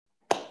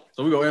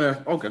So we go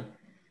NFL. Okay.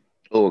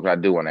 Oh, I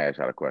do want to ask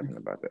y'all a question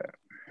about that.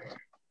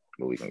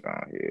 But we can go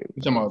ahead.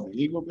 You talking about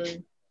the Eagle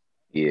thing?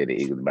 Yeah, the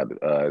Eagles about the,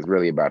 it's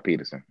really about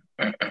Peterson.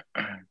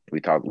 we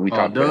talked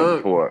about him Doug.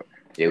 before.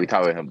 Yeah, we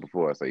talked about him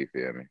before, so you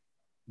feel me?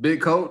 Big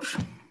coach,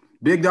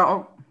 big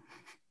dog.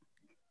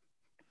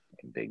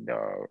 Big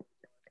dog.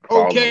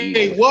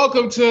 Okay,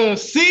 welcome to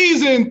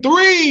season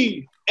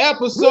 3,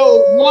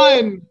 episode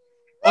 1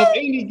 of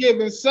Any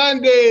Given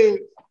Sundaze.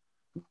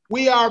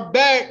 We are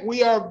back.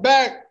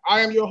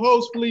 I am your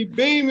host, Fleet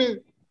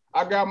Beeman.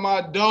 I got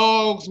my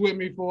dogs with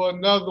me for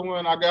another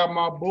one. I got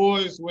my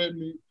boys with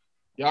me.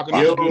 Y'all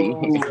can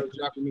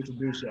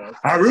introduce y'all.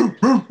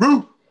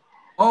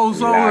 Oh,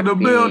 so in the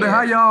building.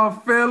 How y'all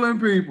feeling,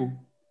 people?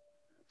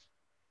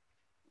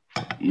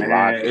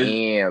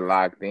 Man,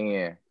 locked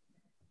in.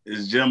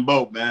 It's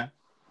Jimbo, man.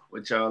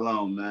 What y'all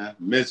on, man?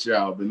 Miss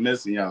y'all. Been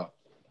missing y'all.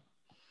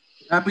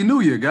 Happy New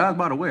Year, guys.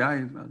 By the way,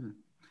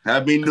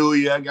 Happy New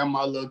Year. I got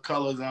my little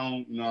colors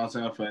on, you know what I'm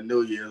saying, for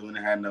New Year's when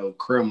they had no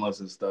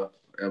criminals and stuff.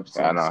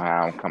 I know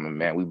how I'm coming,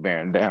 man. We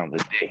bearing down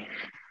today.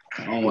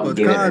 For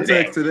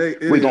context today,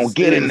 we're going to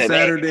get into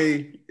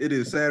Saturday. It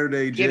is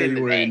Saturday,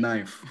 January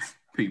 9th,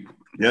 people.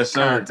 Yes,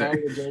 sir.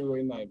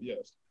 January 9th,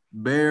 yes.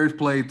 Bears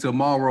play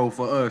tomorrow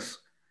for us,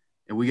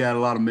 and we got a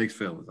lot of mixed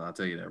feelings. I'll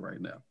tell you that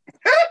right now.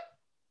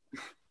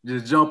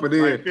 Just jumping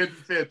in. Like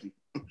 50-50.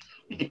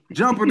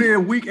 Jumping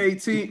in week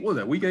 18. What was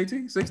that, week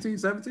 18, 16,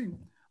 17?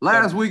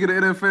 Last week of the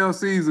NFL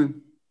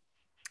season,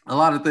 a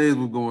lot of things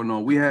were going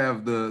on. We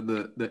have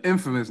the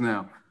infamous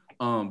now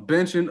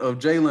benching of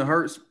Jalen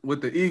Hurts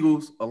with the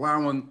Eagles,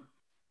 allowing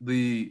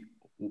the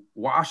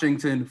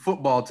Washington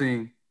football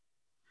team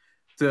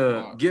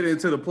to get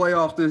into the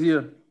playoffs this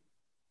year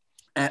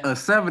at a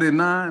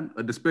 7-9,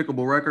 a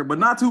despicable record, but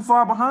not too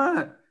far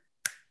behind.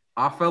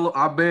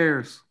 Our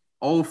Bears,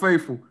 Old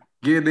Faithful,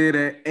 getting in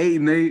at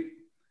 8-8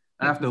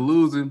 after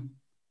losing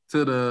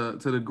to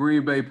the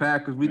Green Bay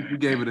Packers. We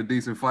gave it a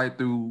decent fight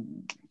through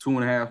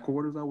 2.5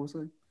 quarters, I would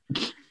say.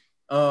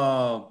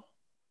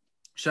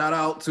 Shout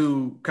out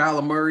to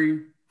Kyler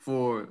Murray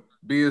for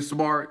being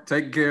smart,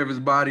 taking care of his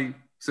body,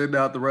 sitting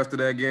out the rest of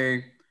that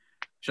game.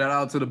 Shout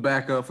out to the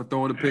backup for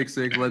throwing the pick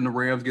six, letting the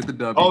Rams get the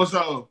W.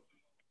 Also,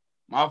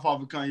 my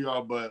fault for cutting you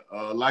off, but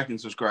like and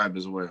subscribe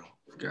as well.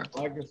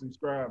 Like and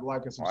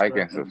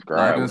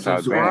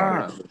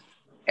subscribe.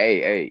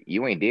 Hey,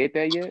 you ain't did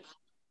that yet?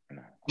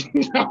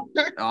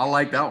 I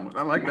like that one.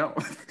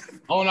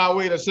 On our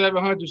way to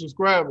 700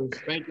 subscribers.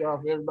 Thank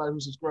y'all for everybody who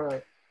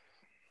subscribed.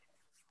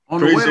 On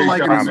the way to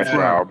like and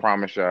subscribe.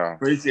 Promise y'all.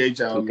 Appreciate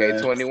y'all.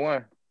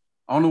 2K21.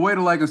 On the way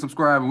to like and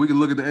subscribe, and we can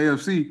look at the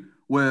AFC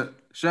where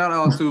shout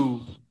out to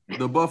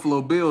the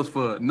Buffalo Bills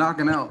for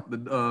knocking out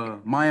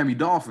the Miami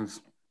Dolphins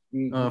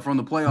from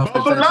the playoffs.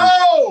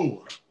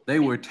 Buffalo! They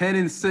were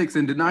 10-6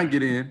 and did not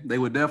get in. They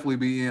would definitely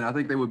be in. I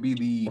think they would be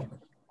the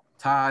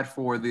tied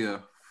for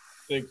the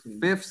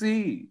 5th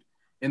seed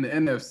in the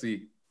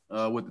NFC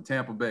with the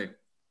Tampa Bay.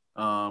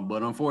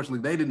 But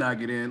unfortunately, they did not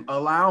get in,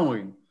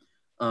 allowing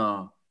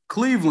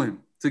Cleveland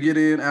to get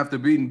in after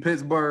beating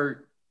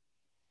Pittsburgh,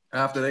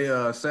 after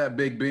they sat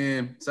Big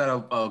Ben,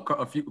 sat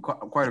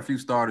quite a few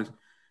starters.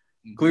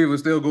 Cleveland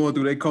still going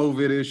through their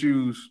COVID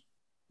issues.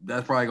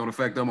 That's probably going to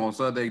affect them on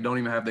Sunday. Don't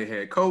even have their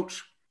head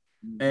coach.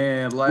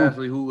 And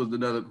lastly, who was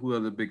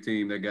the big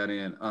team that got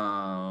in?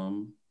 I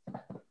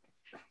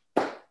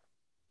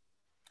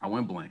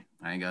went blank.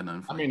 I ain't got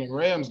nothing for the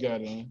Rams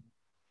got in.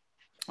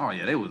 Oh,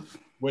 yeah, they was.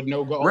 With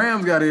no goal.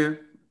 Rams got in.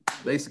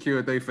 They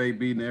secured their fate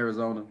beating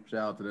Arizona.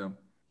 Shout out to them.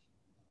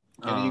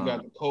 And then you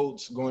got the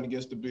Colts going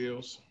against the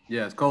Bills.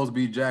 Yes, Colts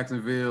beat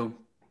Jacksonville.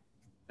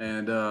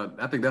 And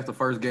I think that's the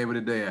first game of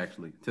the day,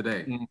 actually,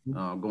 today.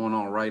 Going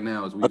on right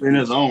now. I think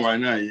it's on right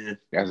now, yeah.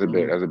 That's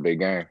a big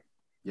game.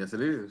 Yes,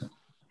 it is.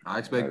 I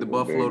expect the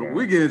Buffalo to –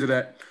 we get into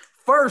that.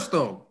 First,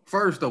 though,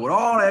 with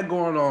all that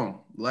going on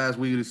last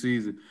week of the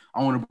season,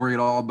 I want to bring it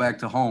all back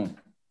to home,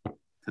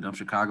 to them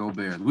Chicago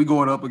Bears. We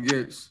going up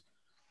against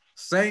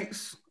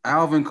Saints.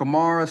 Alvin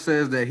Kamara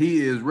says that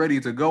he is ready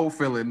to go,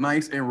 feeling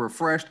nice and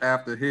refreshed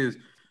after his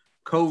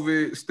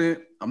COVID stint.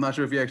 I'm not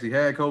sure if he actually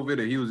had COVID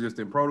or he was just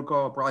in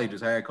protocol. Probably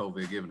just had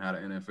COVID, given how the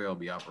NFL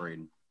be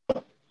operating.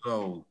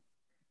 So,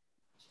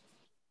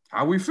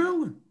 how we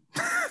feeling?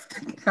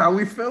 How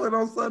we feeling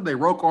on Sunday?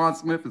 Roquan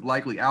Smith is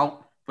likely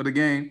out for the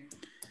game.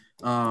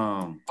 It's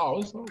over.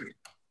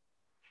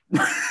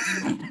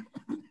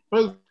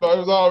 First of all, it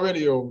was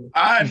already over.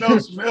 I know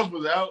Smith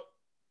was out.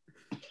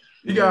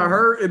 He got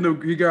hurt in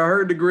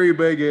the Green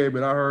Bay game,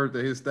 and I heard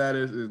that his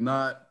status is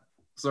not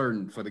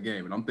certain for the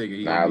game. And I'm thinking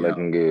he's not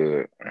looking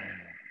good.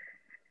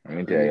 Let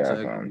me tell y'all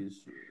something.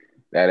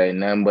 That ain't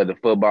nothing but the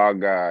football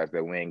guys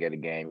that we ain't get a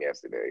game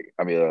yesterday.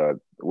 I mean,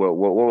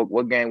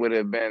 what game would it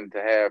have been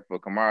to have for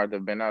Kamara to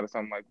have been out or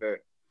something like that?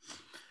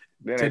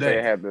 Then today. They say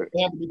it had to.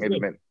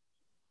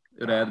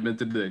 It had been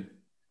today.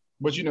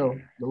 But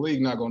the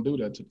league not gonna do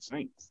that to the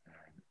Saints.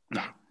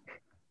 No.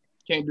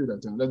 Can't do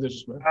that to them. That's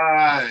disrespectful. All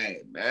right,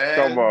 man.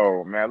 Come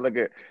on, man. Look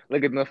at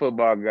the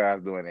football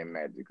guys doing their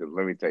magic. Because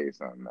let me tell you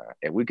something, man.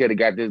 If we could have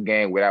got this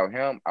game without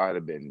him, I would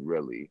have been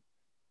really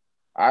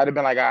I'd have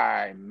been like, all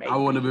right, maybe. I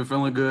wouldn't have been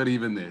feeling good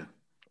even then.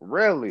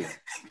 Really?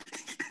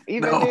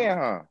 Even then,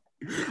 huh?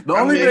 The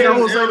only thing I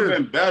will say this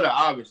been better,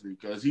 obviously,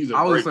 because he's a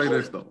I will great say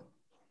player. this though.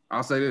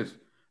 I'll say this.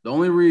 The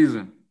only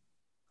reason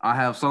I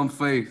have some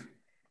faith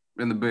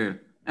in the Bears,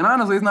 and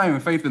honestly, it's not even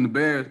faith in the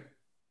Bears,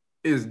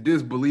 is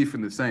disbelief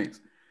in the Saints.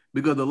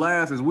 Because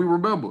as we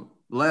remember,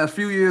 the last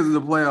few years of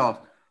the playoffs,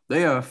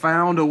 they have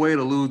found a way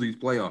to lose these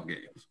playoff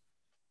games.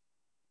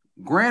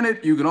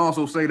 Granted, you can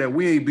also say that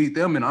we ain't beat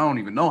them in I don't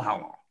even know how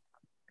long.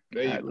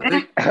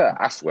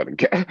 I swear to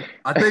God.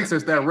 I think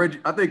since that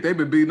I think they've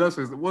been beating us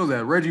since, what was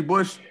that, Reggie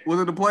Bush was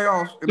in the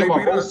playoffs? And they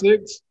beat us?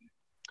 06?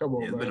 Come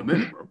on, it's been a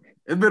minute, bro.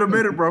 It's been a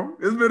minute, bro.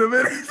 It's been a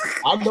minute.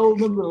 I don't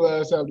remember the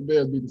last time the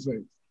Bears beat the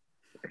Saints.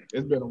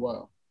 It's been a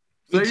while.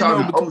 So you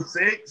talking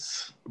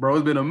 06? Bro,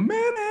 it's been a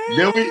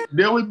minute.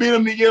 Did we beat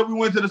them the year we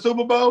went to the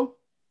Super Bowl?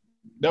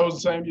 That was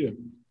the same year.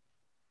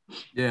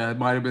 Yeah, it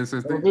might have been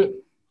since then.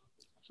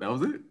 That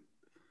was it.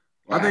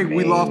 Well, I think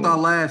we lost our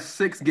last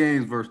 6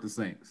 games versus the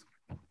Saints.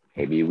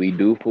 Maybe we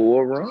do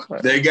for a run.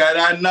 They got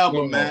our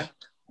number, man.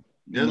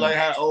 Just like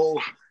how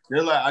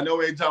I know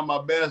we ain't talking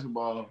about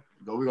basketball,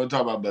 but we're gonna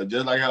talk about that.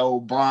 Just like how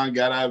old Brian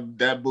got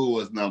that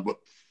Bulls number.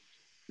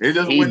 They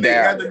just when they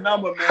got the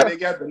number, man. They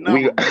got the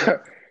number.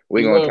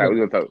 We're gonna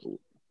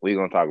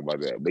talk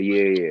about that. But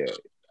yeah.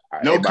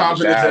 No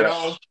confidence at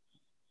all.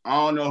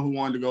 I don't know who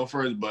wanted to go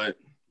first, but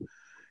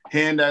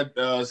him that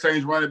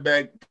Saints running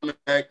back coming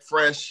back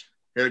fresh,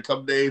 had a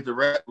couple days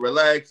to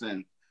relax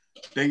and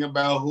think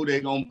about who they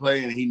gonna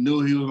play, and he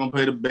knew he was gonna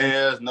play the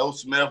Bears. No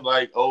Smith,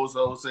 like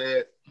Ozo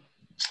said.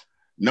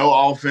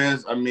 No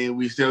offense. I mean,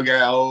 we still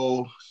got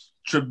old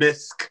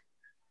Trubisky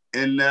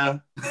in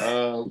there.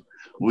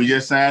 We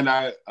just signed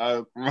our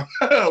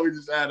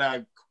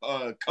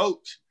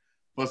coach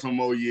for some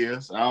more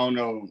years. I don't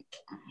know.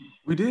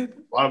 We did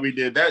why we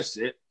did that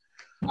shit.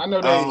 I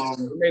know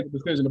they made the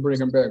decision to bring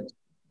him back.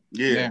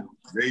 Yeah,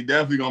 they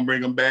definitely gonna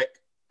bring him back.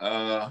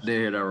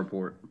 They had that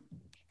report.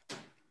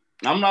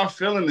 I'm not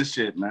feeling the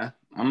shit, man.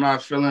 I'm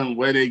not feeling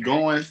where they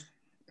going.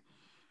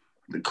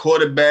 The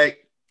quarterback,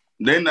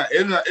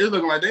 it's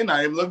looking like they're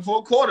not even looking for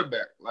a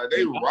quarterback. Like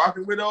they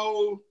rocking with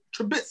old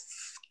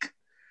Trubisky.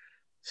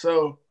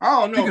 So I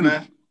don't know,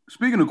 man.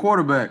 Speaking of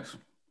quarterbacks,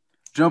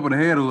 jumping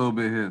ahead a little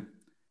bit here.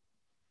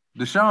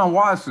 Deshaun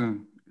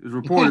Watson is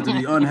reported to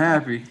be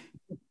unhappy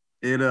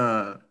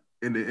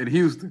in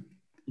Houston.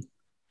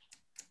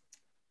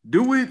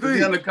 Do we think? Is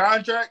he under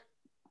contract?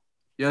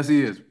 Yes,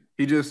 he is.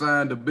 He just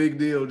signed a big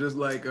deal, just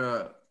like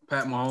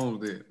Pat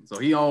Mahomes did. So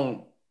he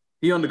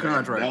under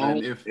contract.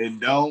 It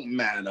don't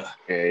matter.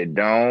 It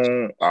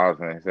don't. I was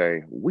gonna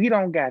say we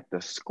don't got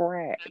the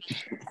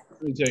scratch.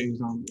 Let me tell you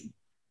something.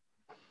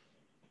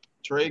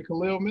 Trade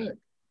Khalil Mack.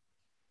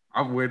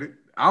 I'm with it.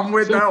 I'm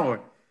with that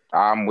one.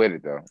 I'm with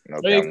it though.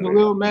 No, trade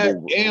Khalil Mack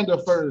and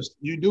the first.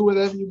 You do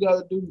whatever you got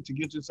to do to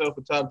get yourself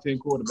a top 10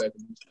 quarterback.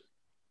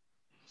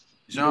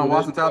 Deshaun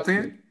Watson top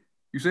 10?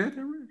 You said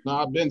that, right? No,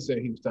 I've been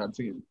saying he was top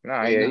 10.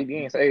 No, he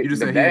didn't say. You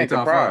just said he ain't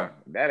top 5.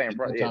 That ain't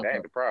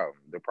the problem.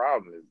 The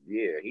problem is,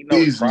 he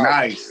knows he's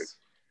nice.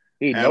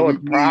 He knows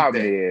what the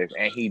problem is,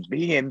 and he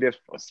being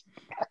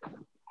disrespectful.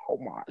 Oh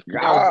my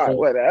God,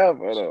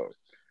 whatever though.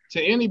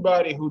 To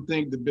anybody who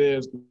think the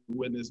Bears can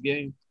win this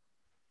game,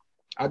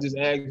 I just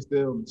asked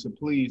them to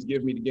please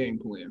give me the game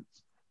plan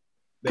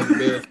that the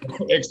Bears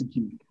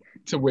execute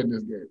to win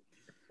this game.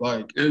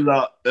 Like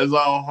it's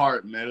all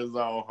heart, man. It's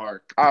all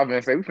heart. I was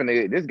gonna say we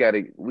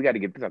got to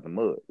get this out the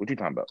mud. What you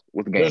talking about?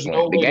 What's the game plan?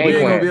 No the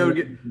game plan.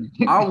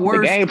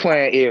 The game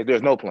plan is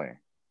there's no plan.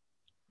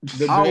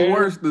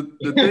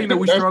 The thing that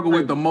we struggle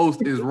with the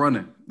most is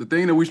running. The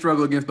thing that we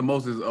struggle against the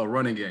most is a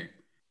running game.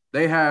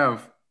 They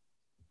have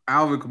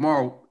Alvin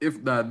Kamara,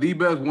 if not the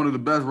best, one of the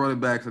best running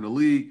backs in the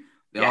league.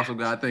 They also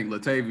got, I think,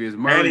 Latavius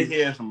Murray. And he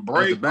had some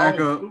break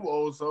backup.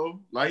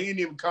 Also. Like, he didn't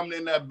even come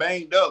in that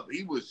banged up.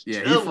 He was he's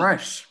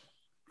fresh.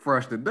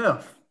 Fresh to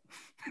death.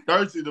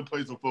 Thirsty to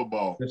play some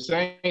football. The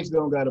Saints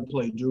don't got to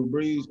play Drew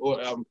Brees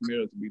or Alvin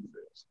Kamara to be the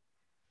best.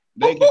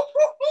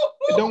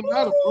 It don't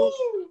matter, bro.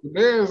 The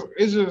Bears,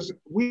 it's just,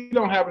 we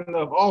don't have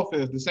enough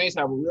offense. The Saints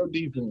have a real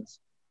defense.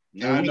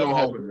 Yeah, we don't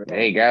have it.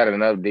 They got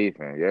enough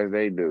defense. Yes,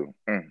 they do.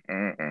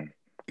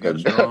 Got a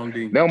strong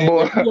defense. Them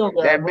boys,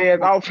 that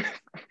Bears offense.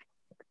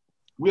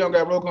 We don't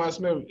got Roquan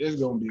Smith. It's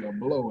going to be a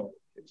blowout.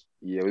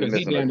 Yeah, we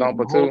missing a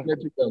thumper too.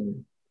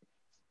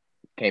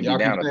 Can't be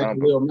down a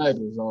thumper. Khalil Mack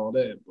is all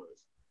that, but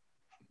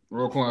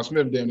Roquan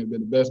Smith damn has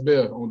been the best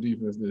Bear on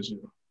defense this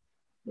year.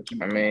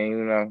 I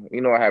mean,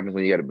 you know what happens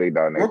when you got a big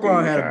dog next to you.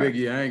 Roquan had a big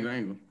year.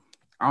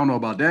 I don't know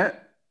about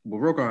that, but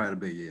Roquan had a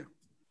big year.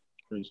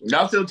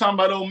 Y'all still talking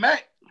about old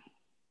Mac?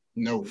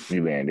 No.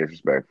 You being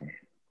disrespectful.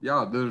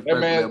 Y'all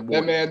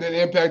that man didn't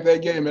impact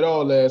that game at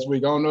all last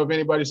week. I don't know if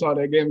anybody saw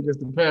that game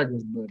against the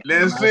Packers, but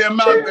let's see him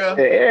out there.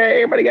 Yeah,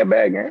 everybody got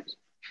bad games.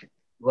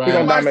 Right. He's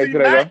gonna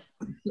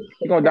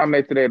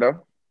dominate today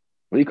though.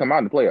 When he come out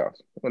in the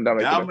playoffs, he's gonna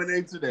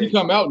dominate today. He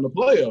come out in the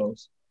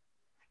playoffs.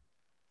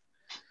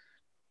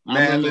 Man,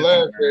 I remember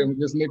last game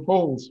against Nick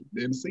Foles.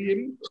 Didn't see it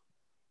either.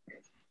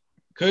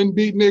 couldn't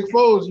beat Nick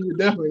Foles, you were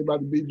definitely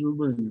about to beat Drew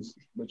Brees.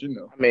 But I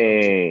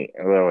mean,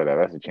 well,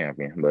 whatever. That's a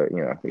champion. But we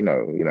get,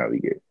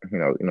 what's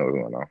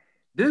going on.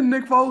 Didn't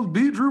Nick Foles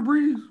beat Drew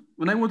Brees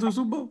when they went to the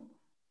Super Bowl?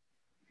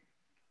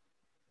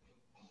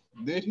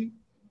 Did he?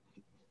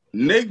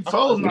 Nick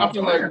Foles. I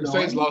feel like the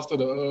Saints lost to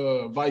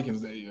the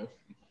Vikings that year.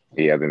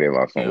 Yeah, I think they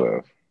lost some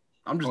love.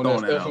 I'm just on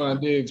throwing that that Stephon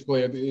out. Diggs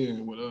play at the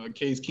end with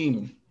Case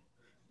Keenum.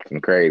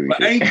 Some crazy.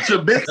 But ain't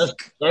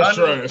Trubisky? That's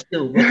trash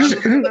too.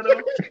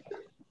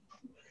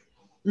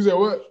 You said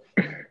what?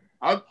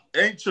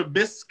 Ain't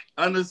Trubisky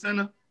under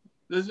center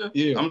this year?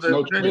 Yeah, I'm just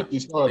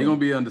He's gonna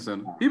be under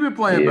center. He been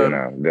playing better.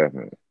 No,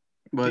 definitely.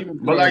 But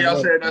like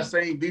y'all said, that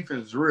same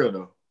defense is real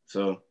though.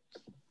 So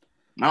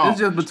no, it's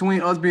just between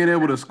us being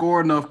able to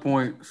score enough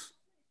points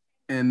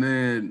and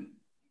then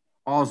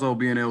also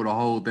being able to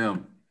hold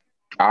them.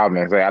 I was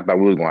gonna say I thought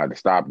we was gonna have to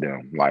stop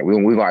them. Like we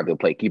gonna have to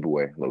play keep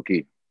away, low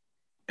key.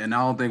 And I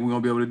don't think we're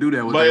gonna be able to do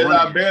that with but is running.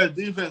 our Bears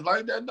defense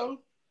like that though?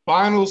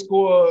 Final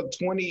score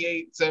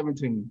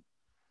 28-17.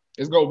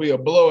 It's gonna be a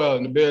blowout,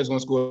 and the Bears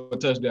gonna score a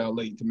touchdown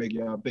late to make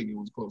y'all think it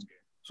was a close game.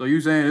 So you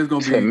saying it's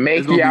gonna be to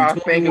make y'all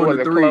think it was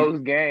a close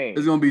game?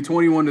 It's gonna be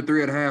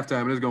 21-3 at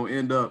halftime, and it's gonna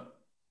end up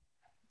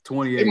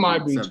 28. It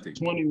might be 17.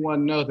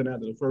 21-0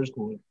 after the first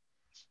quarter.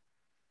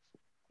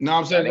 No,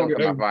 I'm saying it's gonna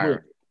get ugly fire.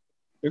 quick.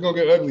 It's gonna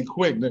get ugly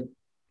quick, Nick.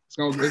 It's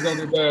gonna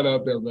get bad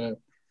out there, man.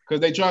 Because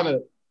they trying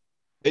to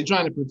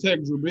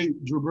protect Drew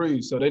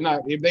Brees. So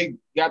if they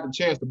got the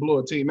chance to blow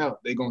a team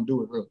out, they gonna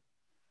do it early.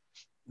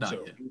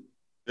 So,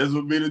 this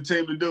would be the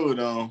team to do it.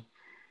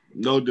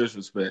 No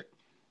disrespect.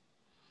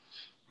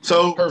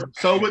 So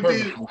it's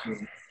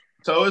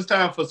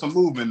time for some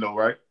movement though,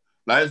 right?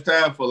 Like it's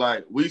time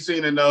for we've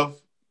seen enough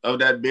of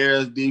that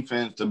Bears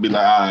defense to be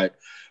like, all right,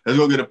 let's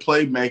go get a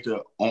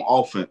playmaker on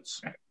offense.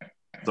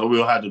 So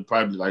we'll have to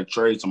probably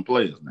trade some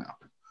players now.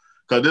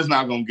 Because this is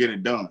not gonna get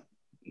it done.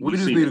 We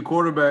just need a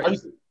quarterback. Are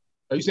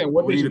you saying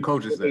what they should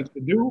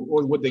do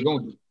or what they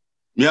gonna do?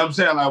 Yeah, I'm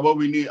saying what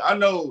we need. I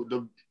know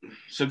the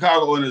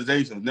Chicago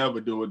organizations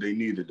never do what they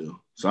need to do.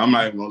 So I'm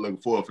not even gonna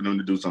look forward for them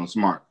to do something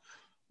smart.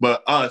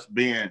 But us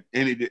being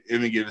any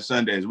given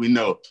Sundays, we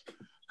know.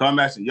 So I'm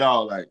asking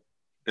y'all,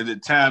 is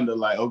it time to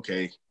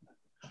okay,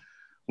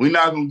 we're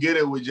not gonna get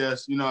it with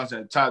just,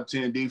 top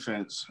 10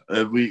 defense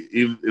if we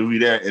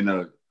there in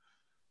a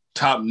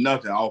top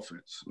nothing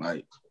offense.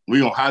 We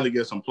gonna highly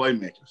get some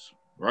playmakers,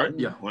 right?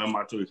 Yeah. What am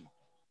I tweaking?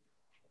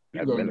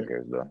 That's been the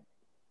case though.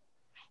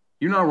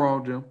 You're not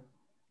wrong, Jim.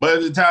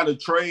 But it's time to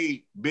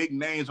trade big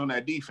names on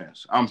that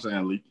defense. I'm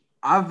saying, Lee.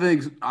 I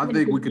think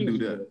we could do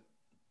that.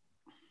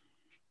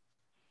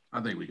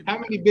 I think we can. How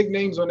many big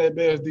names on that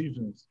Bears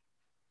defense?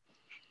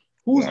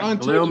 Who's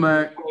untouchable on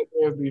that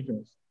Bears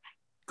defense?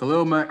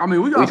 Khalil Mack. I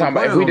mean, we got some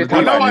players. We just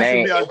talking about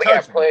names. We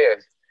got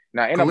players.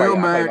 Now, ain't Khalil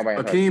nobody. Mack,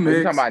 Akeem Hicks.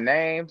 We talking about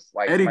names.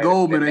 Eddie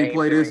Goldman ain't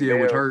played this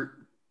year, which hurt.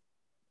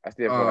 I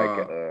still feel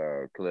like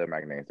Khalil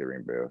Mack names the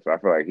ring bell. So I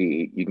feel like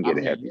you can get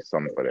a hefty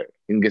something for that.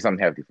 You can get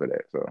something hefty for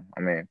that. So I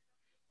mean,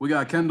 we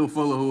got Kendall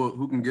Fuller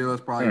who can give us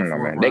probably.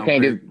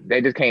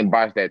 They just can't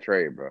botch that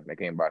trade, bro. They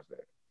can't botch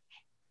that.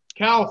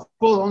 Cal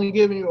Fuller only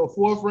giving you a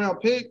 4th round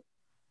pick.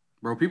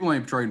 Bro, people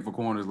ain't trading for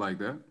corners like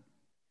that.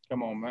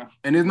 Come on, man.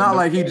 And it's not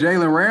like he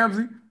Jalen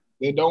Ramsey.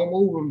 They don't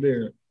move him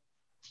there.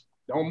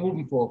 Don't move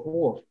him for a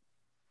 4th.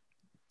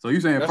 So you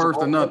saying first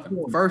or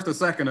nothing? First or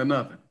second or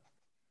nothing?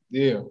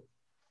 Yeah.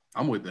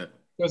 I'm with that.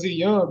 Because he's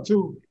young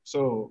too.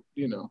 So,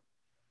 he gonna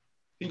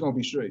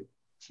be straight.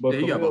 But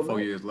he got about 4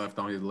 years left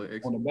on his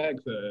legs. On the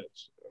backside.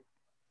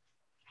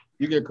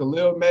 You get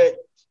Khalil Mack,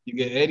 you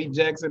get Eddie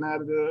Jackson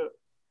out of there.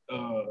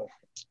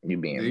 You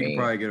being mean. You can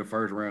probably get a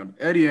first round.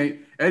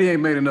 Eddie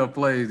ain't made enough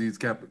plays these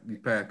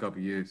past couple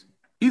years.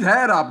 He's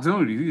had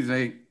opportunities. He just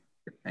ain't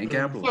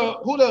capitalized.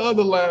 So who the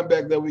other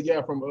linebacker that we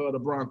got from the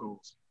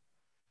Broncos?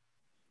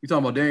 You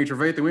talking about Danny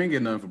Trevathan? We ain't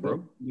getting nothing for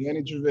bro.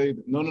 Danny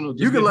Trevathan. No.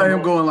 You can let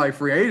him go in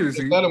free agency.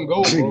 Just let him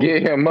go, bro.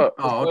 Get him up.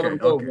 Oh, okay.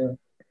 Man.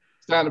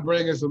 It's time to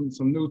bring in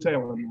some new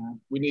talent, man.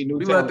 We need new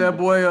talent. We let that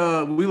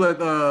boy. We let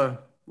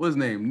what's his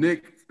name?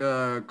 Nick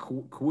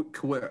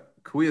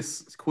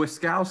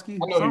Kwiatkowski,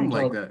 something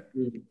like that.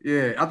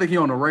 Yeah, I think he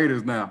on the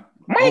Raiders now.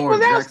 Mike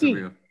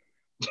Wazowski.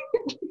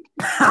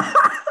 I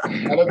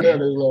don't know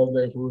his last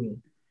name for real.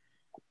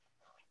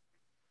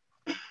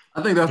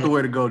 I think that's the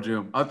way to go,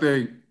 Jim. I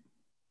think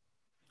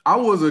I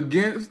was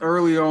against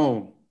early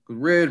on because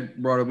Red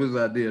brought up his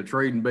idea of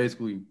trading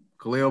basically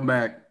Khalil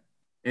Mack,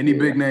 any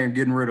big name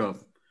getting rid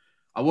of.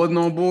 I wasn't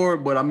on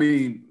board, but I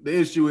mean, the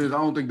issue is I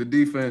don't think the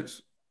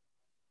defense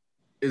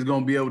is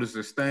going to be able to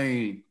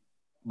sustain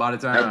by the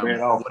time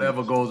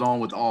whatever goes on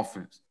with the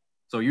offense.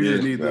 So you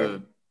just need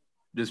to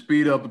just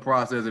speed up the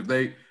process. If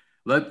they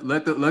let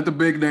the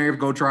big names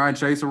go try and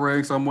chase a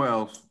ring somewhere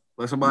else,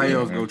 let somebody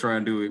else go try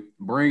and do it.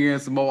 Bring in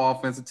some more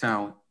offensive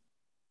talent.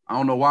 I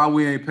don't know why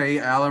we ain't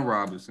paid Allen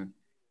Robinson.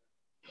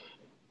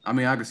 I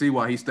mean, I can see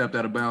why he stepped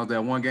out of bounds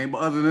that one game, but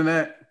other than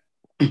that,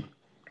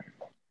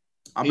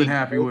 I've been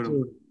happy with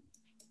him.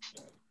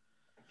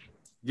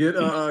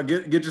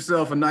 Get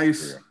yourself a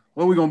nice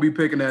What are we gonna be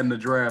picking at in the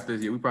draft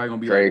this year? We probably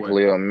gonna be trade like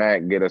Khalil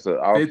Mack, get us an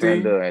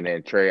offender, and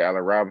then trade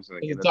Allen Robinson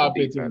and He's get us top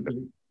a defender.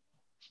 15.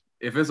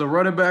 If it's a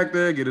running back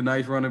there, get a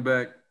nice running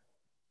back.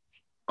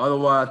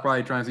 Otherwise,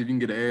 probably try and see if you can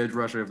get an edge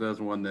rusher if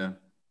there's one there.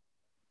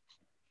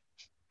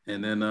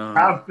 And then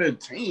top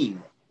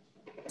 15.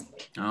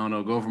 I don't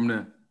know, go from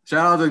there.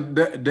 Shout out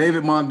to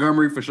David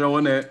Montgomery for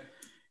showing that,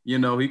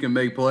 he can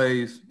make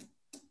plays.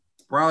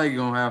 Probably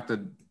gonna have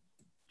to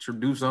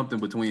do something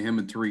between him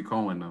and Tariq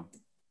Cohen though,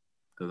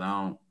 because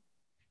I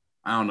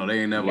don't know.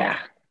 They ain't never. Yeah,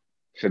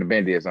 should have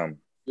been did something.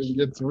 Just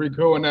get Tariq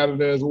Cohen out of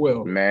there as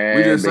well. Man,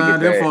 we just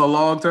signed him for a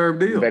long-term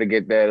deal. You better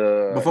get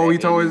that before that he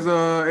tore his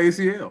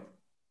ACL.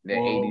 That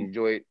 80s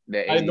joint,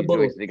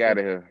 they got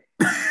it here.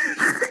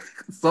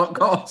 Sunk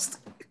cost.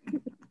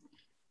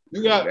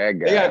 They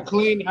got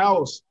clean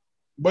house,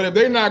 but if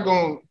they're not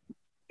gonna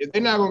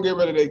get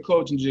rid of their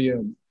coach and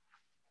GM,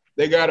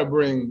 they gotta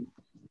bring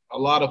a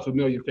lot of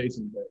familiar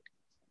faces back,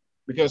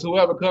 because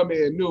whoever come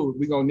in knew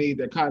we're gonna need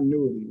that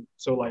continuity.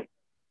 So like,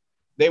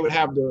 they would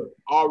have to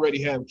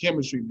already have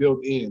chemistry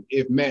built in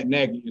if Matt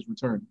Nagy is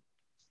returning.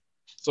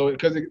 So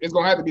because it's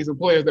gonna have to be some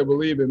players that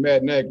believe in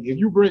Matt Nagy. If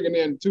you bringing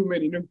in too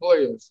many new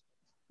players,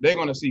 they're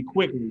gonna see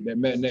quickly that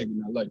Matt Nagy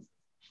not like it.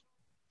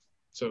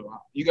 So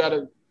you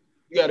gotta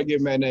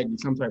give Matt Nagy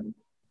some type of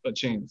a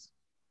chance.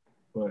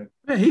 But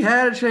man, he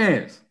had a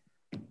chance.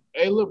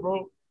 Hey, look,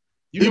 bro.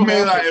 If we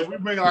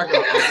bring like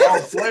a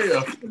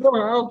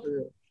ball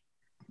player,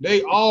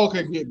 they all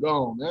could get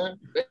gone, man.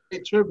 They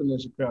tripping in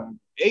Chicago.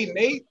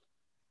 8-8.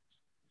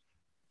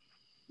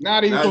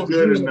 Not even not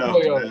good enough.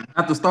 Man.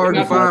 After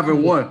starting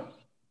 5-1.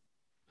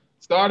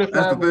 Started 5-1.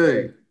 That's the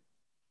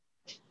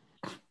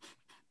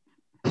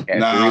thing.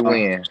 3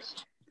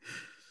 wins.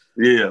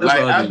 Yeah,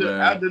 like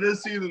after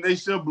this season, they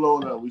should blow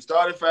it up. We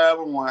started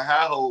 5-1,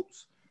 high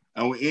hopes,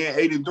 and we in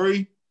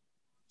 83.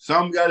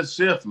 Something got to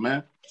shift,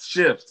 man.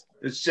 Shift.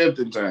 It's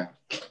shifting time.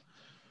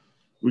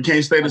 We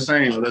can't stay the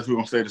same unless we're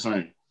gonna stay the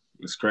same.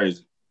 It's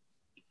crazy.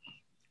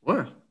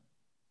 What?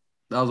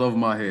 That was over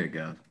my head,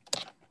 guys.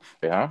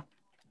 Yeah.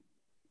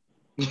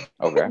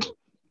 Okay.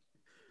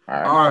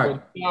 All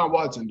right. Deshaun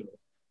Watson, though.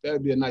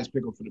 That'd be a nice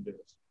pickle for the Bears.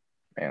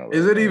 Man,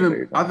 is it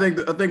even? I think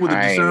with the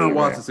Deshaun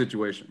Watson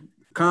situation,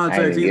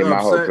 context, he's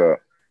upset.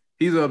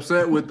 He's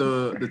upset with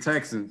the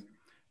Texans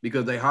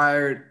because they've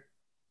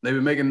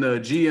been making the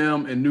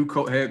GM and new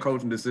head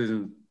coaching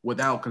decisions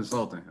without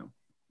consulting him.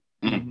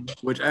 Mm-hmm.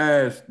 Which,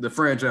 as the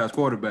franchise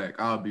quarterback,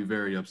 I'll be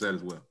very upset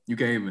as well.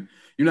 You're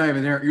not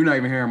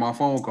even hearing my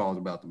phone calls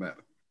about the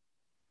matter.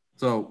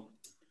 So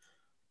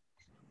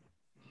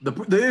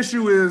the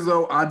issue is,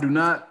 though, I do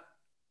not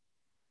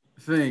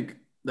think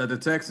that the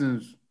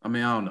Texans. I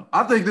mean, I don't know.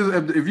 I think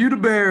if you the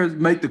Bears,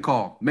 make the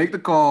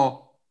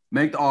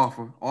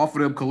offer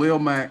them Khalil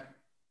Mack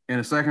in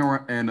a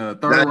second and a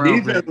third round.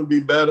 That defense would be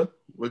better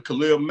with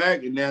Khalil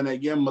Mack, and then they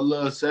give him a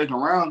little second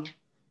round.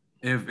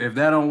 If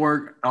that don't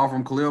work, offer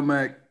him Khalil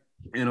Mack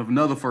and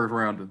another first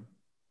rounder.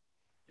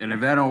 And if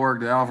that don't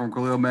work, they offer him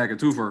Khalil Mack and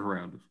 2 first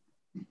rounders.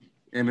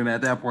 And then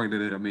at that point, you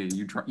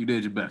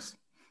did your best.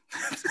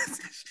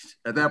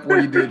 At that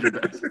point, you did your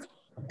best.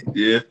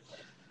 Yeah.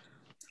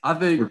 I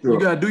think you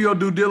got to do your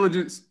due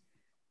diligence,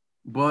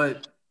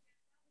 but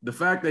the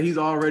fact that he's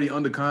already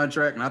under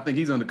contract, and I think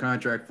he's under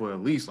contract for at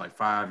least like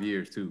 5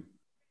 years too.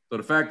 So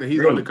the fact that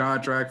he's under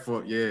contract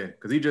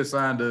because he just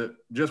signed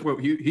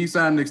he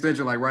signed an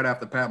extension like right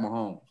after Pat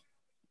Mahomes.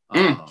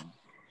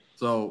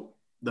 So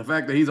the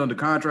fact that he's under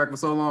contract for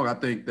so long, I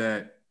think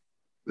that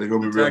they're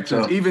gonna be real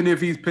tough. Even if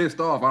he's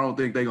pissed off, I don't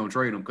think they're gonna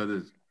trade him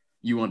because it's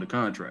you under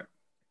contract.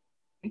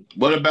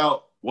 What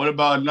about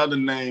another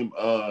name?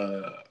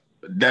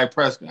 Dak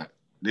Prescott.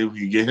 Did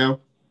we get him?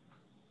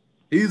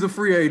 He's a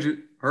free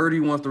agent. Heard he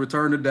wants to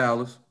return to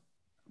Dallas.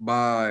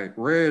 By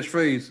Red's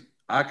face,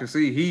 I can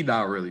see he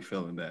not really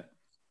feeling that.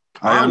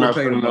 I'm not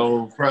feeling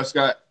no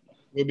Prescott.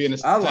 We'll be in the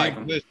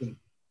same position.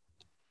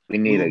 We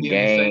need a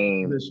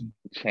game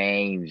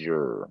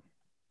changer.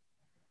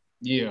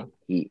 Yeah.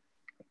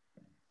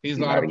 He's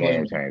not a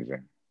game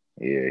changer.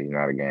 Yeah, he's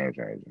not a game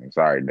changer. I'm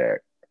sorry, Dak.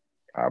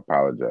 I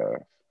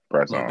apologize.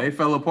 Press on. They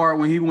fell apart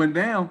when he went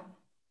down.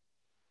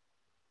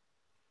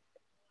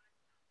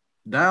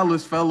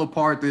 Dallas fell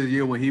apart this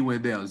year when he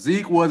went down.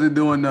 Zeke wasn't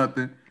doing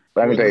nothing.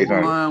 Let me tell you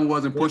something. Line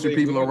wasn't pushing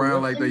people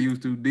around like they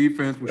used to.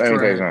 Defense was trash. Let me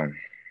tell you something.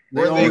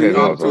 The only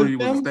opportunity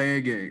was to stay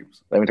in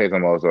games. Let me tell you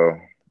something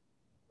also.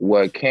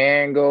 What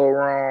can go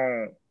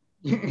wrong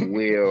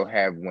will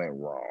have went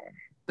wrong.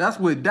 That's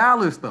with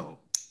Dallas, though.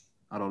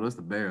 I don't know. That's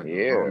the Bears.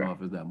 Yeah. I don't know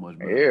if it's that much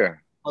better.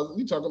 Yeah.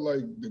 You talking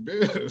like the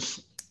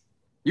Bears.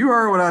 You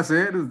heard what I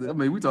said. I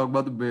mean, we talk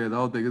about the Bears. I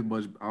don't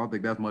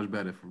think that's much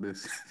better from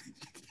this.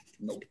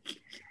 Nope.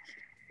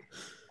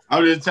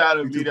 I'm just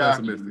tired of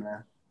mediocrity,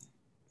 man.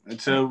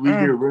 Until we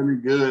get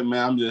really good,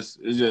 man, it's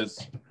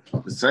just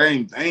the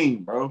same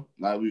thing, bro.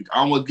 Like we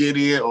almost get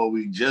in or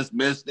we just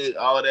missed it,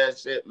 all that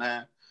shit,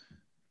 man.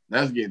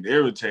 That's getting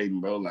irritating,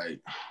 bro.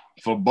 Like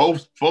for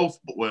both,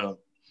 well,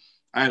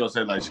 I ain't gonna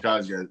say like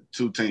Chicago's got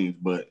 2 teams,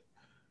 but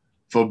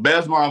for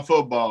basketball and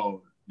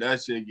football,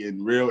 that shit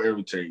getting real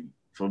irritating.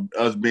 for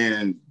us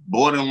being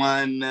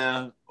borderline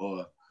now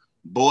or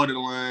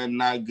borderline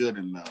not good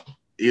enough.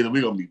 Either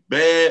we're going to be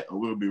bad or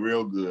we're going to be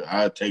real good.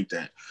 I'll take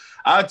that.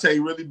 I'll take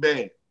really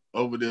bad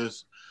over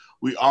this.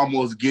 We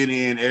almost get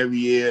in every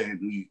year and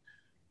we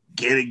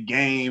get a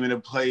game in the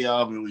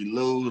playoff and we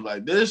lose.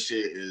 Like, this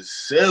shit is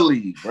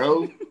silly,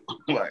 bro.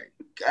 Like,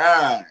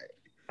 God.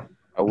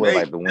 I would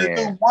like to win.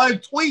 Do one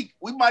tweak.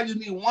 We might just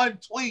need one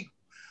tweak.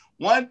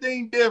 One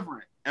thing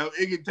different. And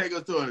it can take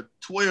us to a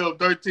 12,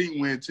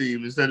 13 win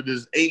team instead of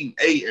this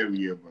 8-8 every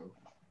year, bro.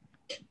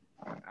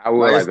 I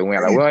would like to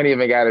win. Like, we don't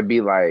even got to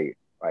be like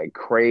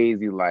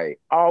crazy. Like,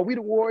 oh, we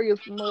the Warriors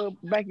from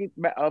back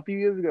a few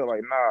years ago.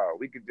 Like, nah,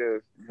 we could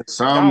just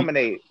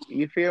dominate.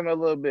 You feel me a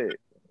little bit.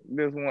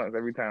 This once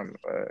every time,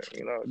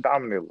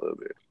 dominate a little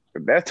bit.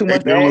 If that's too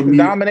much to ask to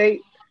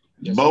dominate.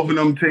 Both of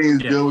them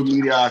teams deal with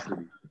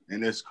mediocrity,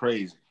 and it's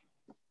crazy.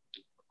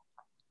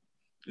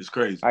 It's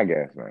crazy. I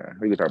guess, man.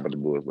 We can talk about the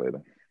Bulls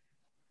later.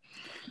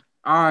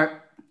 All right.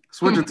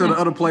 Switching to the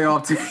other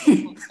playoff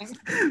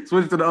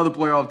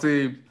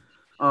team.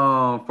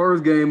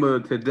 First game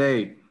of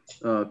today,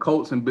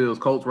 Colts and Bills.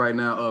 Colts right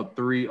now up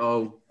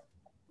 3-0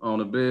 on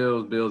the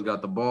Bills. Bills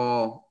got the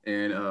ball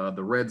in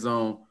the red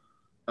zone.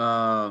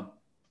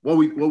 What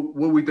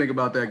we think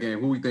about that game?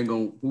 Who we think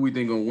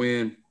gonna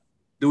win?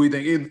 Do we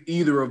think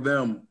either of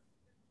them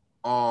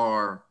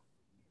are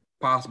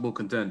possible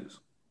contenders?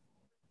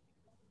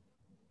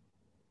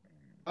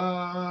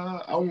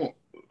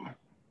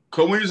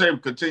 Could when you say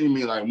continue,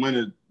 me like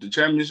win the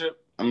championship?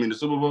 I mean the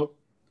Super Bowl.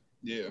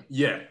 Yeah.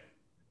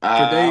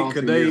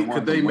 Could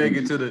they make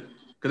it to the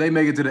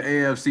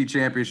AFC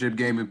Championship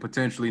game and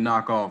potentially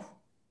knock off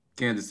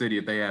Kansas City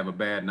if they have a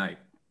bad night?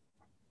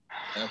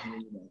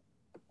 Absolutely not.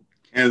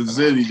 Kansas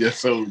City just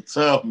so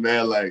tough,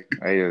 man. Like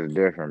it's just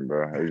different,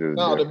 bro. It's just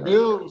different. The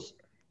Bills.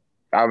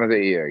 I would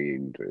say,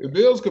 the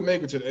Bills could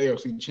make it to the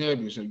AFC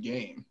Championship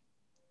game,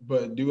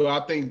 but do I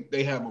think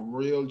they have a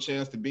real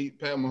chance to beat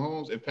Pat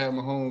Mahomes? If Pat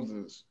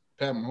Mahomes is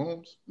Pat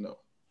Mahomes, no,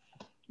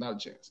 not a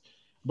chance.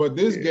 But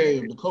this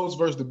game, the Colts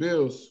versus the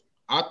Bills,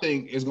 I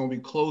think it's going to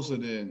be closer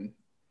than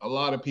a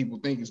lot of people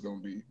think it's going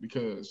to be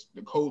because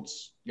the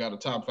Colts got a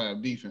top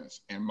 5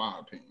 defense, in my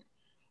opinion,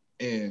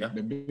 and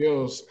the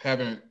Bills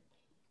haven't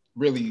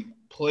really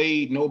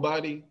played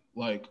nobody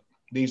like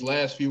these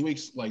last few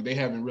weeks. Like they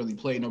haven't really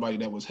played nobody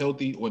that was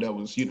healthy or that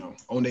was,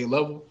 on their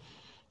level.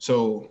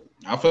 So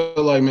I feel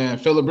like, man,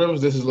 Phillip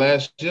Rivers, this is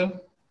last year.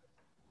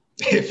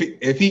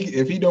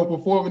 If he don't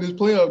perform in this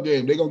playoff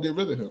game, they're gonna get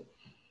rid of him.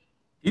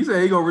 He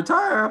said he gonna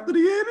retire after the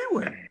year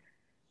anyway.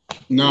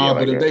 No,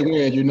 but if they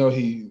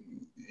win,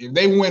 if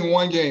they win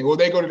one game or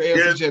they go to the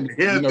AFC Championship,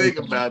 he'll think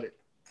about it.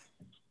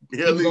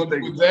 He's gonna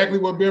do exactly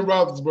what Ben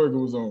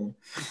Roethlisberger was on.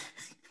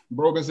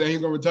 Bro been saying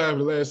he's gonna retire for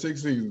the last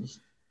 6 seasons.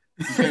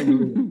 You can't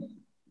believe it.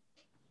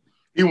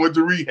 He went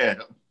to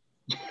rehab.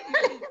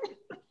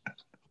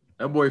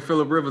 That boy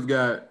Phillip Rivers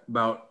got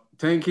about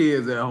 10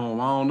 kids at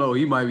home. I don't know.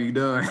 He might be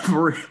done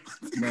for real.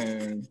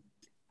 Man.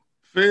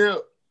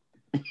 Phil.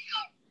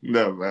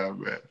 No,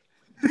 man.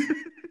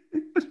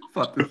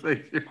 Fuck to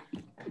say shit.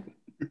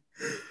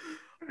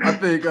 I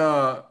think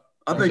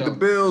the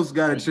Bills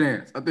got a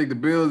chance. I think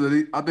of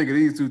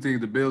these two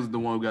teams, the Bills is the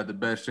one who got the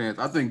best chance.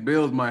 I think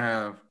Bills might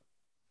have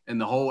in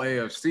the whole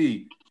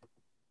AFC.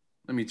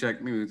 Let me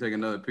check. Maybe take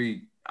another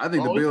peek. I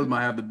think the Bills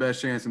might have the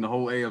best chance in the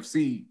whole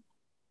AFC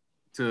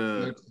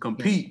to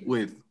compete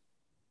with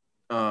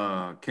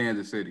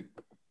Kansas City.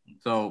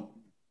 So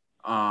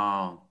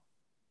I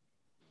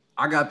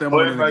got them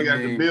winning the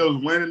game. The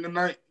Bills winning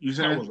tonight? You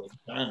saying?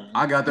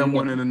 I got them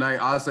winning tonight.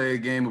 I'll say a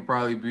game will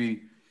probably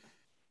be,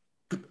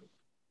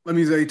 let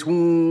me say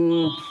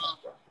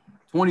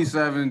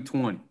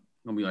 27-20.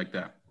 Gonna be like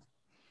that.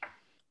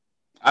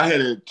 I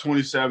had a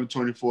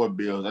 27-24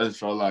 Bills. I just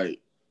felt like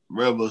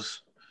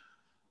Rebels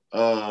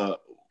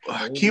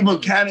keep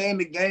him kind of in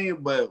the game,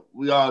 but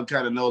we all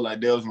kind of know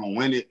like they was gonna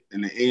win it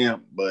in the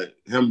end. But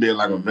him being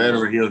like a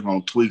veteran, he was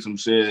gonna tweak some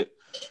shit.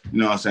 You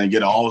know what I'm saying?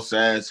 Get an all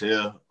sides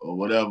here or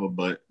whatever.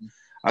 But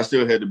I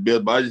still had the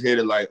Bills, but I just had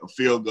it like a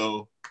field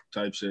goal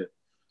type shit.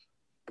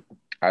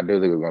 I do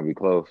think it's gonna be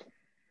close.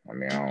 I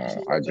mean,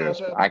 I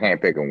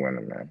can't pick a winner,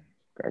 man.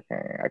 I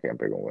can't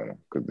pick a winner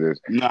because this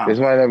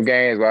one of them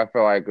games where I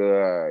feel like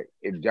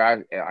if Josh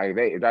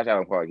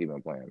Allen probably keep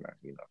on playing,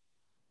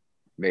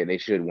 man, they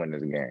should win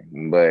this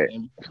game. But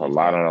it's a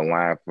lot on the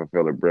line for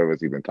Phillip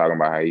Rivers. He's been talking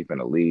about how he's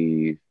gonna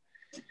leave.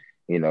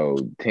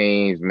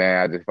 Teams,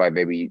 man, I just feel like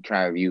they be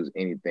trying to use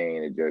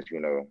anything to just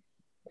to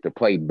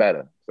play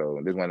better.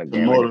 So this one of the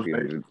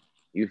games,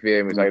 you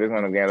feel me? It's like this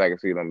one of the games I can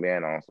see them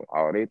being on. So,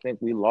 they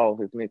think we lost.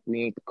 They think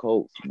we ain't the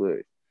Colts, but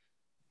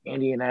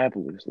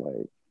Indianapolis,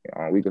 like.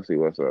 We can see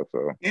what's up.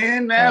 So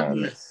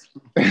Indianapolis.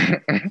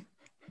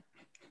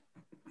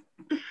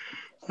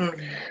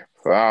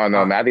 So I don't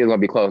know, man. I think it's gonna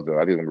be close though.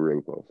 I think it's gonna be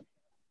really close.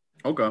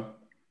 Okay.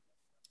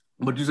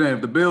 But you saying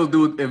if the Bills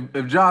do it,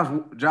 if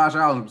Josh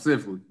Allen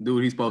specifically do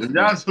what he's supposed to do.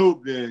 Josh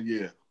hoop, then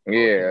yeah.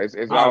 Yeah,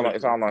 it's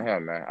all on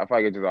him, man. I feel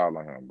like it's just all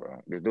on him,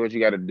 bro. Just do what you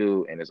got to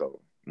do, and it's over.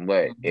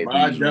 But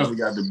I definitely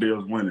got the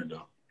Bills winning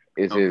though.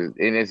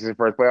 It's his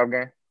first playoff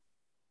game?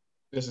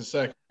 This is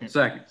second. His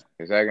second?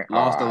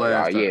 Lost the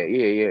last time.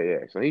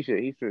 Yeah. So he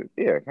should.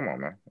 Yeah, come on,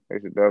 man. They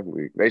should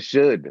definitely. They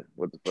should.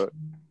 What the fuck?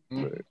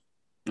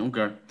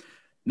 Okay.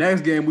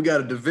 Next game, we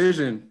got a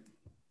divisional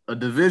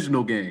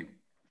game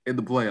in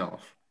the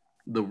playoffs.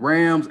 The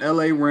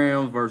LA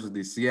Rams versus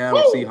the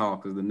Seattle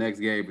Seahawks is the next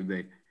game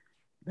today.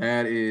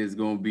 That is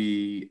going to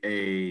be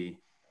a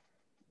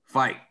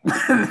fight.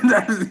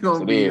 That is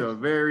going to be a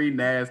very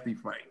nasty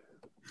fight.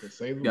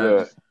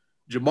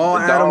 Jamal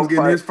Adams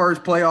getting his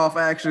first playoff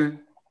action.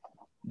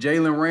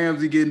 Jalen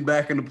Ramsey getting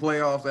back in the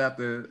playoffs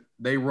after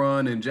they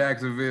run in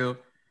Jacksonville.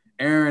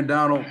 Aaron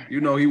Donald, he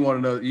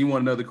want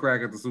another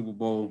crack at the Super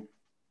Bowl.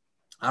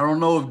 I don't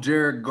know if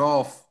Jared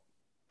Goff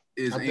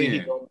is in. I think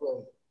he's going to play.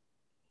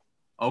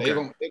 Okay. They're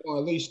going to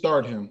at least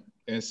start him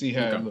and see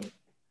how it looks.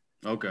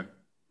 Okay.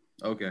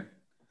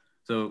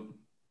 So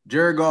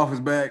Jared Goff is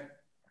back.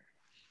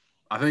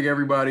 I think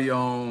everybody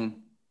I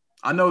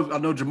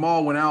know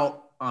Jamal went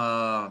out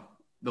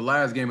the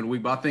last game of the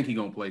week, but I think he's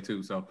gonna play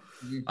too. So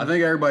I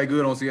think everybody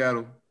good on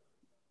Seattle.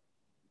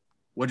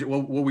 What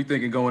we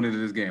thinking going into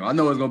this game? I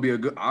know it's gonna be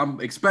I'm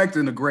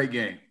expecting a great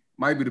game.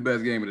 Might be the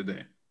best game of the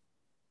day.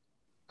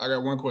 I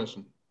got one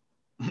question.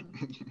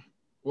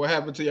 What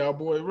happened to y'all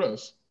boy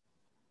Russ?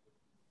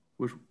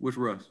 Which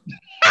Russ?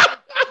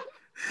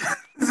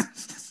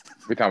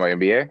 We talking about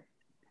NBA?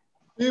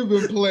 He's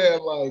been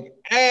playing like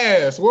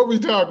ass. What we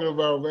talking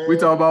about, man? We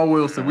talking about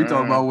Wilson.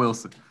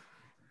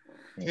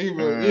 He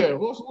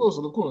was,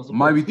 Wilson, of course.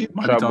 Might be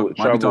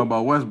talking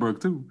about Westbrook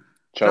too.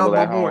 Trouble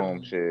at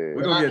home, shit.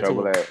 We're gonna get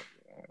to it.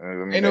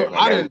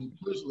 I didn't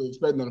personally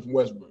expect nothing from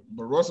Westbrook,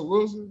 but Russell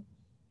Wilson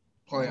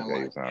playing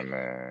like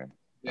man.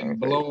 And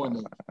blowing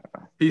it.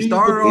 He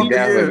started off the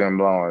year. Been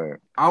blowing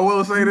it. I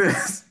will say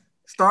this: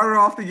 started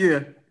off the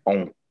year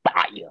on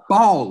fire,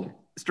 balling,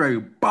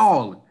 straight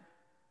balling.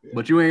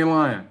 But you ain't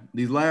lying.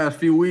 These last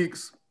few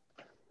weeks,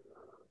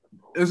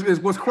 it's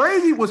what's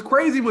crazy. What's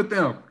crazy with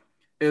them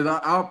is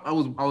I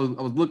was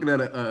looking at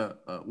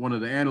one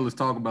of the analysts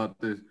talk about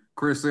this.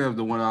 Chris Sims,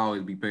 the one I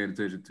always be paying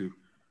attention to.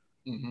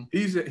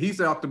 Mm-hmm. He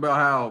talked about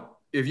how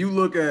if you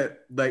look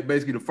at like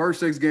basically the first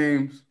 6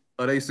 games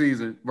of their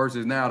season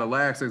versus now the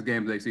last 6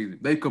 games of their season,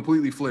 they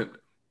completely flipped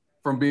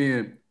from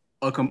being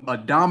a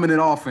dominant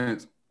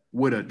offense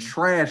with a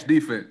trash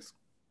defense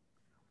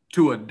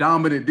to a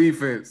dominant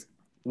defense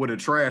with a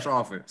trash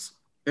offense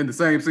in the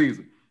same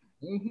season.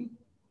 Mm-hmm.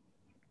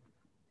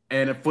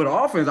 And for the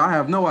offense, I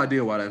have no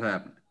idea why that's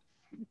happening.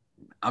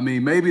 I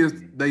mean, maybe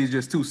they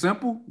just too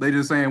simple. They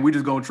just saying we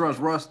just gonna trust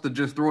Russ to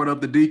just throw it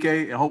up to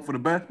DK and hope for the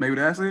best. Maybe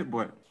that's it,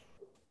 but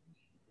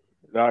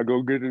not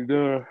go get it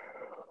done.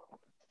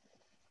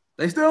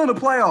 They still in the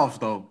playoffs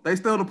though. I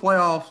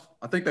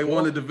think they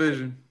won the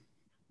division.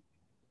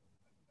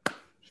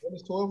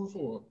 It's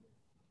 12-4,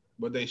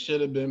 but they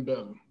should have been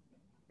better.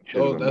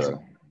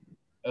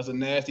 That's a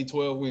nasty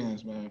 12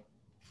 wins, man.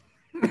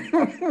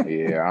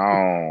 Yeah,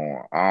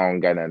 I don't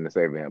got nothing to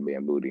say for him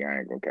being booty. I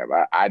ain't gonna cap.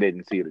 I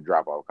didn't see the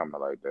drop off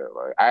coming like that.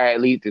 Like I at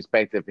least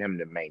expected for him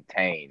to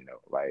maintain though.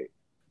 Like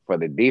for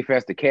the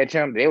defense to catch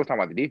him, they was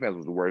talking about the defense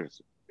was the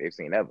worst they've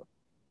seen ever.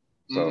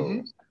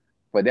 So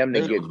for them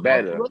to get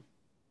better,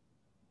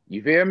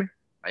 you feel me?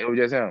 Like it was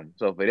just him.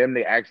 So for them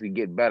to actually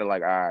get better,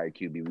 like all right,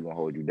 QB, we gonna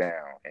hold you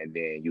down, and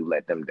then you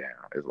let them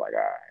down. It's like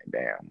all right,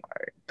 damn,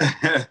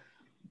 like.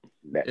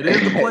 It is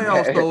the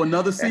playoffs, though.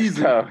 Another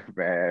season. Tough,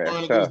 man.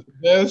 The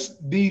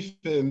best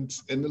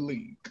defense in the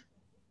league.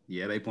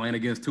 Yeah, they playing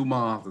against 2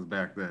 monsters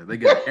back there. They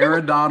got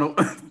Aaron Donald,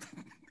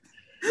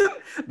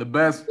 the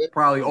best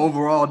probably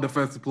overall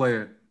defensive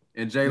player,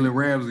 and Jalen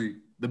Ramsey,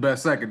 the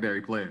best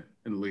secondary player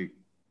in the league.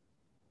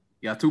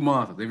 You got 2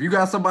 monsters. If you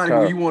got somebody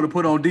who you want to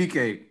put on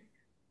DK,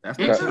 that's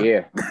tough.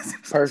 Yeah,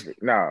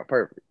 perfect. No,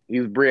 perfect. He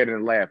was bred in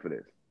the lab for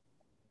this.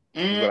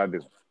 That's what I do.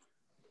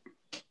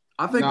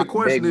 I think the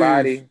question big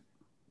body.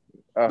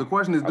 The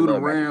question is, do the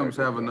Rams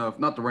have enough?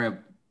 Not the Rams.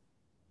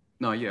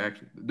 No, yeah,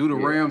 actually. Do the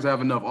Rams have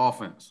enough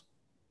offense?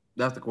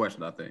 That's the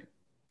question, I think.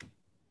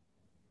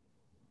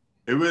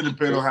 It really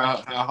depends on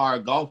how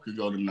hard Golf could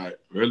go tonight.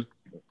 Really?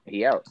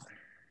 He out.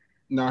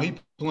 No, he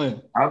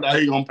playing. I thought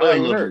he going to play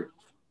a little bit.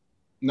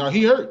 No,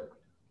 he hurt.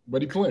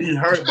 But he playing. He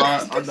hurt, but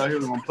I thought he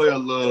was going to play a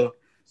little,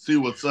 see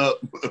what's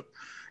up.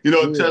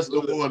 Test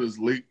the waters,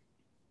 leak.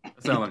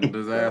 That sounds like a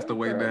disaster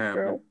waiting to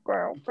happen.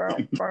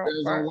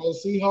 Depends on what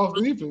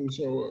Seahawks defense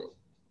show up.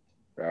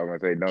 I was going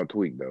to say, don't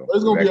tweak, though.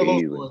 It's going to be a low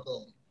score,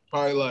 though.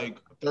 Probably like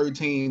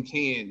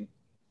 13-10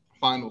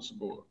 final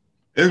score.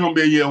 It's going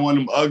to be one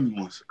of them ugly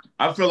ones.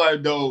 I feel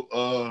like,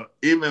 though,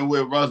 even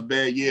with Russ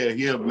bad,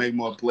 he'll make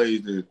more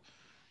plays than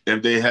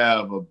if they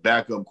have a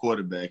backup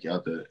quarterback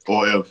out there.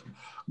 Or if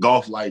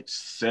Golf like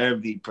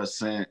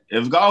 70%.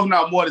 If Golf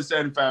not more than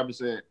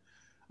 75%,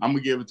 I'm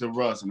going to give it to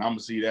Russ, and I'm going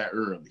to see that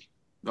early.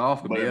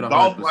 Golf could be at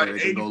 100%. Like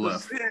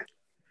 80%,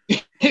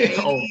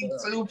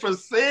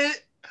 82%.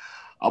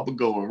 I'm gonna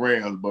go with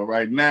Rams, but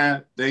right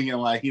now thinking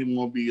like he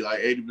won't be like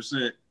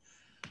 80%.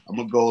 I'm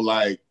gonna go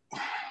like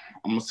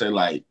I'm gonna say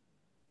like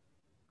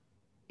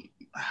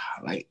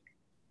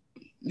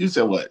You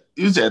said what?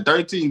 You said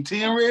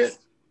 13-10, Red?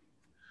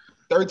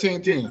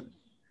 13-10.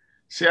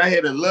 See, I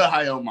had a little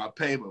high on my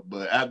paper,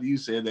 but after you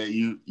said that,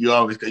 you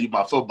always because you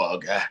my football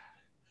guy.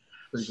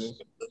 Appreciate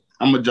it.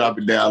 I'm gonna drop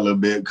it down a little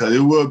bit because it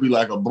will be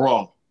like a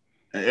brawl,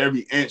 and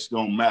every inch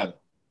gonna matter.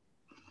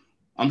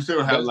 I'm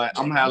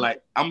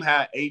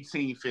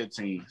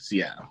 18-15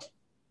 Seattle.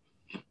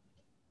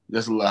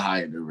 That's a little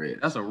higher than Red.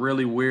 That's a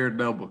really weird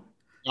number.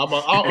 I'm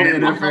That's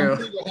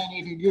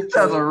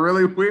a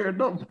really weird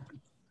number.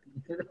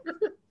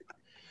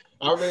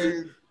 I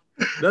mean,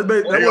 that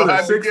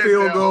was 6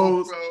 field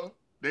goals.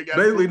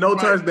 Basically, no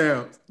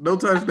touchdowns. No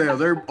touchdowns.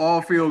 They're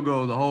all field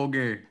goals the whole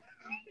game.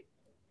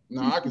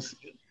 No, I can see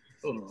it.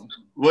 Hold on.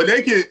 Well,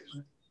 they can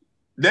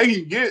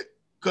get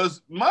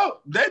because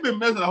they've been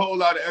missing a whole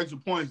lot of extra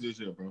points this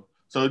year, bro.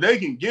 So they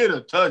can get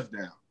a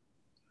touchdown.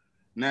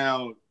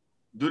 Now,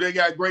 do they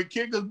got great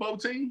kickers,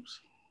 both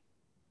teams?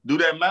 Do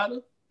that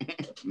matter?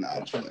 Nah,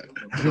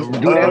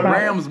 the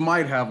Rams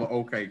might have an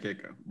okay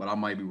kicker, but I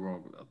might be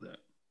wrong about that.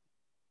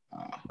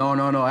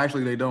 No.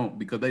 Actually, they don't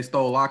because they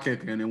stole our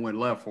kicker and it went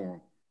left for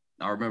them.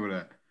 I remember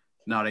that.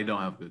 No, they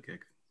don't have a good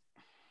kicker.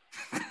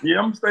 Yeah,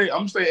 I'm stay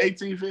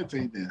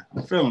 18-15 then.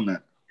 I'm feeling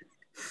that.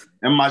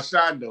 And my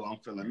shot though, I'm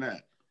feeling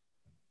that.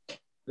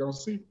 Gonna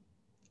see.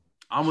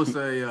 I'm gonna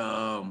say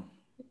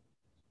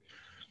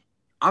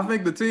I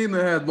think the team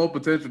that has more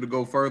potential to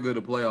go further in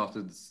the playoffs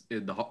is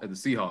the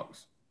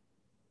Seahawks.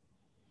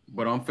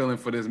 But I'm feeling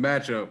for this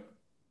matchup.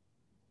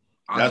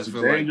 That's a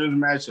dangerous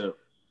matchup.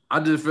 I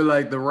just feel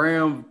like the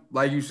Rams,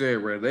 like you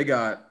said, Red, they've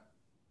had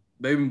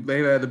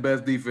the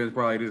best defense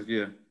probably this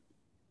year.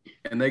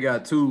 And they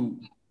got two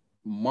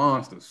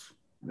monsters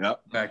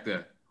back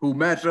there who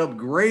match up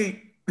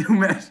great,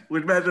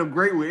 which match up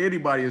great with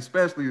anybody,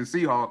 especially the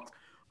Seahawks,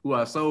 who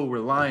are so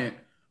reliant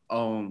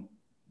on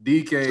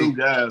DK,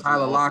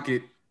 Tyler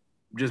Lockett,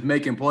 just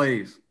making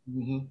plays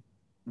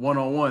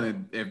one-on-one.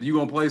 And if you're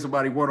going to play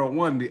somebody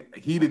one-on-one,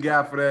 he the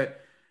guy for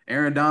that.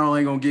 Aaron Donald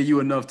ain't going to give you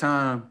enough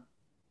time.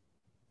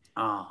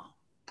 A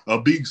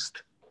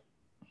beast.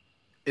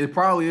 It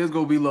probably is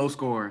going to be low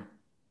scoring.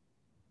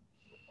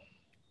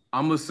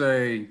 I'm going to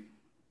say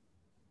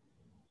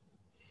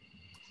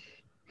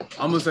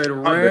the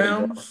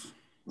Rams.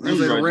 I'm going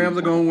to say the Rams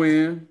are going to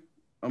win.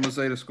 I'm going to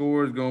say the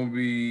score is going to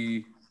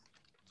be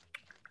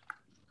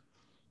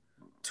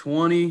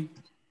 20-17.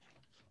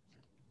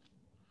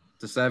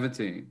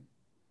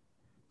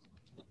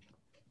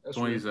 That's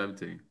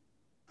 20-17.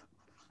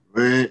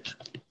 Rich.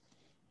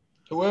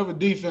 Whoever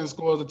defense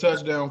scores a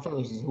touchdown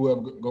first is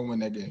whoever gonna win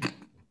that game.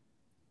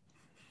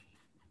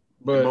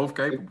 But both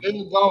capable. If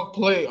they go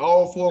play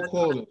all 4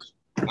 quarters,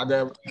 I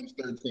got Rams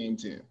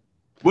 13-10.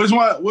 Which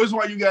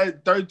one you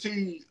got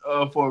 13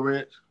 for,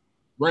 Rich?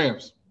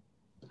 Rams.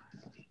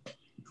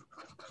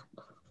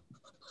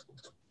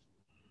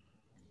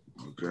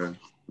 Okay.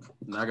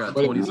 And I got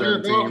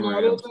 2017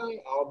 Rams.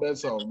 All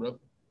bets off, bro.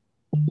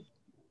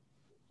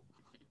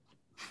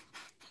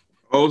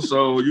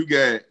 Also, you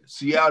got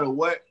Seattle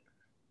what?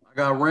 I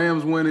got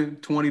Rams winning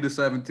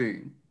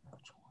 20-17.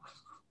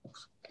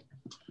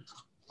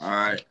 All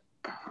right.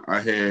 I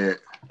had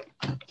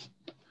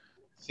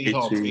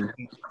Seahawks.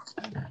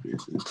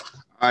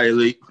 All right,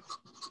 Lee.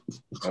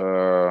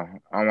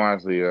 I'm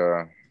honestly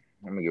I'm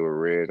gonna give it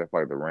Reds. I feel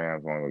like the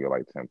Rams only gonna get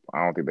like 10.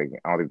 I don't think the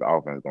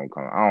offense is gonna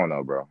come. I don't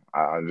know, bro.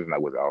 I'm just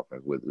not with the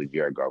offense with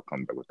Jared Goff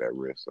coming back with that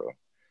risk. So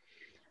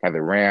have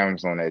the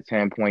Rams on that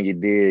 10-point you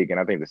dig, and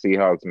I think the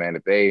Seahawks, man,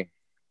 if they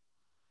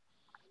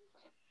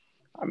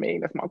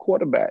that's my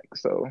quarterback.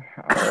 So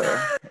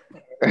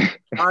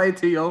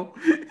ITO.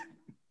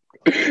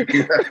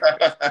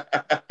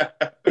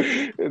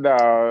 No,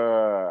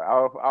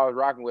 I was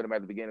rocking with him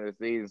at the beginning of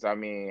the season. So I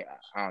don't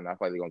know. I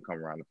feel like they're gonna come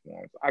around the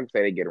form. So I can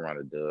say they get around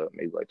the dub,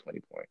 maybe like 20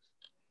 points.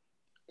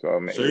 So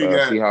you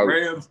got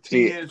Rams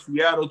 10,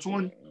 Seattle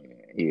 20.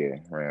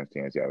 Yeah, Rams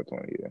 10, Seattle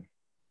 20. Yeah.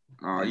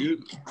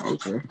 You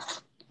okay?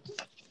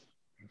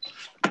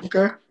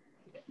 Okay,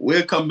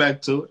 we'll come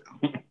back to it.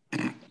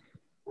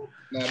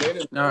 Now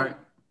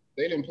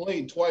they didn't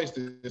play twice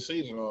this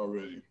season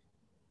already.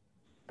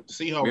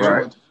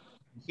 Seahawks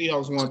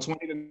won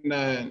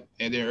 20-9,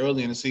 and then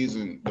early in the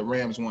season, the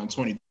Rams won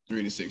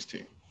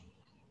 23-16.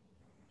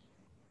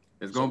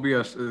 It's gonna be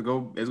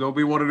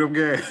one of them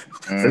games.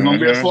 It's gonna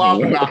be a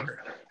slobber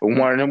knocker.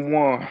 One of them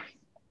won.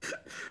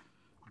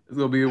 It's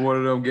gonna be one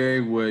of them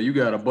games where you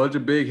got a bunch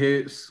of big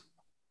hits.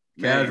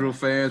 Casual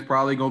fans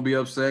probably gonna be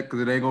upset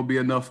because it ain't gonna be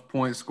enough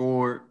points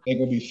scored. It's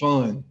gonna be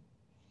fun.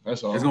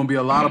 That's all. It's gonna be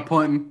a lot of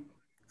punting.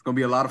 It's gonna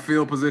be a lot of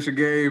field position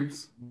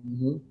games.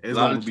 Mm-hmm. It's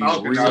gonna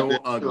be real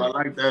ugly. I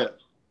like that.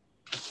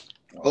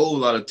 A whole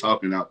lot of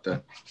talking out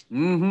there.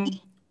 Mm-hmm.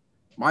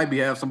 Might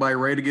have somebody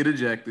ready to get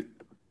ejected.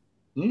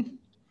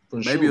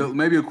 Maybe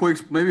a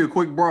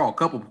quick brawl, a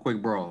couple of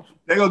quick brawls.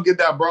 They're gonna get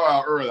that brawl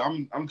out early.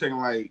 I'm taking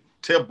like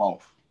tip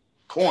off.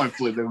 Coin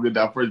flip, they're gonna get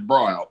that first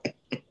brawl out.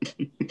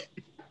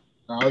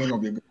 It's gonna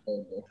be a good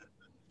game, though.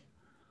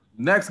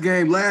 Next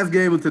game, last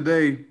game of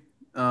today,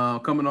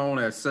 coming on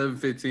at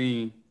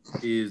 7:15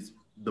 is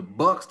the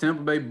Bucks,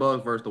 Tampa Bay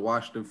Bucks versus the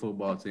Washington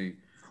football team.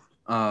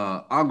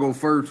 I'll go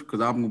first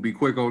because I'm gonna be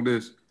quick on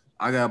this.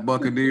 I got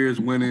Buccaneers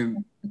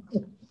winning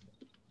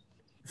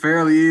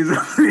fairly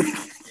easily.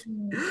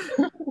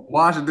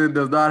 Washington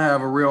does not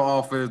have a real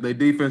offense. Their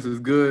defense is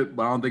good,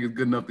 but I don't think it's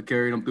good enough to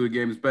carry them through the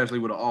game, especially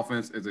with an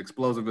offense as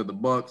explosive as the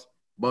Bucs.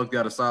 Bucs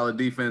got a solid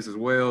defense as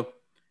well.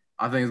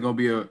 I think it's gonna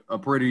be a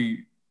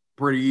pretty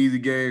easy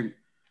game.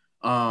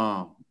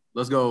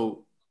 Let's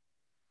go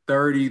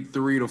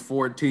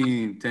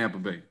 33-14 Tampa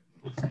Bay.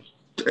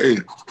 Hey,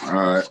 all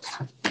right.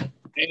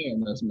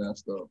 Damn, that's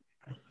messed up.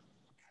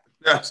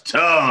 That's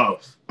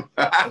tough.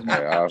 I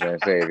was gonna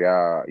say, if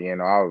y'all,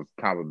 I was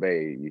Tampa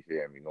Bay. You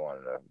feel me? Going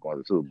to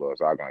the Super Bowl,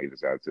 so I'm gonna eat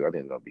this out too. I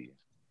think it's gonna be.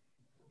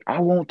 I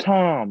want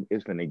Tom.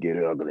 It's finna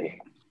get ugly.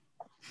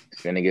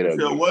 It's finna get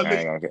ugly. I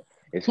ain't gonna care.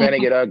 It's finna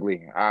get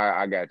ugly.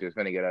 I got you. It's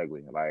finna get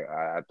ugly. Like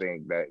I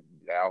think that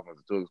offense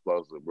is too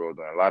explosive, bro.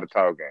 Doing a lot of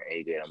talking, and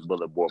he getting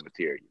bullet board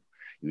material.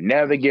 You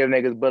never give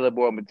niggas bullet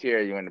board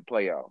material in the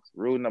playoffs.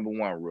 Rule number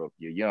 1, Rook.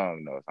 You're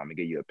young, though, so I'm gonna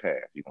give you a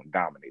pass. You're gonna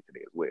dominate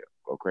today as well.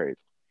 Go crazy.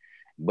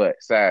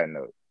 But side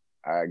note,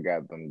 I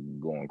got them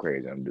going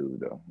crazy on dude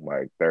though.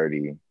 Like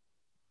 30.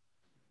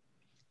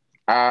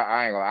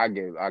 I ain't gonna.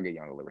 I'll give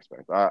young a little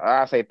respect.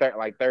 I say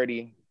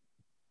 30,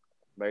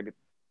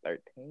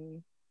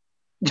 13.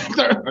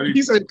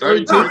 He said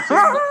 13.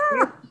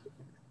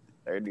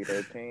 30,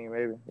 13,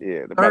 maybe.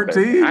 Yeah,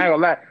 13. I ain't gonna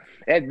lie.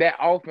 That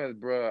offense,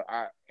 bro.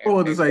 I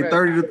want to say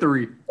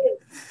 30-3.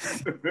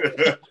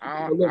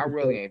 I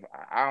really ain't.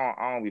 I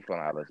don't be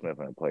feeling Alex Smith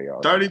in the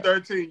playoffs.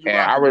 30-13. And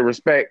I would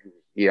respect.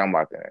 Yeah, I'm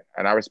locked in it,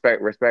 and I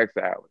respect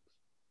to Alex.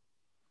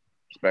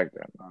 Respect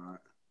that. All right.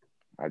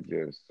 I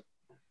just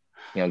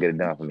he don't get it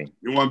done for me.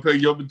 You want to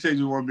pick your potential?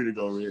 You want me to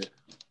go red?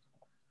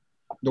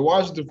 The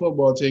Washington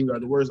football team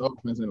got the worst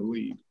offense in the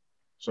league.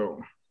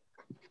 So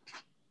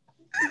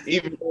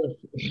even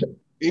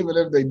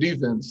if they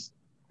defense,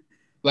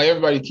 like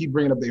everybody keep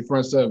bringing up their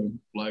front seven,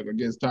 like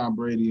against Tom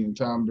Brady, and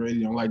Tom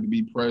Brady don't like to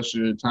be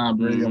pressured. Tom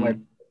Brady don't like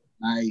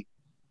night.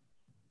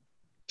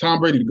 Tom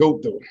Brady the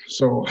GOAT though.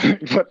 So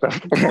What the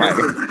fuck?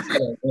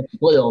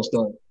 Playoff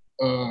start.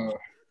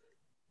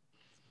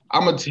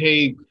 I'm gonna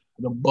take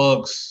the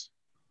Bucs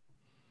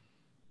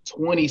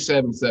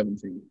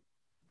 27-17.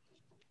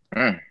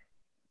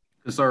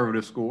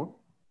 Conservative score.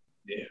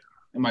 Yeah,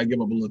 they might give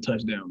up a little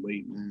touchdown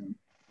late, man.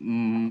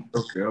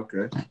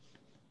 Okay.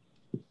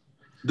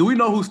 Do we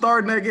know who's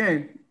starting that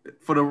game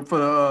for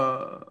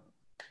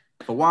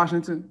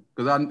Washington?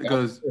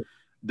 Because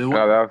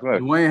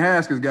Dwayne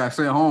Haskins got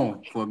sent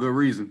home for a good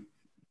reason,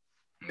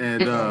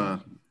 and he's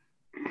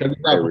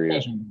not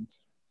professional.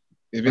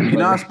 He's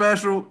not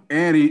special,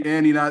 and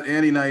he not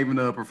even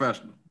a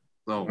professional.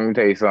 So let me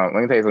tell you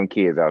some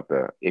kids out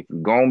there. If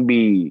you're gonna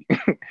be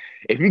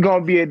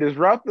a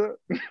disruptor,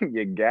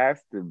 you got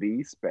to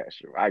be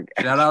special.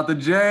 Shout out to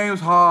James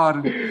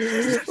Harden.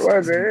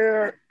 What the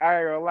hell? I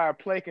ain't gonna lie,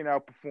 Play can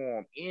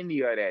outperform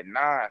any of that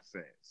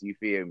nonsense. You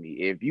feel me?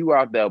 If you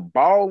out there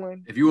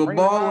balling, if you a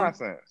baller,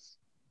 nonsense.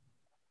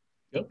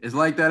 It's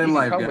like that in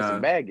life, guys. With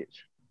some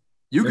baggage.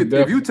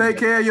 If you take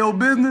care of your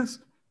business,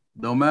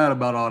 don't matter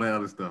about all that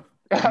other stuff.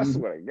 I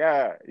swear to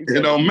God.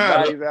 It don't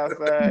matter. Bodies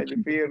outside,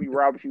 you feel me?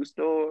 Rob a few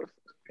stores.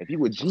 If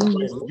you a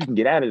genius, you can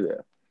get out of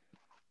there.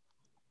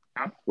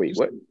 Wait,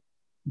 what?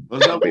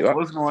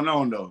 What's going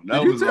on though?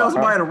 Did you tell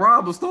somebody to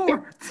rob a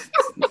store?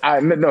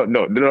 No,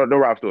 don't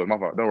rob stores. My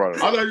fault. Don't rob. I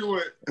thought you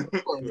went.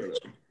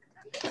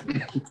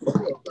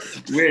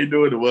 We ain't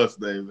doing the what's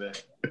name, man.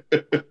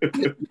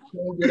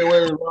 Can't get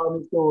away with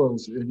robbing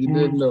stores. If you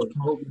didn't know, I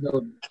hope you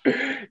know.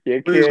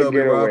 You can't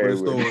get away with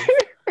stores.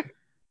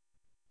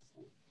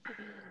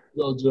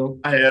 Go, Joe.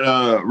 I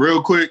had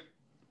real quick.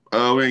 We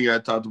ain't got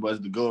to talk too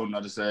much to go.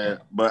 Not to say,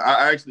 but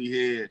I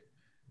actually had.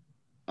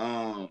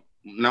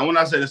 Now when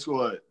I say the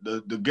score,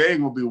 the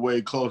game will be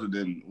way closer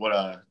than what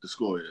the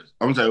score is.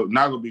 I'm gonna say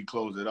not gonna be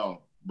close at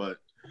all. But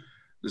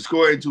the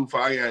score ain't too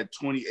far. I had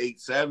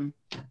 28-7.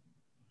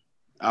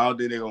 I don't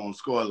think they're gonna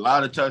score a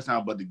lot of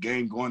touchdowns, but the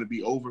game going to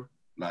be over.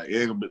 Like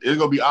it's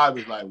gonna be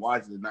obvious. Like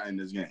Washington's not in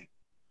this game.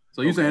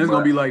 So you're saying it's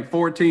gonna be like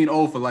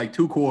 14-0 for like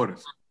 2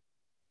 quarters?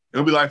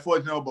 It'll be like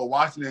 14-0, but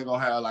Washington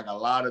gonna have like a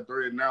lot of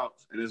 3 and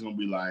outs, and it's gonna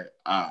be like,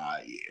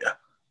 yeah.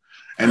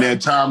 And then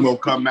time will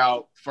come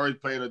out,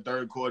 first play of the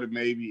third quarter,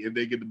 maybe, if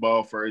they get the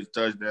ball first,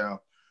 touchdown,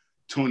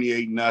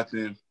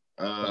 28-0.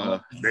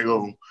 They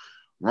gonna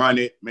run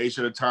it, make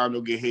sure the time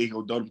don't get hit,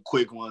 go throw them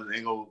quick ones,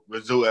 ain't gonna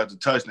result after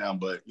touchdown,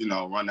 but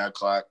run that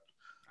clock.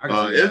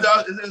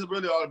 It's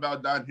really all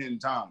about not hitting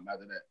time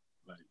after that.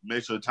 Like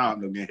make sure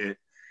time don't get hit.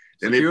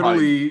 Then they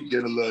probably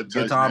get a little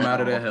touchdown. Get time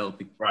out of there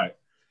healthy. Right.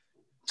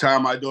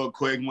 Time I do a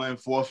quick one,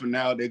 4th and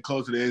out, they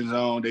close to the end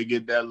zone, they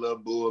get that little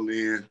bull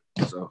in.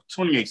 So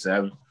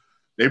 28-7.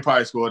 They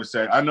probably scored the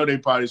second. I know they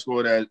probably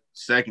scored that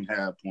second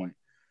half point.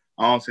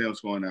 I don't see them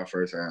scoring that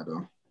first half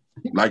though.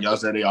 Like y'all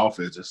said, their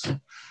offense is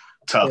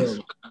tough. Yeah.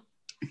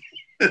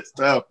 It's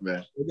tough,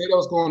 man. If they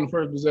don't score in the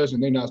first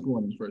possession, they're not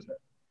scoring in the first half.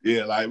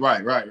 Yeah, like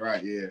right,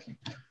 yeah.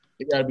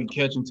 They gotta be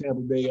catching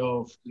Tampa Bay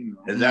off,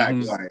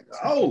 Exactly. Like,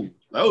 oh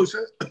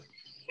shit.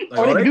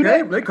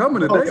 Like, they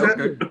coming today.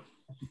 Okay.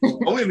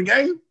 Are we in the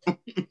game?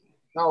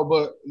 No,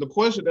 but the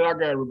question that I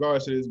got in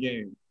regards to this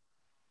game,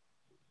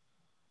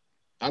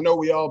 I know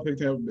we all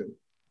picked Tampa Bay,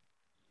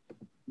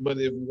 but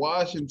if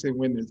Washington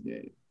win this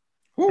game,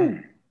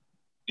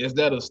 is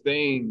that a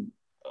stain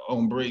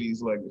on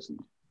Brady's legacy?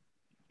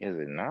 Is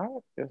it not?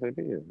 Yes, it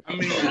is. I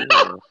mean,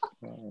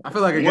 I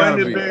feel like it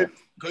gotta be.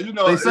 Because you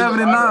know they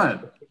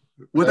 7-9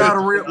 without a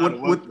real,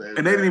 and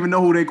they didn't even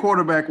know who their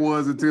quarterback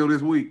was until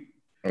this week.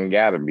 It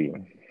gotta be.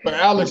 But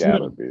Alex,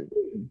 You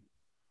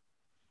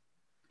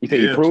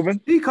say he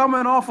proven? He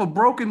coming off a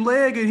broken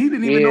leg, and he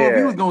didn't even know if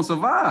he was gonna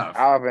survive.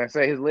 I was gonna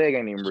say his leg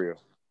ain't even real.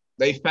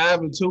 They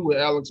 5-2 with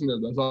Alex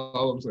Smith. That's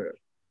all I'm saying.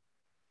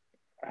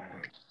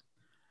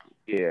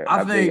 Yeah,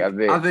 I think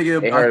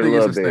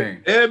it's a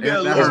stain.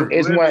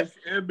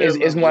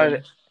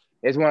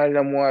 It's one of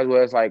them ones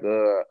where it's like,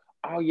 oh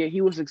yeah,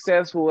 he was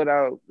successful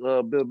without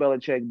Bill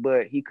Belichick,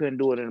 but he couldn't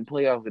do it in the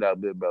playoffs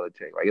without Bill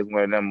Belichick. Like, it's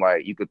one of them,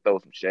 like, you could throw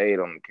some shade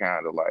on the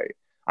kind of like.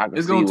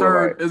 It's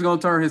gonna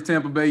turn his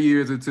Tampa Bay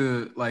years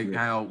into like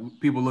how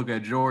people look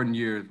at Jordan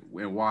years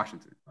in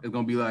Washington. It's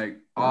gonna be like,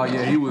 oh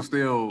yeah, he was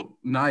still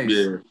nice,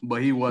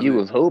 but he wasn't. He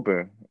was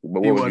hooping,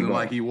 but he wasn't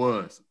like he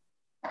was.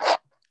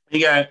 You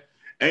got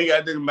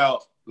to think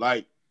about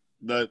like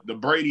the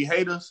Brady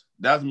haters.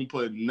 That's me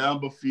putting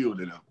number fuel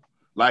to them.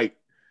 Like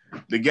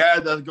the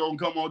guys that's gonna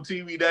come on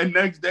TV that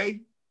next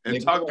day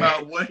and talk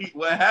about what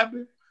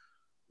happened.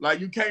 Like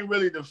you can't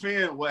really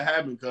defend what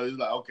happened because it's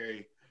like,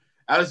 okay,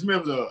 Alex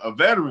Smith was a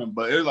veteran,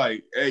 but it's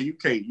like, hey, you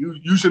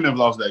shouldn't have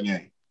lost that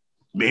game.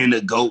 Being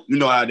the GOAT, you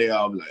know how they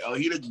all be like, oh,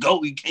 he the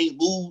GOAT, he can't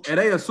move. And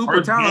they a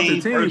super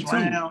talented team too.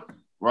 Round.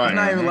 Right. It's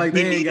not even like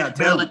they ain't got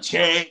talent.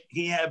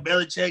 He had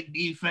Belichick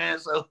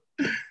defense, so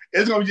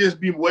it's gonna just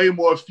be way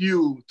more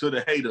fuel to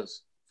the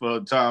haters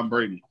for Tom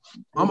Brady.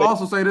 I'm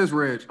also say this,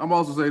 Reg.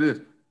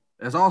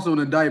 That's also an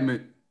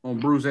indictment on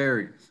Bruce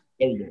Arians.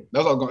 There we go.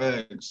 That's what I'm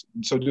gonna ask.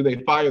 So do they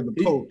fire the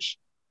coach?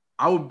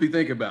 I would be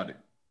thinking about it.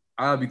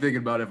 I'd be thinking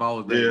about it if I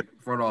was there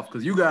front off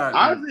because you got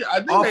honestly,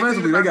 I think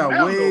offensively they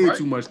got way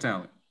too much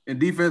talent, and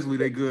defensively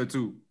they good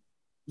too.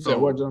 So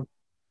what, John?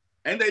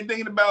 And they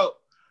thinking about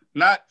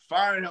not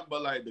firing him,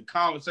 but like the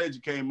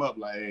conversation came up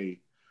like,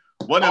 hey,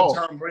 what if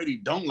Tom Brady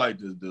don't like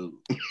this dude?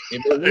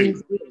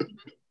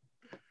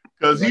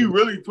 Because he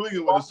really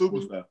tweaking with a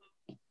superstar.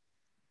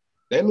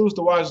 They lose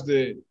to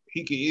Washington,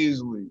 he could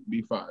easily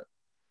be fired.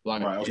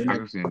 Like, I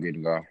can see him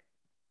getting gone.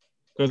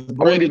 Because I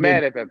wouldn't be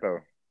mad at that though.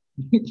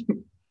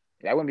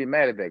 I wouldn't be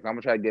mad at that. Because I'm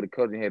gonna try to get a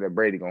coach in here that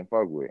Brady gonna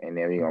fuck with, and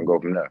then we gonna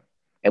go from there.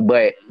 And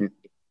but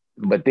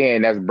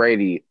then that's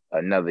Brady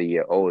another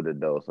year older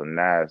though, so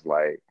now it's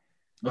like.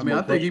 I mean,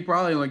 I think he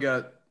probably only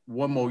got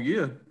one more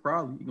year.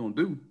 Probably he gonna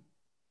do.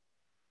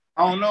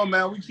 I don't know,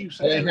 man. We keep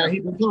saying he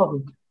been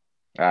talking.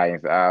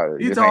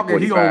 He talking.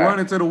 He gonna run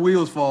until the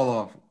wheels fall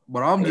off.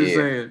 But I'm just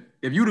saying,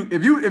 if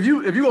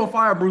you gonna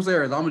fire Bruce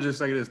Arians, I'm gonna just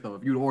say this though.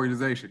 If you the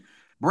organization,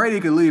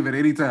 Brady can leave at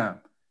any time.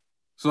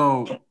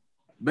 So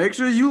make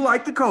sure you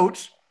like the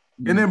coach,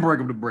 and then bring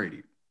him to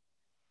Brady.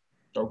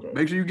 Okay.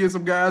 Make sure you get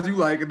some guys you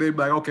like, and then be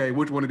like, okay,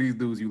 which one of these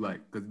dudes you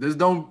like? Because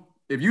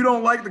if you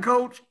don't like the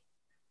coach,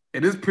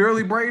 and it's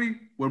purely Brady,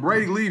 when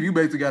Brady leave, you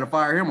basically got to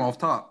fire him off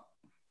top.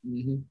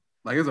 Mm-hmm.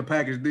 Like it's a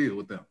package deal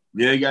with them.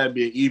 Yeah, it got to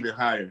be an even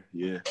higher.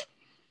 Yeah.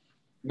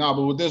 No,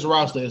 but with this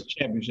roster, it's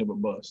championship or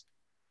bust.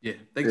 Yeah,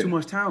 they too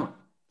much talent.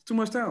 It's too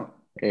much talent.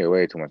 Yeah,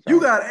 way too much talent. You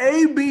got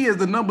AB as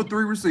the number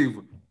 3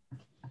 receiver.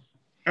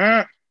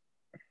 Never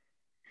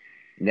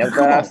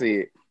thought I see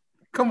it.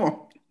 Come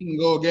on. You can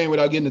go a game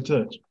without getting a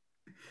touch.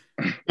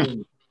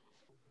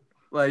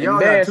 Like y'all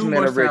got too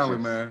much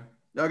talent, man.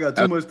 Y'all got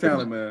too much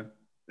talent, man.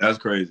 That's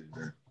crazy,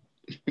 man.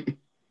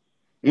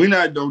 We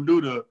don't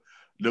do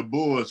the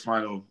Bulls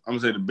final. I'm gonna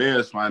say the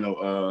Bears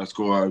final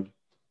score.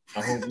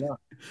 I hope not.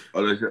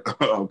 Okay.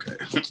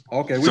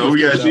 Okay. So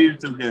we got season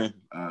 2 games.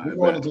 We're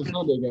going into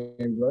Sunday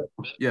games, right?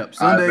 Yep.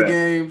 Sunday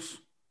games.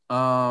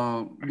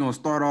 We're gonna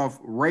start off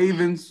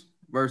Ravens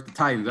versus the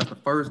Titans. That's the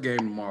first game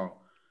tomorrow.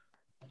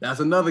 That's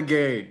another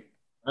game.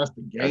 That's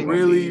the game.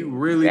 Really,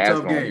 really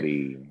tough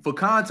game. For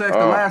context,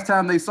 the last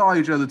time they saw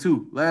each other,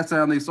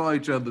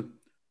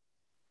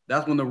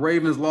 that's when the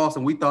Ravens lost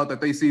and we thought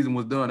that their season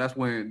was done. That's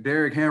when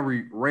Derrick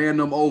Henry ran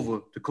them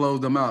over to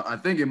close them out. I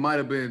think it might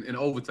have been in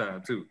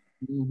overtime, too.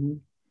 Mm-hmm.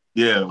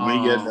 Yeah,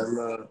 we get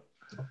that.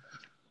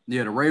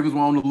 Yeah, the Ravens were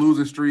on the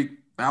losing streak.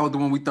 That was the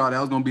one we thought that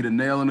was going to be the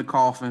nail in the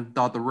coffin.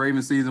 Thought the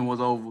Ravens season was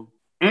over.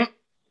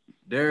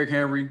 Derrick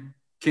Henry,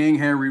 King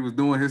Henry was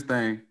doing his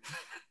thing.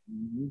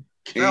 Mm-hmm.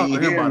 Shout out to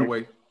him, by the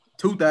way.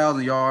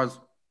 2,000 yards,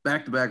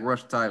 back-to-back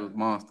rush titles,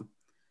 monster.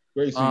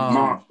 Great season.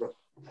 Monster.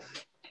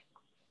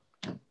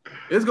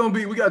 It's going to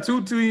be – we got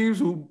two teams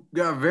who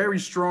got very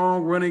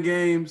strong running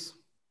games,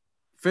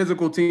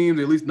 physical teams,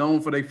 at least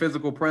known for their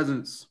physical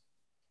presence.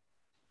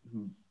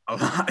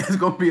 It's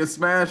going to be a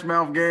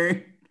smash-mouth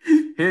game,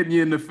 hitting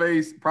you in the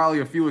face, probably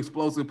a few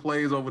explosive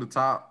plays over the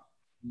top.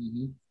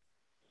 Mm-hmm.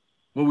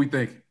 What we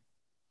think?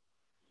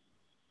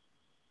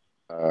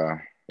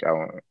 I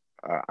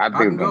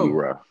think it's going to be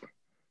rough.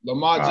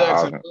 Lamar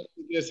Jackson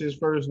gets his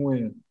first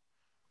win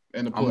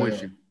in the playoffs. I'm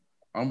with you.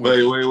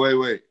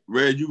 Wait.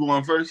 Red, you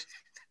going first?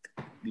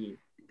 Yeah.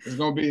 It's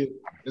gonna be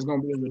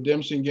a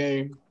redemption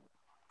game.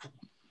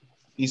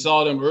 He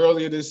saw them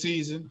earlier this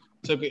season,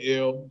 took an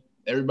L.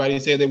 Everybody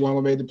said they weren't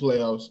gonna make the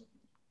playoffs.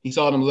 He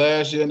saw them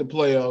last year in the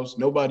playoffs.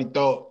 Nobody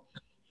thought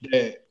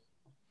that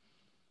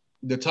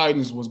the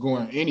Titans was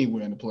going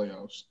anywhere in the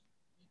playoffs.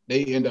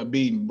 They end up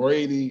beating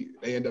Brady.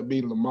 They end up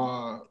beating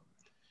Lamar,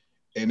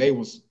 and they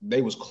was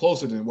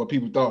closer than what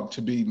people thought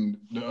to beating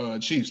the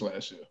Chiefs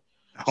last year.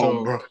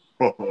 So bro.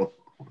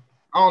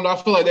 I don't know. I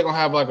feel like they're gonna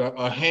have like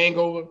a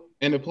hangover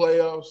in the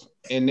playoffs,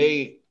 and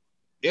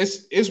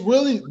it's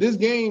really this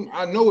game.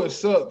 I know it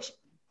sucks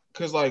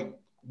because like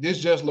this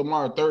just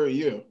Lamar's third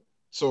year,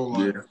 so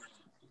like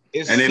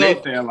and then they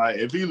saying like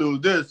if he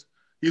lose this,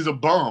 he's a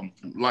bum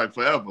like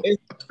forever. And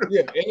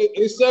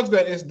it sucks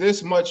that it's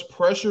this much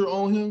pressure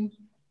on him,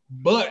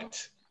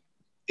 but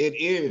it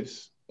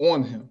is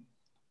on him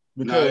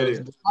because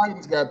the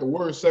Titans got the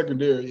worst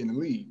secondary in the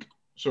league,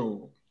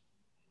 so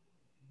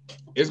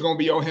it's gonna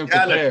be on him to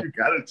pass. You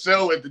gotta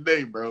show it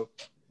today, bro.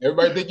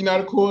 Everybody think you're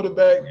not a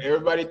quarterback.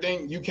 Everybody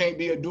think you can't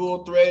be a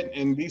dual threat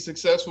and be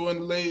successful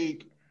in the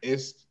league.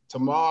 It's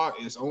tomorrow.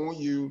 It's on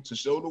you to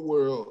show the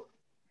world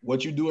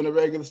what you do in the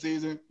regular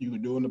season, you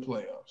can do in the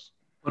playoffs.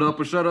 Put up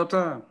or shut up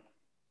time.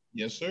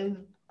 Yes, sir.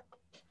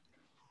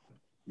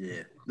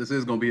 Yeah. This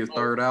is going to be his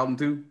third outing,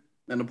 too,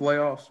 in the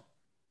playoffs.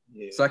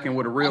 Yeah. Second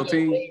with a real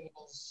team.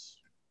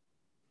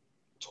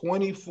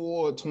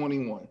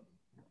 24-21.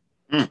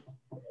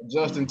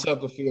 Justin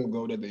Tucker field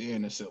goal at the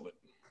end to seal it.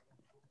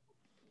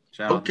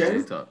 Shout out to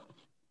Jay Tucker.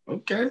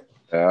 Okay.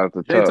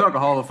 Jay Tucker,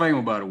 Hall of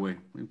Famer, by the way.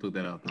 Let me put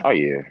that out there. Oh,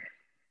 yeah.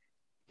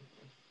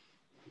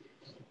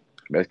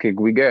 Best kick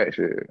we got,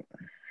 shit.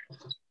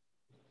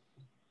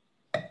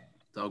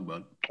 Talk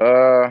about it.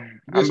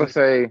 I'm gonna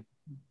say,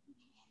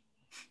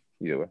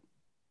 yeah.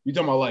 You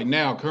talking about like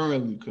now,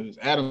 currently, because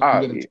Adam. No. I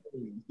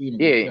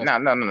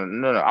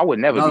would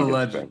never be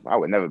disrespectful. I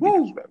would never be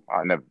disrespectful.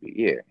 I'll never be.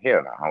 Yeah,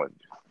 hell no. I wouldn't.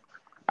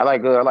 I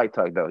like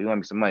Tuck though. He want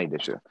me some money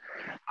this year.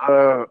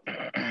 I'll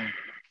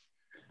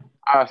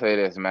say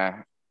this,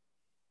 man.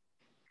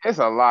 It's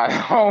a lot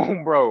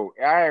home, bro.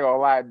 I ain't gonna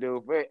lie,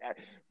 dude.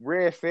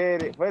 Red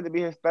said it. For it to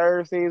be his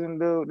third season,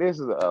 dude, this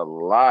is a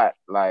lot.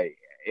 Like,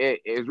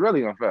 it's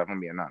really unfair, if I'm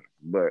being honest.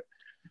 But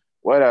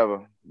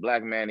whatever.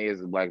 Black man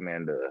is what black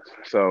man does.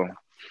 So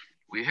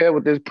we here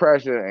with this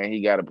pressure, and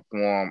he got to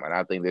perform, and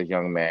I think this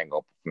young man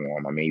going to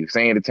perform. I mean, you've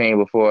seen the team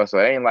before, so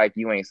it ain't like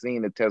you ain't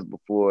seen the test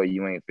before,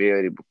 you ain't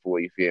failed it before,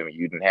 you feel me?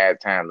 You didn't have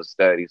time to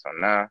study, so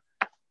now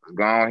let's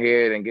go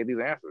ahead and get these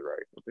answers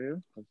right. What the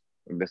hell?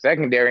 The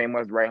secondary ain't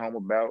much to write home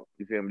about.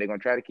 You feel me? They're gonna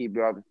try to keep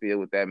you off the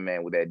field with that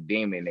man, with that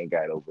demon they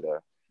got over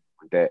there.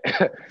 With that,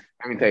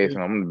 let me tell you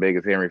something. I'm the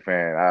biggest Henry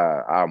fan.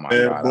 Oh my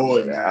God,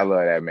 I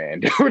love that man,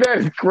 dude. That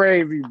is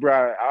crazy,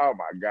 bro. Oh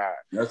my God,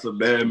 that's a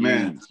bad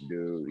man,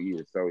 dude. He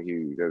is so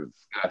huge. That's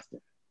disgusting.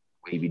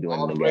 What he be doing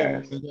all to the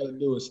guys? All you gotta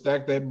do is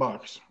stack that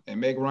box and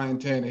make Ryan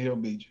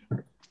Tannehill beat you.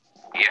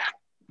 Yeah,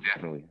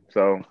 definitely.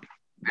 So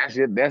that's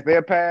it. That's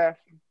their path.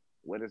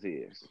 What is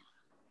his?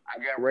 I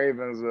got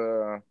Ravens.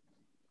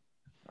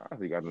 I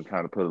think I've been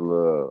trying to put a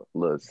little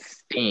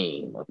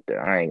steam up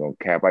there. I ain't gonna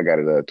cap. I got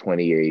it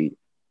 28.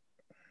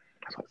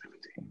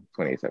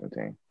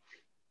 28-17.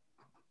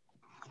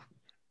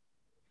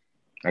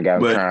 I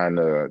got him trying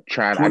to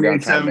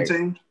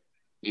 28-17.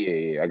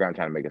 Yeah. I got him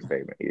trying to make a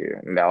statement. Yeah,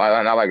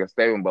 not like a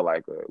statement, but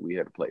like we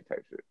had to play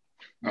type shit.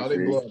 No, they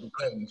blow out the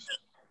Titans.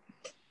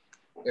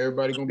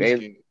 Everybody gonna be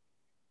scared.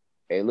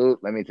 They lose.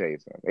 Let me tell you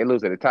something. They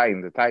lose to the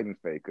Titans. The Titans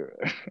fake.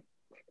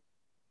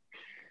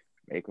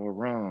 Make a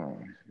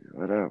run,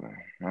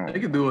 whatever. They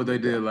can do what they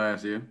did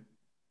last year.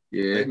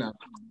 Yeah, they not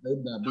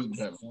beating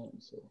Pat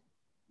Mahomes. So.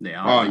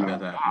 Yeah, I don't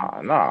think that's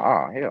happening.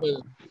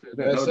 Hell.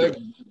 That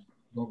second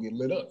gonna get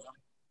lit up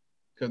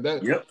because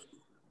that's a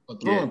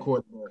throwing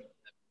quarterback.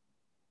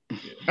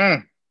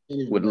 Yeah.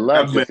 Would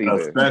love to see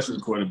a special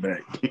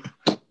quarterback.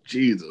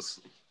 Jesus.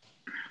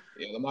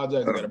 Yeah, Lamar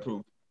Jackson got to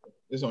prove.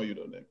 It's on you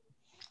though, Nick.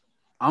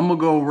 I'm gonna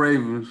go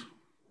Ravens.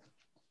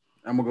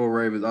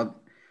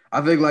 I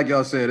think, like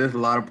y'all said, there's a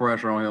lot of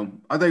pressure on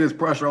him. I think there's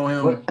pressure on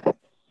him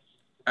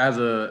as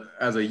a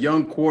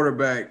young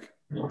quarterback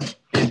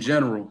in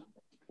general.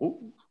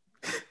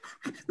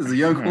 As a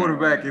young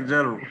quarterback in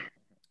general,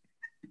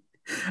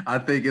 I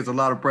think it's a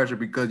lot of pressure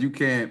because you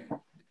can't.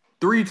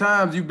 3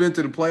 times you've been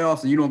to the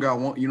playoffs and you don't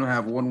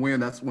have one win.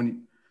 That's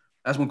when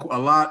a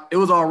lot. It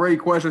was already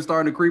questions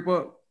starting to creep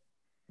up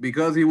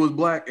because he was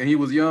black and he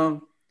was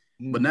young.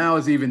 But now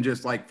it's even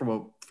just like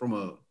from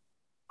a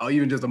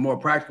even just a more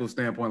practical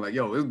standpoint, like,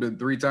 yo, it's been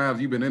 3 times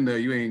you've been in there,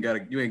 you ain't got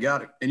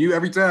it. And you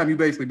every time you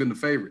basically been the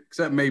favorite,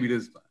 except maybe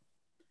this time.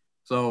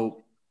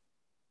 So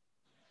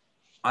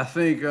I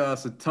think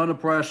it's a ton of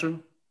pressure.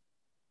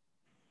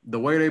 The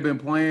way they've been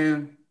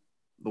playing,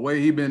 the way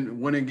he's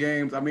been winning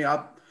games. I mean,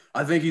 I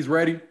think he's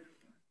ready.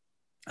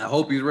 I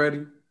hope he's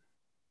ready.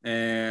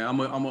 And I'm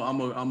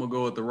gonna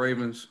go with the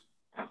Ravens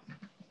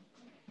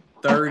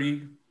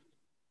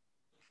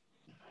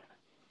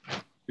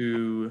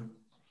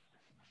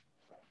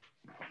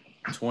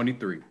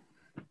 30-23.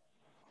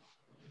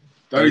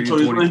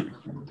 30-23.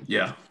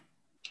 Yeah.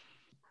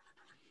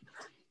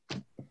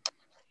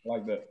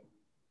 Like that.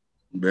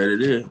 Bet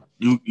it is.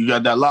 You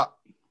got that lock?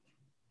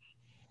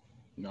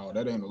 No,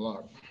 that ain't a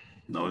lock.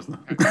 No, it's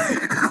not.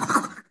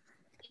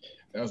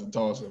 That's a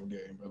toss-up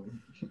game, brother.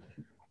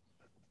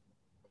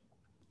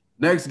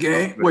 Next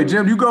game. Wait,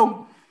 Jim, you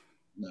go?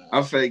 Nah.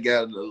 I feel like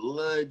got it a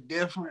little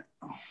different.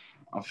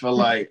 I feel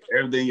like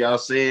everything y'all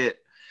said,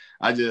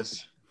 I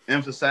just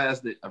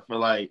emphasized it. I feel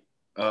like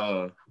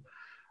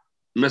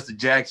Mr.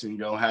 Jackson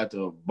gonna have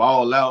to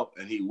ball out,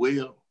 and he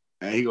will,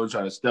 and he gonna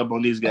try to step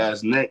on these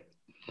guys' neck.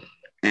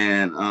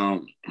 And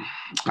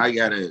I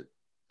got it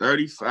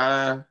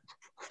 35-14.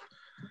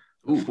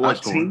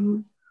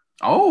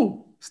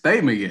 Oh,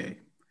 statement game.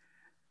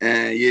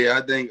 And yeah,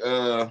 I think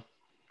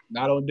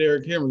not on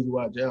Derrick Henry's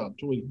watch out.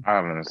 Tweet.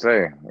 I'm gonna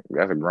say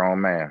that's a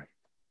grown man.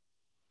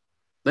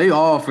 They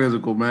all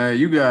physical, man.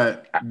 You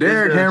got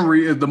Derrick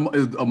Henry is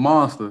a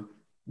monster.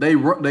 They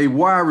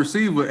wide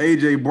receiver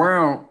AJ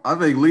Brown, I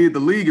think, lead the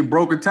league in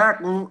broken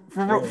tackle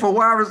for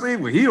wide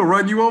receiver. He'll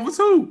run you over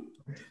too.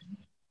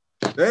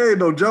 They ain't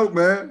no joke,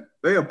 man.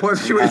 They'll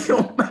punch you in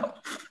your mouth.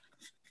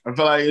 I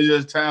feel like it's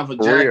just time for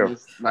Jack to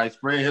like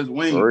spread his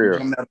wings and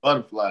become that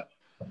butterfly.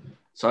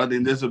 So I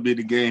think this will be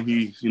the game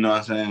he, you know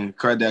what I'm saying,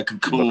 crack that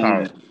cocoon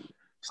and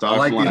start I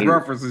like flying. these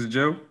references,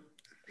 Joe.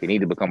 He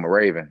need to become a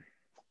Raven.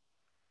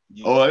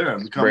 Yeah. Oh, yeah.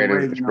 Spread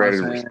his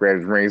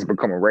rings,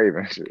 become a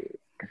Raven. Shit.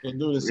 Should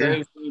do the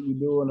same thing you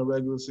do in the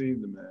regular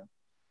season, man.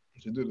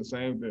 Should do the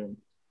same thing.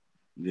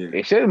 Yeah.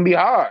 It shouldn't be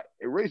hard.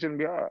 It really shouldn't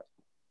be hard.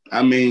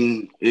 I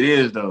mean, it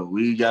is, though.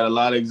 We got a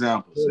lot of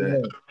examples.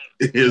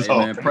 It is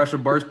hard. Man, pressure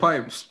burst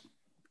pipes.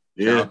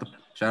 Yeah.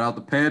 Shout out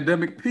to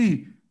Pandemic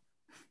P.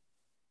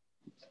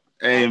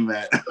 Hey,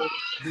 man.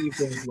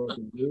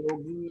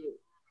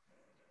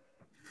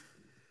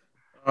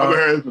 I've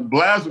heard some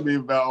blasphemy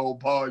about old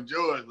Paul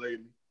George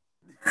lately.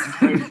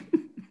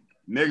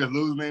 Niggas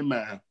losing their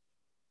mind.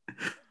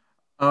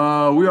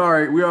 We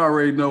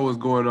already know what's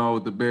going on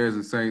with the Bears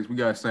and Saints. We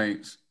got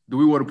Saints. Do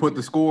we want to put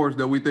the scores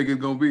that we think it's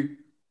gonna be?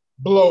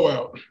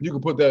 Blowout. You can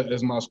put that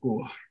as my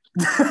score.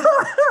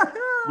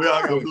 We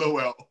all got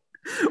blowout.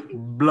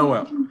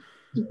 Blowout.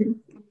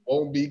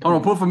 Won't be. Hold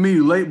on, put for me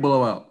late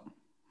blowout.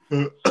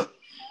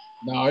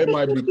 No, it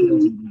might be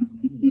close.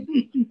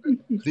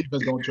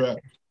 Defense gonna try.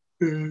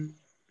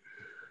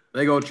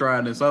 They gonna try,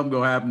 and then something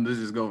gonna happen.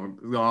 It's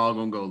all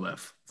gonna go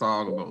left. It's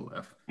all gonna go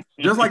left.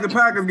 Just like the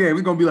Packers game,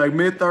 it's gonna be like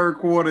mid-third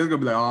quarter. It's gonna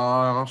be like,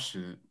 oh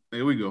shit.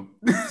 Here we go.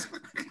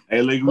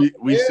 Hey, like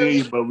we see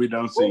you, but we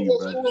don't see you,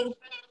 brother.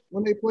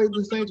 When they played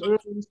the Saints earlier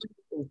this season,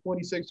 it was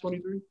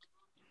 26-23.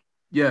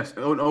 Yes,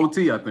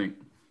 OT, I think.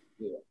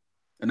 Yeah.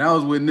 And that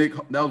was with Nick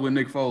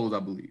Foles, I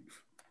believe.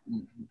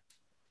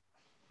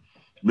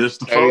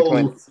 Mr.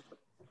 Foles.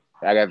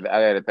 I got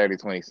a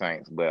 30-20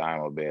 Saints, but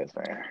I'm a Bears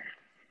fan.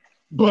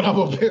 But I'm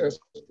a Bears.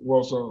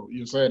 Well, so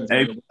you're saying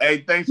it's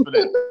Hey, thanks for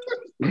that.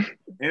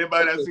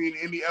 Anybody that's seen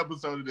any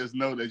episode of this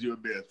know that you're a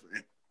Bears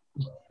fan.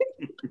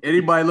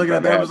 Anybody looking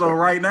at the episode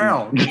right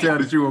now can tell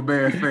that you're a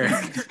Bears fan.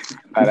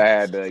 I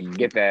had to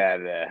get that out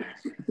of there.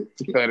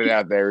 Put it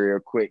out there real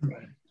quick.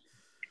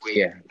 But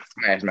yeah,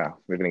 smash now.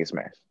 We're gonna get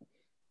smashed.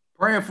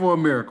 Praying for a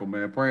miracle,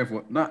 man. Praying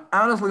for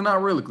honestly,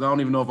 not really, because I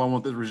don't even know if I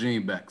want this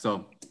regime back.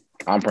 So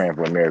I'm praying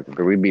for a miracle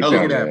because we beat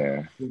them.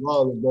 Man.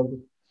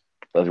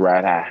 Let's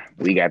ride high.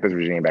 We got this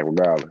regime back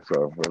regardless.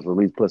 So let's at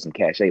least put some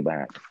cachet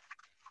behind it.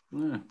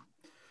 Yeah.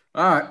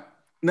 All right.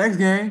 Next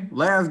game,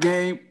 last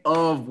game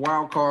of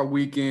wildcard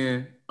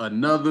weekend.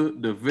 Another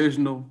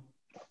divisional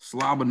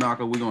slobber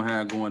knocker we're going to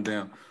have going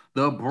down.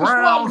 The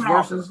Browns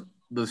versus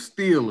the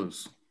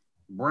Steelers.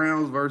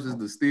 Browns versus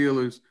the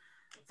Steelers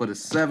for the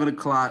 7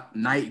 o'clock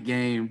night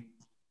game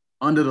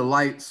under the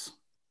lights.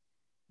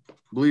 I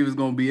believe it's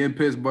going to be in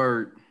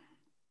Pittsburgh.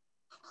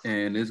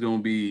 And it's going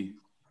to be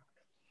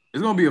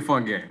a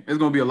fun game. It's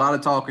going to be a lot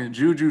of talking.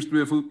 Juju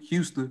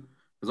Smith-Houston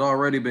has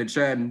already been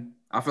chatting.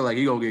 I feel like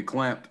he's going to get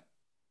clamped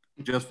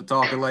just for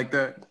talking like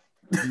that.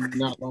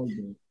 Not like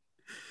that.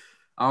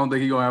 I don't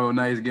think he's going to have a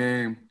nice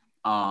game.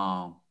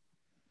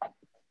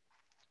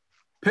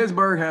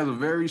 Pittsburgh has a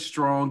very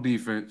strong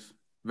defense.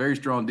 Very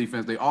strong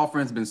defense. Their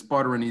offense has been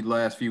sputtering these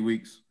last few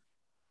weeks.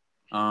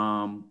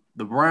 The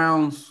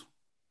Browns,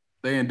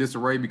 they're in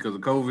disarray because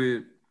of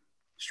COVID.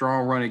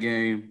 Strong running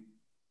game.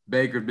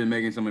 Baker's been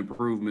making some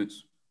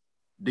improvements.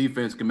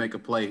 Defense can make a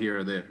play here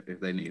or there if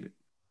they need it,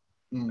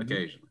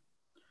 occasionally.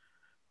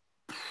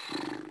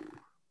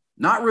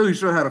 Not really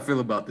sure how to feel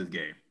about this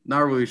game. Not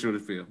really sure to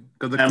feel.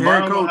 Because the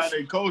head coach, how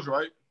they coach,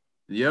 right?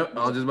 Yep,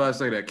 I was just about to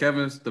say that.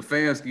 Kevin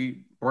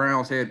Stefanski,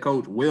 Browns head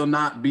coach, will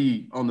not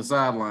be on the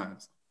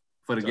sidelines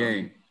for the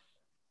game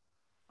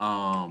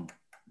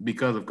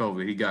because of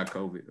COVID. He got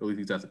COVID. At least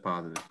he tested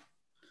positive.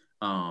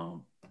 I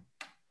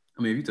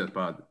mean, if he tests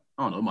positive,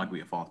 I don't know. It might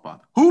be a false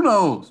positive. Who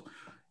knows?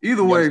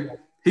 Either way,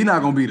 he's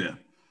not going to be there.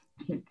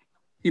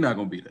 He's not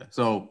going to be there.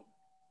 So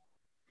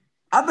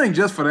I think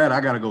just for that, I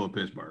got to go with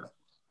Pittsburgh.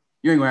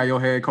 You ain't going to have your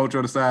head coach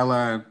on the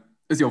sideline.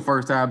 It's your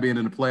first time being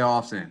in the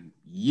playoffs in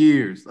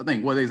years. I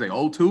think, what they say,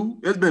 02?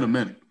 It's been a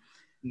minute.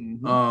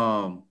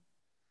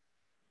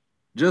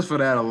 Just for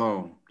that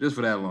alone. You ain't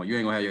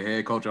gonna have your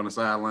head coach on the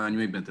sideline.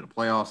 You ain't been to the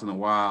playoffs in a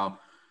while.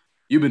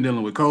 You've been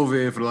dealing with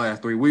COVID for the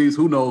last 3 weeks.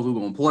 Who knows who's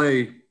gonna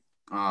play?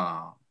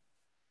 Yeah,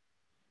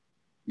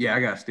 I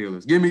got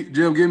Steelers. Give me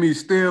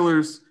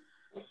Steelers.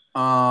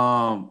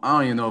 I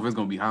don't even know if it's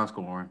gonna be high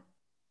scoring.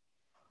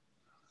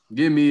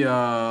 Give me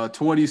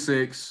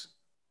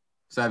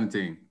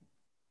 26-17.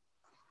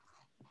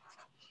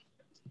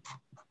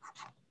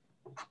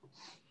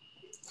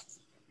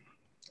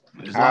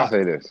 I'll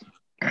say this.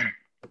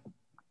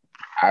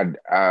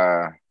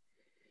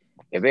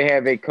 If they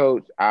had their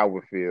coach, I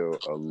feel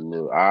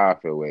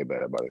way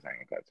better about this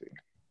hanging cut team.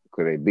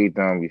 Because they beat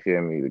them, you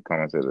feel me, to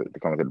come into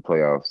the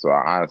playoffs. So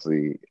I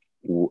honestly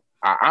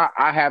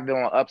have them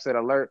on upset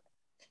alert.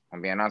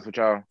 I'm being honest with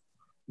y'all.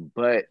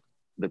 But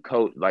the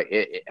coach, like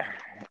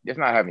it's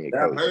not having your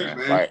coach,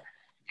 man. Like,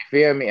 you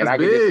feel me? And I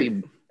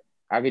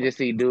could just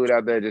see dude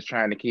out there just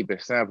trying to keep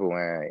it simple,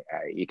 and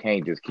you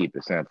can't just keep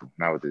it simple.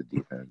 Not with this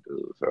defense,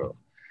 dude. So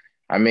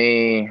I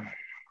mean,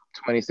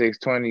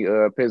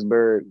 26-20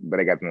 Pittsburgh, but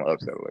I got them on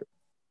upset alert.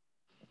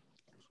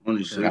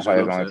 26. I thought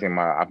that's the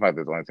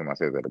only team I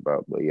said that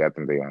about. But yeah, I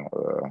think they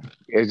on.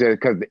 It's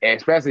just because,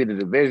 especially the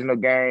divisional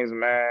games,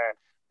 man.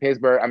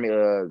 Pittsburgh,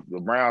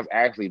 the Browns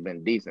actually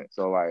been decent.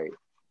 So like,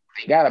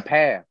 they got a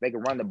path. They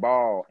can run the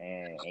ball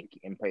and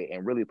play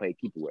and really play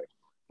keep away.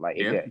 Like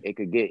it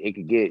could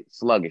get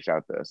sluggish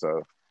out there.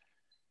 So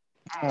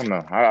I don't know.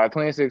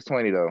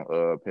 26-20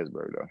 though.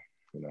 Pittsburgh though.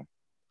 You know,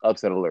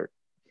 upset alert.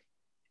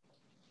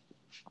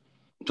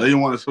 So you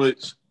want to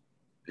switch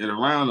it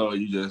around, or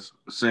you just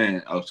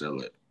saying upset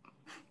alert?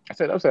 I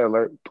said upset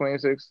alert.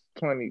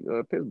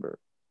 26-20 Pittsburgh.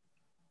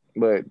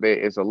 But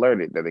it's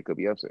alerted that they could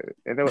be upset.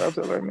 Is that what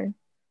upset alert mean?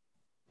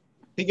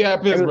 He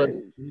got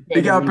Pittsburgh.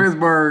 He got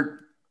Pittsburgh.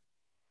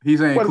 He's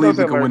saying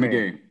Cleveland can win the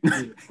game.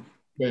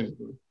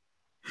 Basically.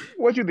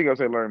 What you think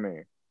upset alert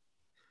mean?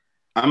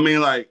 I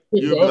mean, like,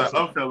 you'll be like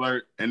upset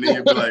alert, and then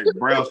you'll be like,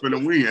 Browns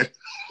finna win.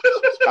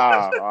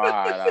 All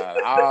right.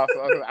 I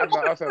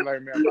thought upset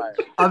alert mean like.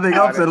 I think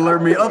upset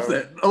alert mean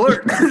upset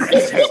alert.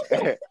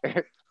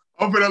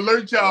 I'm finna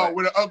alert y'all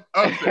with an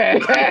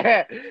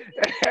upset.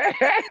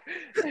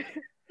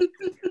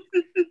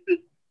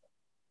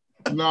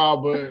 Nah,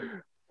 but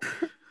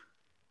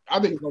I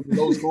think it's gonna be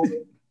low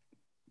scoring.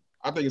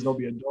 I think it's gonna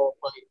be a dog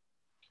fight.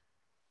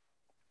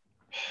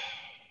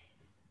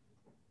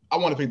 I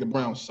want to pick the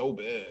Browns so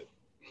bad.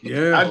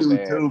 Yeah, I do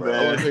too, bro.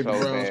 man. So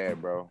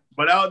bad, bro.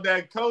 Without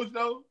that coach,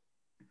 though,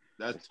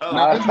 that's tough.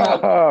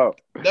 Nah,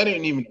 that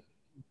ain't even.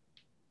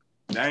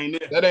 That ain't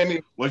it. That ain't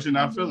it. What you're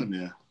not feeling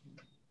there?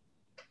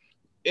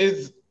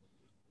 It's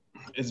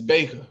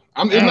Baker.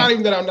 It's not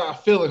even that I'm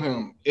not feeling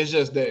him. It's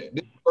just that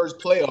this is the first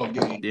playoff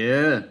game.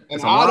 Yeah,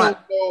 and I don't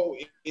know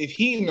if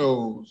he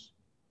knows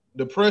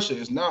the pressure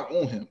is not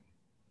on him.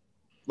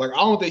 Like,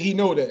 I don't think he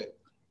know that,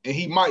 and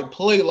he might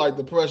play like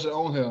the pressure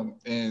on him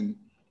and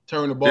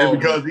turn the ball. Yeah,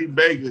 because he's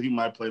Baker, he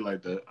might play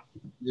like that.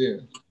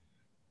 Yeah,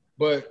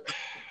 but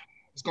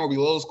it's gonna be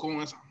low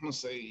scoring. So I'm gonna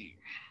say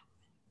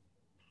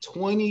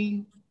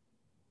 20-13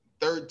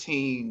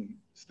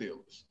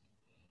 Steelers.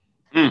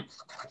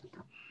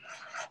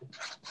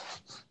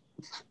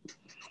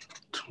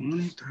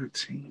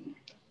 2013.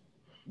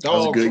 That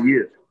was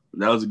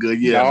a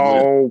good year.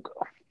 Dog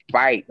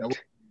fight.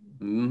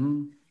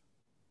 Mm-hmm.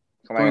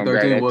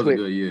 2013 was a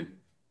good year.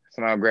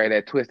 Somebody grab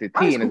that twisted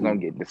tea and it's gonna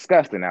get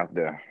disgusting out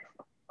there.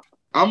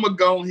 I'm gonna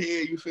go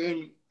ahead. You feel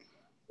me?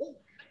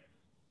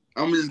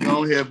 I'm just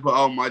going ahead and put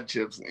all my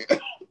chips in.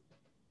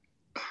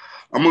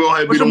 I'm gonna go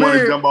ahead and be the one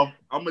to jump off.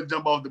 I'm gonna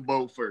jump off the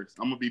boat first.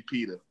 I'm gonna be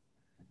Peter.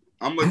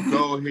 I'm gonna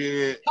go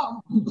ahead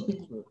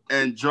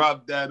and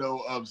drop that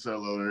old upset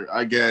alert.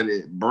 I got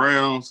it.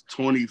 Browns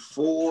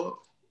 24,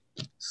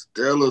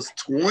 Steelers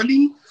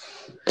 20.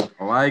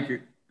 I like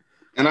it.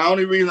 And the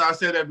only reason I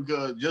said that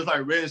because just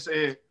like Red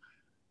said,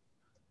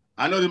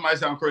 I know this might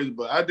sound crazy,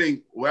 but I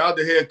think without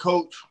the head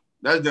coach,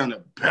 that's done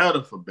it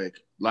better for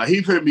Baker. Like,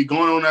 he could be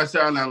going on that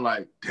sideline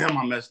like, damn,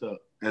 I messed up.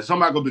 And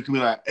somebody gonna be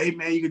coming like, hey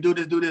man, you can do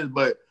this.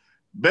 But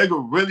Baker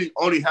really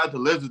only have to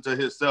listen to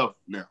himself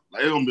now.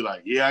 Like, it's gonna be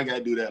like, yeah, I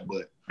gotta do that,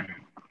 but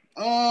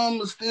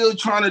I'm still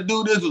trying to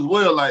do this as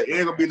well. Like, it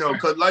ain't gonna be no,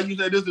 because like you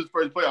said, this is his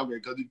first playoff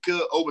game because he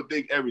could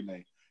overthink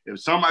everything.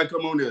 If somebody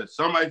come on there,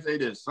 somebody say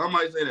this,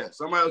 somebody say that,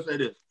 somebody else say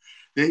this,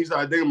 then he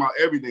started thinking about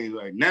everything.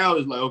 Like, now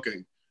it's like,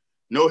 okay,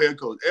 no head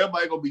coach.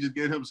 Everybody gonna be just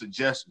giving him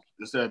suggestions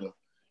instead of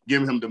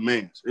giving him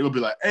demands. It'll be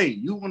like, hey,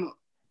 you wanna,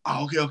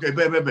 oh, okay,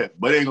 bet.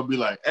 But it ain't gonna be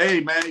like, hey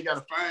man, you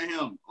gotta find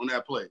him on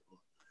that play.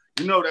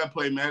 You know that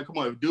play, man. Come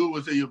on, if dude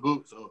was in your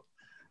boot. So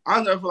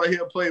I feel like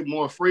he'll play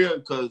more freer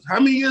because how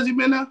many years he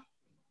been now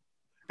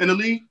in the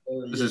league?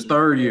 This is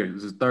third year.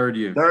 Third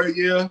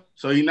year.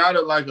 So he's not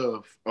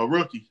a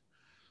rookie.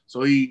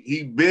 So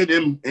he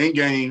been in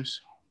games.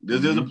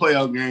 This is a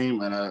playoff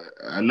game, and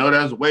I know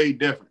that's way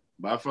different.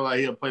 But I feel like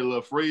he'll play a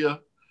little freer.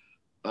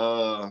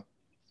 The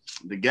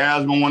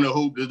guys gonna want to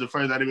hoop. This is the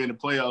first time they've been in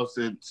the playoffs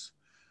since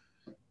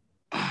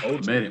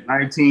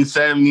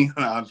 1970.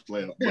 I'll just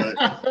play it, but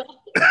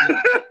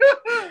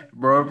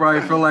bro, I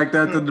probably feel like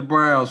that to the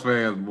Browns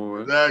fans, boy.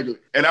 Exactly.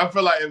 And I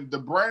feel like if the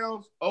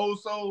Browns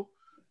also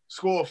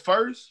score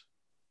first,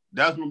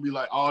 that's gonna be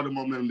like all the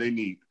momentum they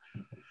need.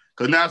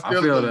 Because now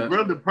Steelers,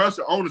 real the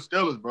pressure on the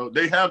Steelers, bro.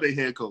 They have their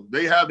head coach.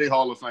 They have their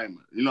Hall of Famer.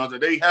 You know what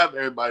I'm saying? They have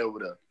everybody over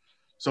there.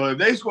 So if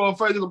they score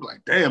first, they're gonna be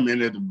like, damn, man,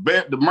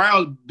 the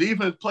Browns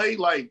defense played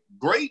like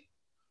great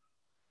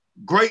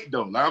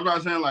though. Like, I'm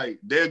not saying like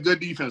they're a good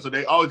defense, so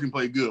they always can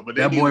play good. But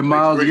that boy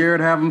Myles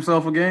Garrett have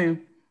himself a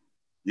game.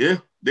 Yeah,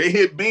 they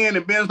hit Ben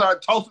and Ben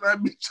started tossing that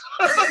bitch.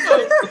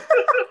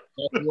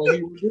 That's what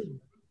he was doing.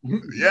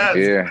 Yes.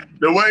 Yeah.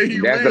 The way he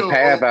That's reeled, the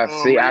path I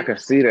see. man. I can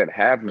see that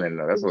happening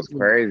though. That's what's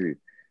crazy.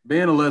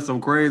 Ben will let some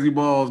crazy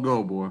balls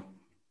go, boy.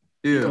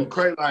 Yeah.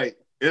 Crazy, like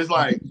it's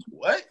like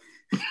what?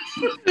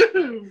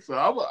 So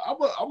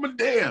I'm a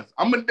dance.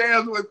 I'm a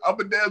dance with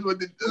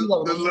the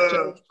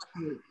love.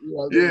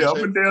 Yeah, I'm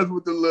gonna dance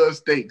with the love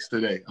steaks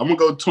today. I'm gonna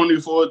go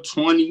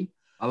 24-20.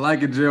 I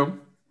like it,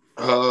 Jim.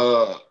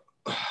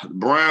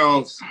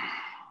 Browns.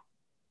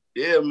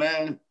 Yeah,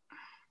 man.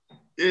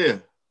 Yeah.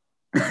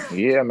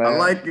 Yeah, man. I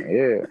like it.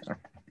 Yeah.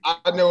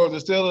 I know if the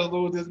Steelers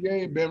lose this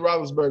game, Ben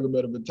Roethlisberger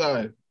better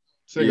retire.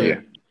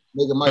 Yeah.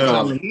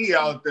 He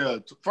out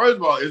there. First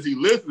of all, is he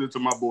listening to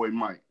my boy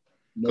Mike?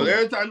 Because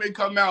every time they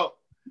come out,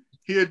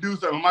 he'll do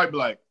something. Mike be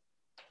like,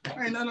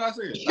 ain't nothing I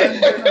said.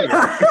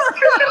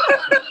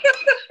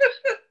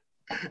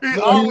 He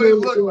always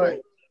look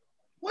like,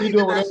 where you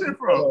get that shit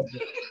from?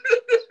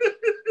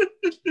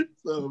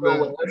 So,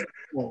 man,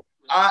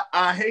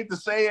 I hate to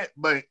say it,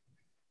 but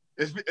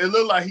it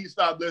looked like he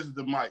stopped listening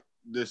to Mike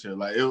this year.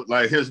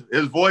 Like his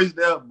voice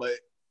there, but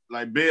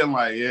like being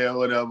like, yeah,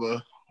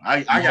 whatever.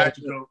 I got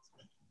you, coach.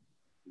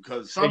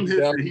 Because some hits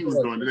that he was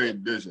doing today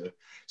this year.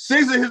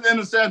 6 of his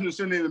interceptions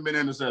shouldn't even been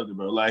intercepted,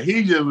 bro. Like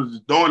he just was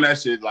doing that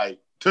shit like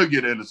to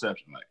get an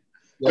interception. Like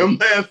them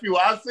last few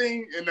I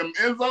seen in them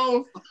end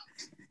zones,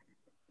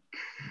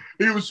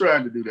 he was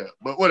trying to do that.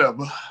 But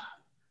whatever.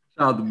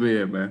 Shout out to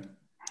Ben, man.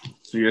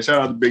 So yeah,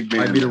 shout out to Big Ben.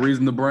 Might be the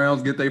reason the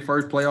Browns get their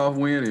first playoff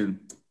win in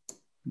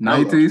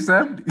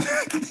 1970.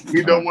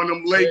 He done one of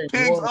them late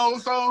picks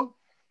also.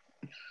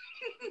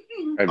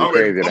 That'd be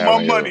crazy. Put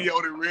my money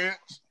on it, Rich.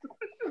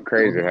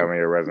 Crazy having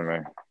your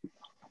resume.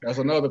 That's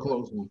another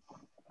close one.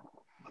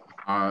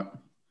 All right.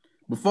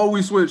 Before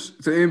we switch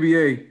to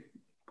NBA,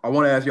 I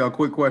want to ask y'all a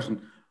quick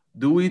question.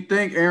 Do we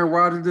think Aaron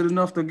Rodgers did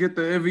enough to get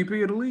the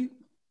MVP of the league?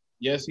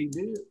 Yes, he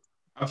did.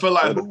 I feel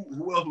like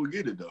who else would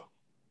get it though?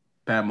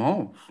 Pat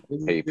Mahomes.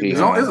 AP.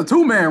 It's a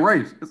two-man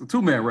race.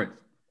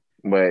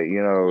 But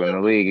you know, in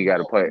the league, you got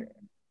to play.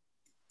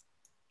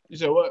 You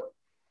said what?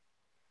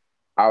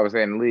 I was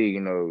saying in the league, you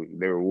know,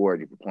 they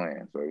reward you for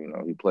playing. So, you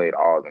know, he played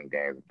all them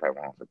games with Pat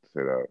Mahomes to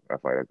sit up. I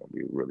feel like that's gonna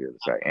be really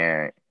exciting.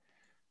 And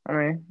I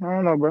mean, I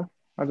don't know, bro.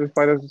 I just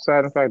feel like that's a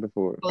deciding factor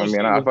for it. I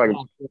mean, I feel like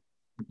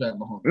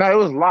no, it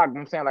was locked.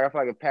 I'm saying, like, I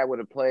feel like if Pat would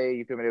have played,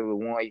 you feel me, they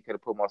would have won. You could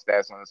have put more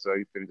stats on it, so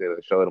you feel me, they would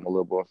have showed him a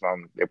little bit or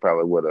something. They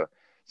probably would have.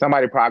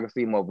 Somebody probably could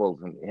see more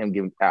votes. Him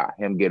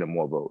getting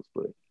more votes,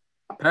 but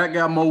Pat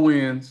got more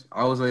wins.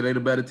 I would say they the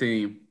better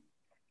team.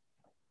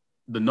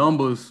 The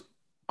numbers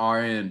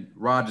are in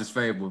Rodgers'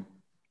 favor.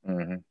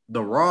 Mm-hmm.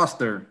 The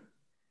roster,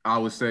 I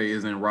would say,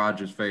 is in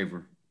Rodgers'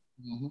 favor.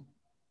 Mm-hmm.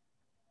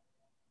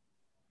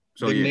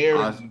 So the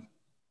narrative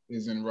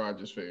is in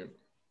Rodgers' favor.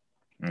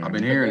 Mm-hmm. I've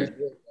been hearing it.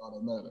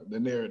 The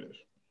narrative.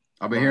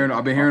 I've been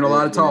hearing a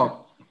lot of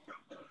talk.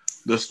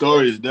 The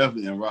story is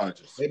definitely in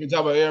Rodgers. They've been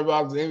talking about Aaron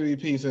Rodgers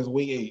MVP since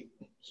week 8.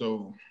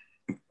 So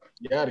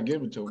you got to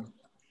give it to him.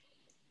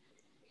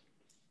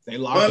 They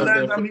locked up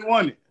last time he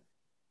won it.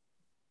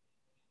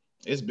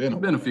 It's been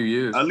a few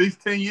years. At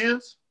least 10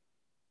 years?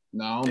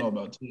 No, I don't know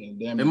about 10.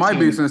 Damn it might 10.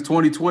 Be since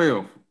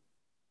 2012.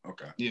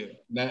 Okay. Yeah,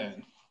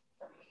 9.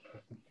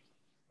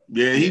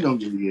 Yeah, he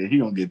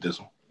gonna get this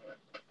one.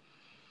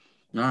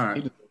 All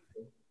right.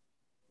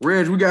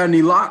 Reg, we got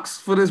any locks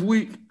for this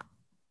week?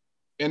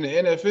 In the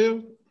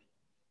NFL?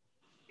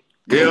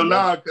 Hell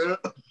nah, cuz.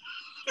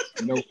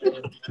 No.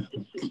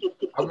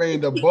 I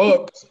mean the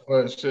Bucks,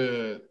 but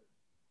shit.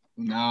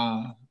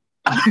 Nah.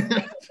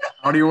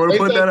 How do you want to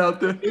put that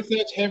out there? It's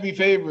such heavy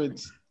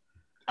favorites.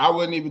 I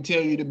wouldn't even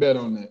tell you to bet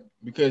on that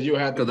because you'll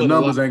have to. Because the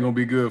numbers ain't gonna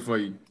be good for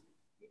you.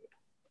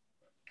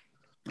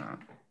 Nah.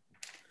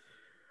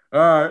 All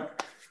right.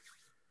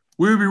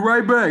 We'll be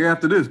right back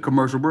after this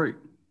commercial break.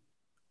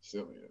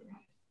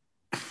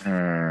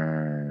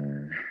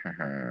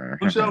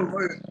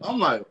 I'm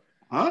like,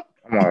 huh?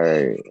 I'm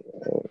like,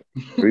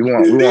 we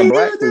want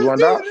black? We want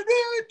dark?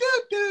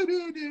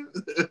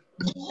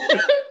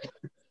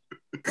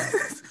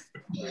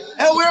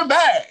 And we're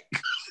back.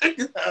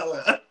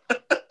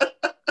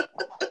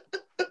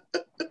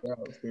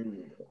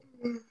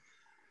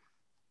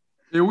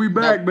 Yeah, we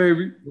back, now,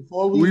 baby.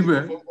 Before we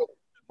go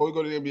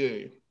to the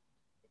NBA,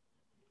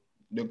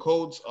 the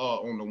Colts are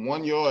on the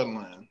 1 yard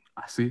line.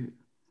 I see it.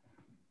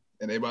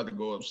 And they about to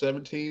go up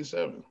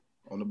 17-7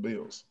 on the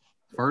Bills.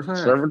 First half.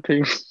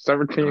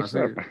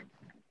 17-7.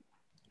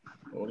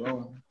 Hold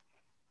on.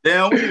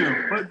 Damn, we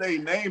didn't put their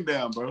name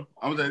down, bro.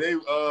 I'm gonna say they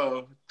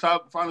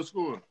top final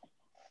score.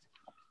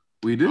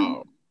 We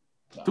do.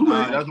 Too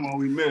late. That's the one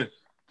we missed.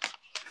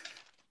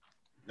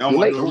 Y'all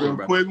want to do a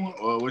real quick one,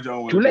 or what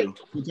y'all want to do?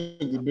 We took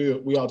the bill.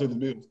 We all took the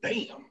bills.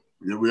 Damn.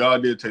 Yeah, we all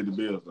did take the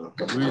bills though.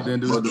 We didn't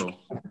do it though.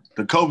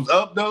 The Colts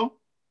up though.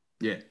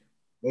 Yeah,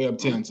 they up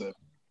 10-7.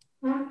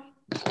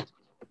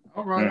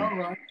 All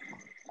right.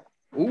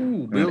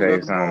 Ooh, Bills got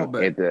the ball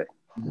back. If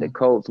the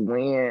Colts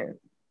win,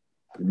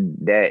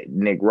 that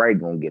Nick Wright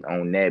gonna get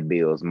on that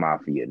Bills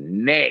Mafia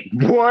neck.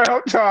 Boy,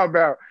 I'm talking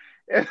about.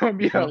 It's gonna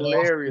be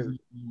hilarious.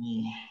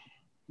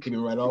 Keep it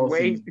right all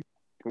season.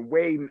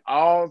 Waiting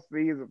all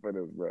season for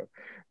this, bro.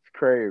 It's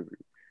crazy.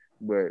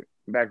 But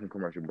back from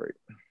commercial break.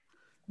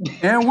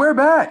 And we're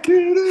back.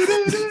 Jumping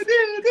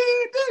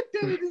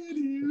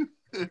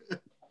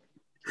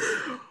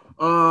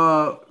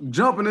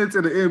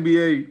into the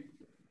NBA,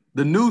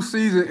 the new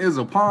season is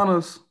upon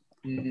us.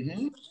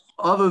 Mm-hmm.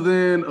 Other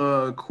than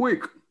a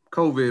quick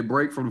COVID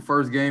break from the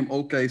first game,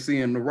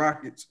 OKC and the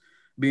Rockets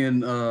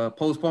being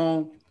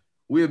postponed,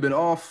 we have been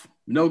off.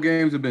 No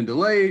games have been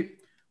delayed.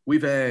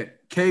 We've had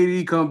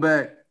KD come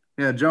back.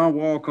 We had John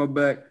Wall come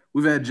back.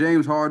 We've had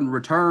James Harden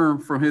return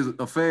from his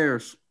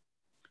affairs.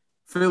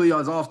 Philly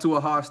is off to a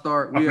hot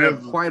start. We've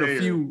had quite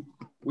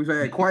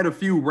a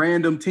few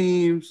random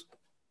teams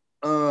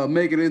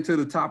make it into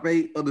the top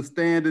 8 of the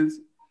standings.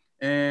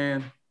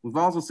 And we've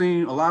also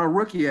seen a lot of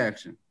rookie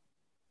action.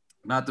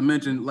 Not to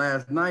mention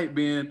last night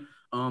being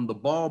the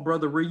Ball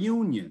brother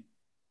reunion.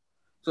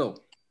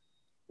 So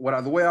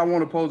the way I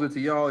want to pose it to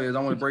y'all is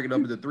I want to break it up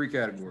into 3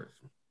 categories.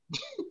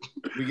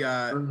 We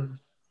got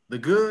the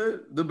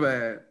good, the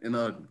bad, and the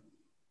ugly.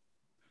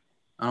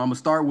 And I'm going to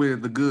start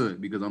with the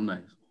good because I'm nice.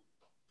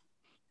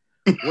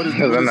 What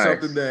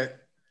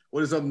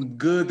is something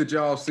good that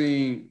y'all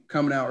seen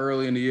coming out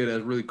early in the year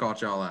that's really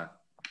caught y'all eye?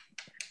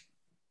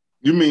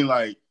 You mean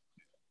like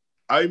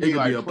it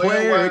could be a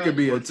player, it could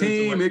be a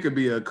team, it could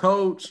be a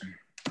coach.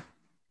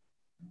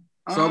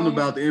 Something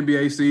about the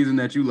NBA season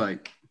that you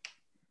like.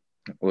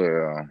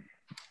 Well,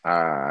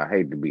 I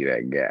hate to be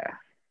that guy.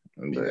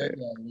 But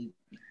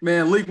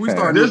man, Leak, we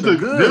started with the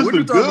good. What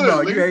you talking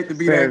about? You hate to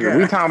be that guy.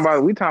 We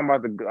talking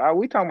about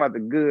the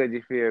good,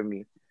 you feel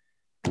me?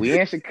 We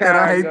in Chicago.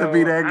 I hate to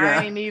be that guy.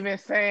 I ain't even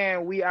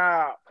saying we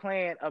are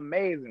playing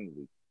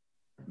amazingly.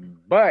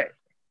 But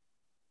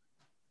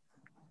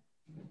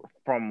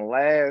from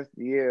last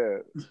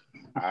year,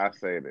 I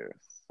say this.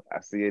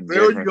 I see a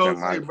difference. What you gonna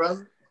say,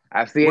 brother?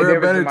 I see a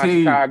difference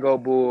in my Chicago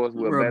Bulls.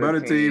 We're a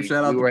better team.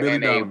 Shout out to Billy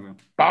Donovan.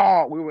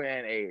 We were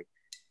in a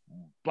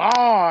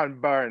barn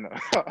burner.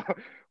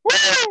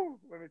 Woo!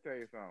 Let me tell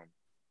you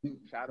something.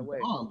 Shot away.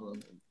 Let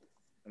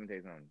me tell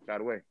you something. Shot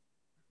away.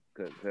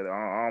 Cause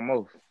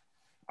almost.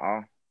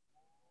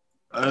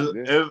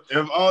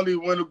 If only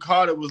Wendell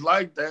Carter was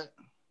like that.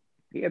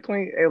 He had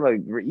 20. Hey, look,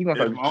 you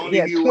gonna he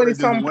had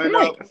 20-something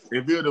points.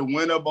 If he would have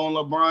went up on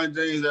LeBron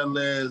James that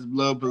last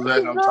blood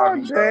possession, I'm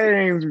talking about.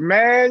 James,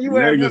 man, you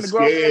ain't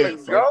gonna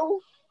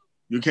go.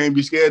 You can't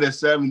be scared at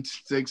 7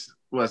 feet,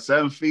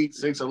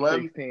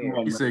 6'11"?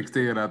 He's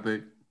 6'10", I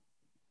think.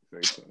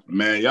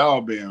 Man,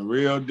 y'all being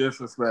real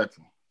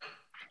disrespectful.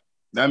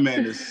 That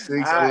man is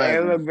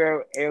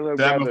 6'11".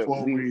 7'4"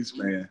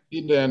 wingspan.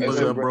 He done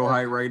Look up bro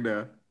height right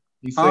now.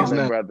 He's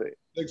 6'9". Brother.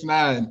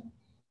 6'9".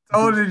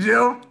 Told you,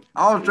 Jim.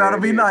 I was trying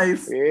to be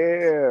nice.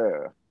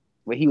 Yeah.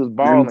 But he was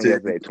balling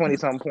yesterday.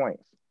 20-something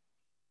points.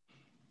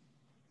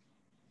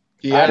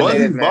 Was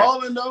he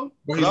balling, though?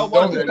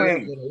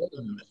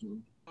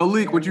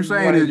 Malik, what you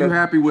saying is you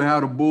happy with how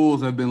the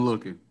Bulls have been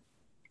looking?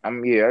 I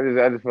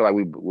just feel like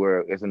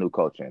it's a new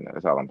culture in there.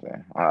 That's all I'm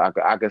saying. I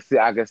can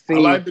see. I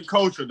like the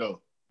culture, though.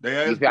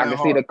 I can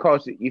see the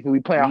culture. If we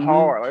playing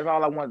hard, that's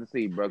all I wanted to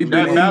see, bro.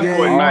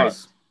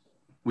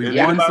 We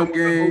won some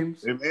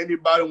games. If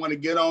anybody want to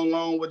get on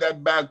loan with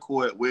that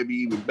backcourt, we'll be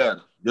even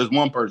better. Just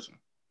one person.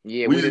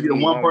 Yeah, we just get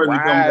one person to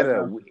come back.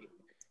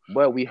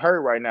 But we hurt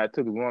right now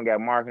too because we don't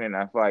got marketing.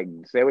 I feel like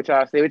say what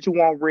you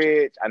want,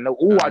 Rich. I know.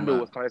 I knew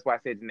it was coming. That's why I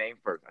said your name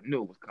first. I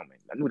knew it was coming.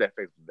 I knew that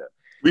face was there.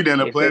 We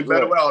didn't play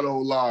better without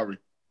old Larry.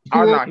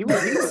 Oh no, he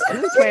was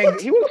playing.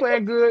 He was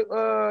playing good.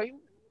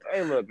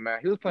 Hey, look, man,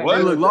 he was playing.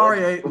 Hey, look,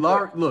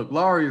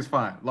 Laurie is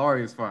fine.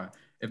 Laurie is fine.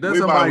 If there's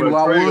somebody who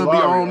I would be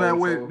on that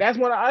with, that's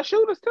one of our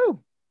shooters too.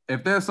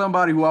 If there's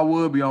somebody who I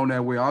would be on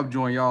that with, I'll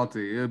join y'all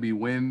to. It'll be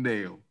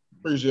Wendell.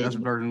 Appreciate that's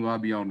the person who I'll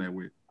be on that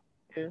with.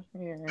 Yeah.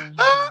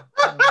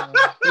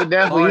 He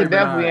definitely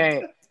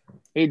ain't.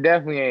 He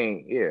definitely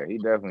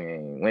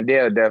ain't.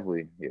 Wendell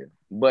definitely. Yeah.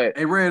 But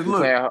hey, Reg,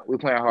 look, we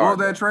playing hard. What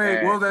was that trade?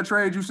 Man. What was that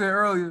trade you said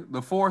earlier? The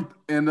 4th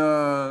and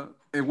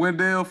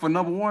Wendell for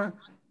number 1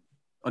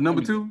 or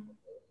number 2?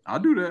 I'll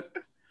do that.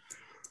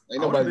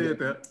 Ain't nobody did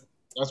that.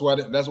 That's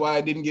why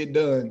it didn't get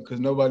done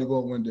because nobody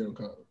want Wendell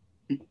Carter.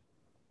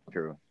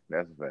 True,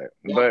 that's a fact.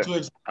 But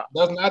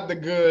that's not the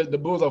good. The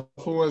Bulls are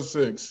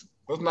 4-6.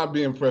 Let's not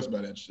be impressed by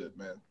that shit,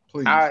 man.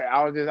 Please.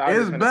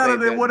 It's better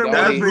than what it would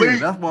have been.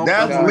 That's what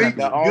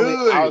good.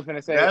 I was gonna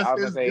say.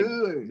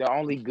 The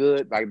only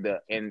good, like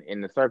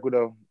in the circle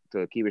though,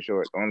 to keep it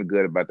short, the only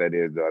good about that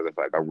is though, I feel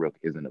like our rook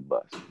isn't a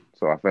bust.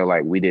 So I feel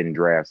like we didn't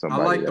draft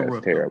somebody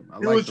that's terrible.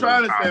 He was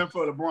trying to stand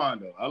for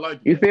LeBron though. I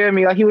like that. You feel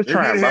me? Like he was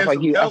trying. But I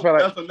feel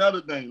like that's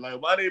another thing.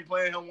 Like why they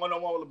playing him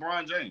one-on-one with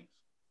LeBron James?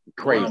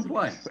 Crazy.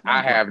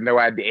 I have no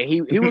idea.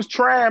 He was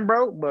trying,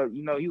 bro, but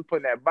you know he was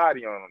putting that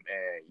body on him.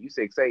 And you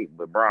 6'8",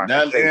 but Bron.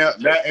 That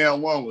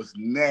N1 was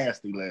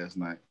nasty last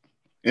night.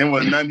 And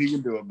was nothing he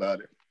can do about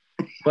it.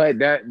 But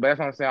that's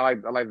what I'm saying.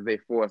 I like that they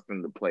forced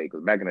him to play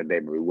because back in the day,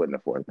 we wouldn't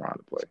have forced Bron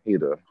to play.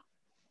 He'd have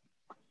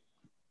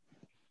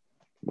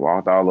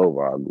walked all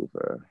over our goof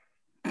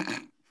ass.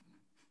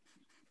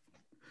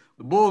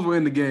 The Bulls were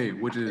in the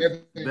game, which is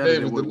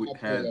better than what we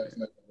had.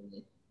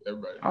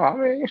 Everybody. Oh, I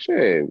mean,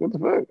 shit. What the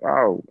fuck?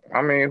 Oh,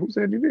 I mean, who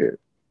said you did?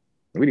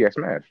 We got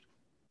smashed.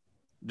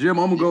 Jim,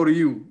 I'm gonna go to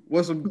you.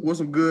 What's some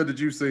good that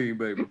you seen,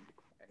 baby?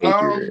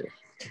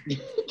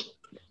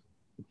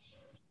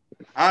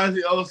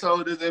 Honestly,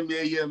 also this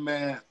NBA year,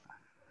 man,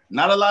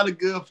 not a lot of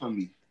good for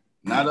me.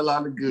 Not a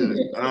lot of good.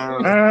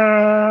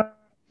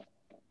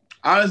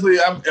 Honestly,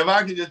 if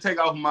I could just take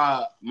off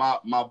my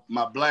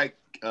black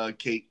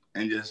cape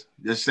and just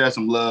share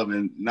some love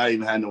and not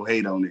even have no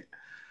hate on it.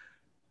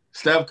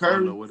 Steph Curry. I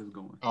don't know what is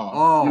going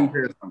on.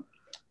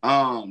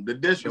 The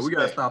disrespect. Yeah, we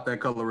gotta stop that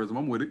colorism.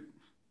 I'm with it.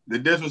 The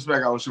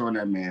disrespect I was showing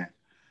that man,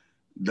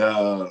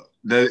 the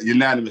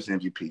unanimous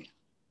MVP,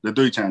 the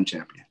 3-time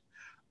champion,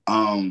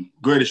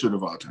 greatest shooter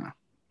of all time.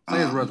 Say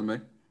his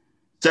resume.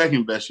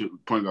 Second best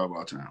point guard of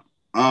all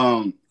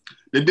time.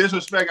 The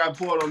disrespect I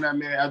poured on that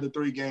man after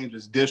 3 games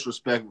is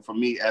disrespectful for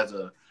me as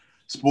a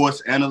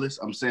sports analyst.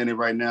 I'm saying it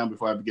right now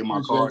before I get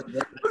my card.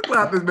 Let's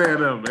clap this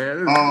man up,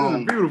 man. This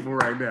is beautiful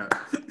right now.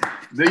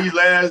 These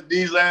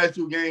last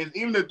 2 games,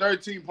 even the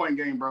 13-point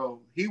game, bro,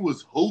 he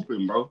was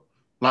hooping, bro.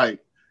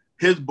 Like,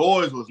 his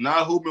boys was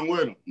not hooping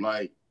with him.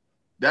 Like,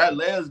 that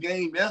last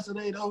game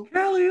yesterday, though.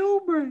 Kelly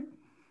Oubre.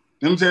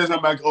 Let me tell you something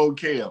about old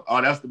Kel.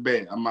 Oh, that's the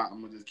bad. I'm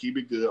gonna just keep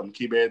it good. I'm gonna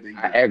keep everything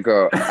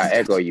good. I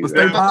echo you. Let's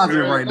stay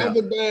positive right now. I'm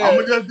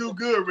gonna just do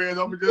good, man.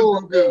 I'm gonna just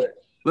do good.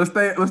 Let's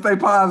stay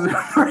positive.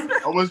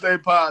 I'm gonna stay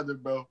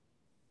positive, bro.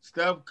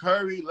 Steph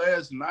Curry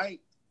last night,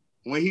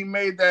 when he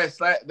made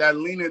that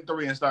leaning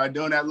 3 and started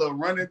doing that little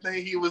running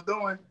thing he was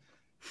doing,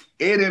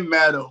 it didn't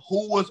matter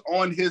who was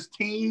on his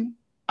team.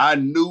 I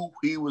knew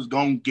he was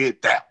gonna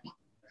get that one.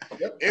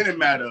 It didn't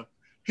matter.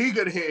 He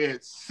could have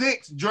had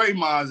 6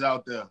 Draymonds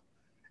out there.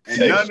 And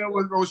none of them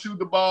was going to shoot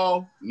the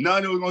ball. None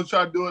of them was going to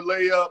try to do a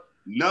layup.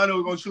 None of them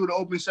was going to shoot an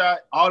open shot.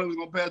 All of them was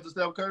going to pass to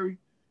Steph Curry.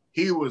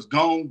 He was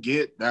going to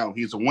get down.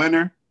 He's a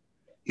winner.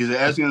 He's an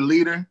excellent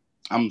leader.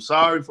 I'm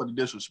sorry for the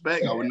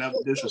disrespect. I would never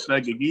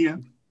disrespect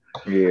again.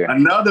 Yeah.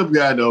 Another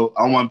guy, though,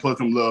 I want to put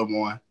some love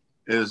on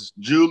is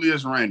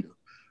Julius Randle.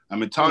 I've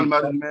been talking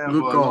about this man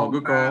for a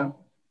long time.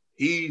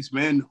 He's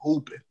been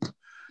hooping.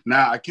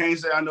 Now, I can't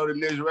say I know the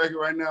Knicks record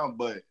right now,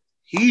 but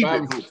he's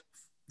been hooping.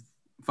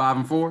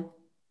 5-4?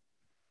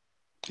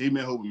 He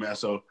been hooping, man.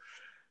 So,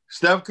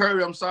 Steph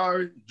Curry, I'm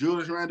sorry.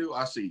 Julius Randle,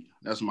 I see you.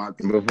 That's my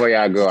thing. Before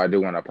y'all go, I do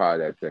want to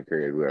apologize to Steph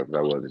Curry as well because I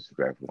was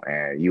disrespectful.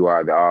 And you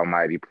are the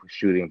almighty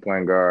shooting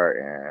point guard,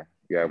 and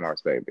you have my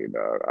respect, big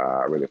dog.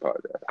 I really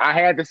apologize. I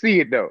had to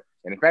see it, though.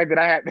 And the fact that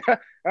I had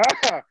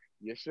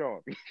you're showing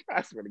me.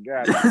 I swear to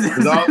God.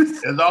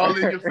 It's all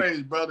in your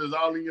face, brother. It's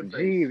all in your face.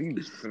 Jeez,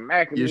 he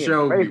smacking me in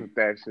the face with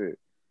that shit.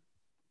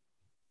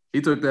 He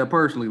took that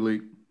personally,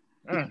 Lee.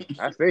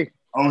 I see.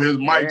 On his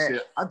mic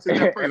shit. I took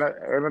that personally.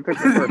 and I took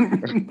that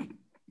personally.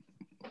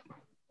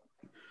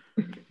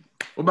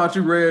 What about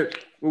you, Red?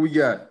 What we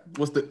got?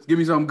 Give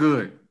me something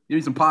good. Give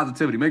me some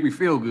positivity. Make me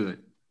feel good.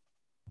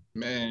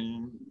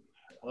 Man,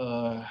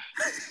 I'm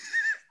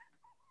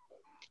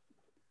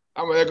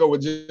gonna echo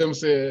what Jim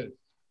said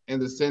in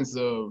the sense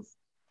of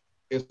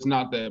it's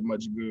not that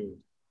much good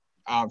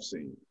I've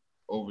seen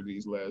over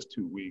these last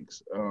 2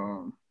 weeks.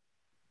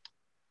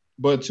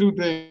 But 2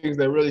 things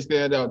that really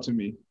stand out to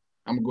me.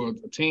 I'm gonna go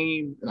with a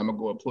team and I'm gonna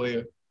go a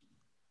player.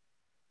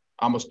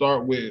 I'm gonna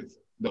start with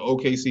the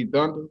OKC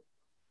Thunder.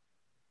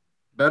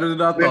 Better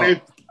than I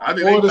thought. I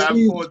think they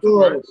 5-4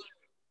 started.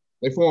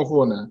 They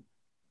 4-4 now.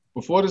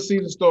 Before the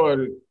season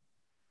started,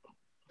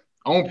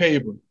 on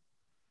paper,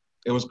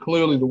 it was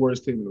clearly the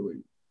worst team in the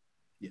league.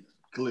 Yes,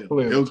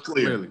 clearly. It was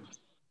clear.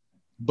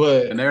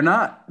 But and they're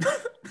not.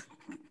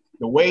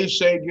 The way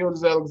Shai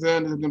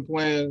Gilgeous-Alexander has been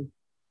playing,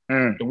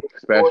 the way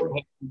special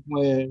has been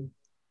playing,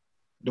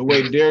 the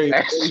way Darius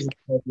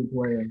has been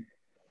playing.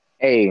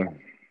 Hey,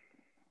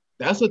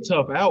 that's a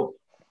tough out.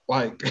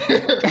 Like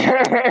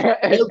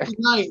every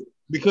night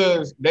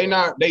because they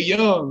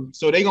young,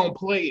 so they gonna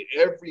play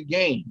every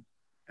game.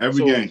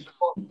 Every game.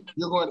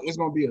 It's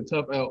gonna be a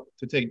tough out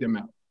to take them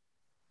out.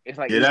 It's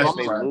like that's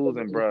they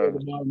losing, bro.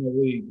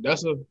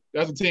 That's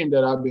a team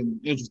that I've been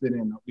interested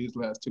in these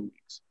last 2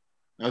 weeks.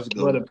 That's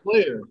good. But a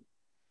player,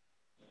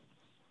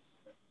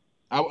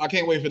 I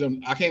can't wait for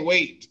them. I can't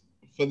wait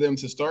for them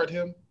to start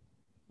him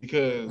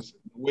because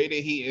the way that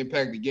he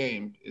impacted the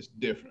game is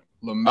different.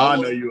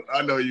 LaMelo,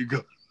 I know you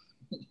go.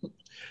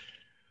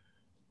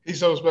 He's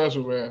so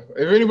special, man.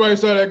 If anybody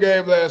saw that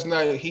game last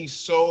night, he's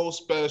so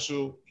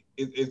special.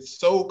 it's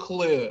so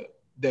clear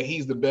that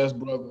he's the best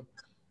brother.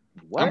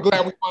 What? I'm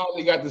glad we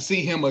finally got to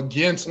see him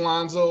against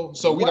Lonzo.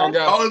 So we don't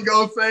got. I was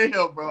gonna say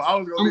him, bro. I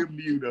was gonna leave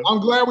mute him. I'm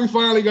glad we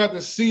finally got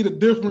to see the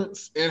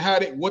difference in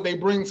what they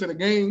bring to the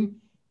game.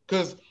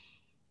 Because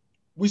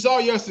we saw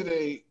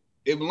yesterday,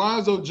 if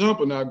Lonzo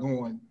jumper not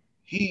going,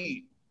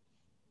 he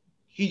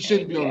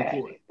shouldn't be on the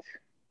court.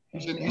 He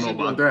shouldn't know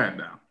about that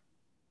now.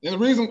 And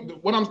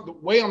the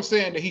way I'm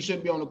saying that he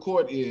shouldn't be on the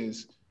court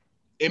is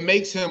it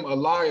makes him a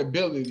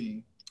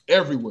liability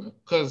everywhere.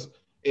 Because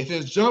if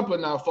his jumper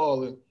not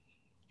falling,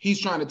 he's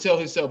trying to tell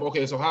himself,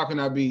 okay, so how can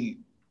I be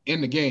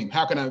in the game?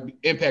 How can I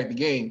impact the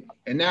game?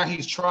 And now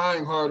he's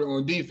trying harder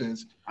on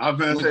defense. I was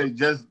gonna say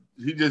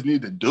he just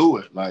need to do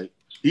it. Like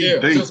he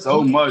thinks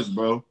so much,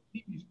 bro.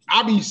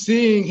 I be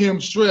seeing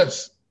him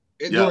stress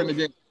during the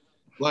game.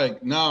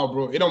 Like, nah,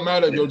 bro, it don't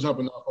matter if your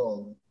jumper not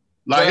falling.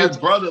 Like his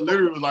brother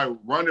literally was like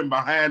running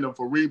behind him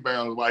for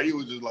rebounds while he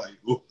was just like,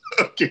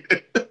 okay.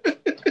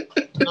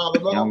 Nah,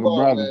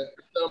 the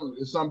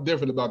it's something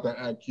different about that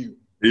IQ.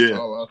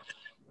 Yeah.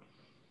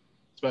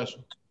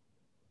 Special.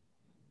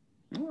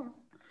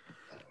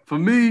 For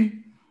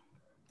me,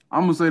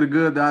 I'm gonna say the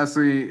good that I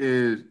see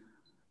is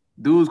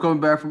dude's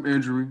coming back from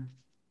injury.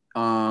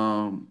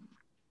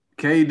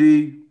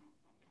 KD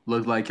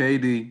looks like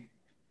KD.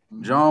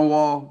 John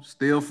Wall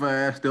still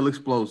fast, still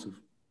explosive,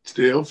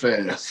 still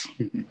fast.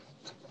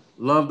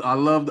 I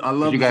love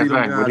what you to see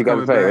them guys. What you got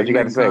to say? What you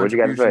got to say? What you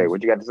got to say?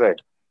 What you got to say?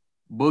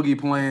 Boogie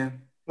playing.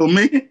 For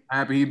me?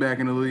 Happy he back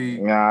in the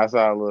league. Nah, I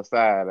saw a little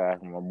side eye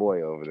from my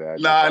boy over there.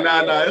 Nah.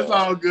 It's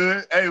all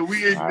good. Hey,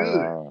 we in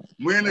good.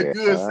 We're in the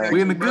good section.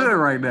 We in the good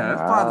right now.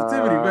 It's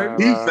positivity,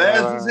 baby. He's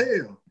fast as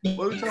hell.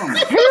 What are you talking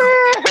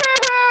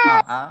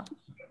about?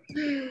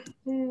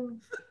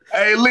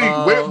 Hey,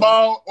 Lee, with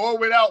ball or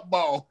without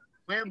ball?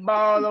 With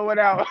ball or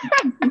without.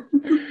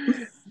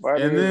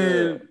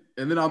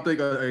 And then I'll take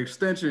an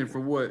extension for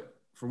what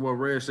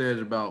Red says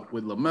about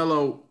with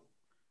LaMelo,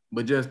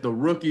 but just the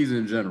rookies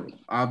in general.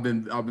 I've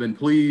been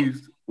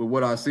pleased with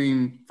what I've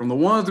seen from the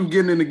ones who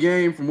getting in the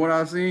game. From what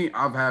I've seen,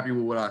 I'm happy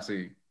with what I've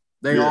seen.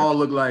 They all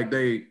look like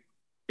they.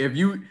 If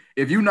you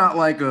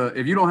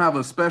don't have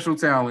a special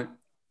talent,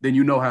 then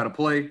you know how to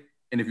play,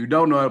 and if you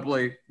don't know how to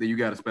play, then you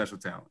got a special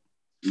talent.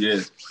 Yeah.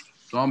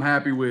 So I'm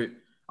happy with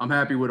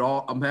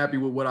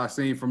what I've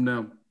seen from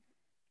them.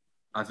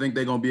 I think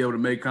they're gonna be able to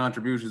make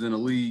contributions in the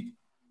league,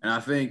 and I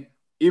think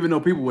even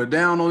though people were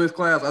down on this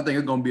class, I think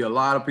it's gonna be a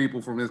lot of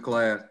people from this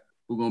class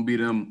who are gonna be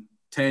them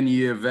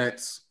 10-year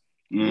vets.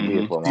 Mm-hmm.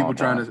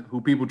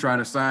 People trying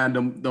to sign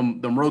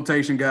them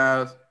rotation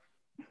guys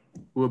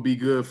who will be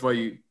good for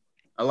you.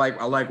 I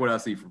like what I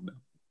see from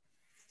them.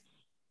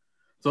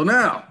 So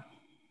now,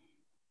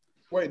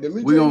 wait, did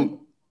Lee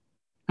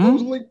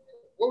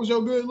what was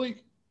your good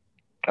leak?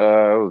 It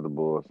was the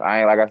Bulls.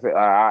 I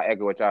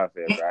echo what y'all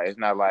said, bro. It's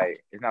not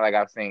like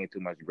I've seen too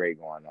much great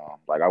going on.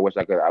 Like I wish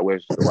the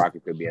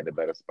Rockets could be in a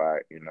better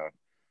spot, you know.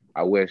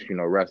 I wish,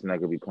 Russ and I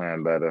could be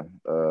playing better.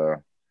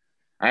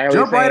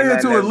 Jump right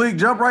into it, Leak.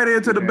 Jump right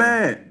into the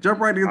bad. Jump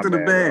right into the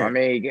bad. I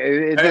mean,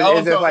 it's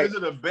just like, is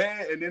it a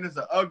bad and then it's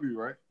an ugly,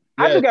 right?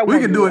 Yeah.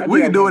 We can do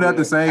it at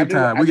the same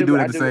time. We can do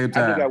it at the same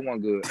time. I do got one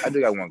good.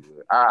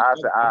 I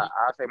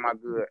say my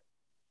good.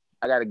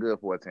 I got a good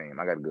for a team.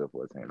 I could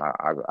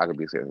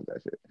be serious with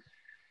that shit.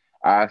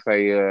 I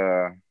say,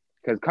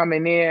 because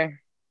coming in,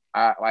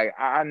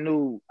 I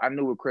knew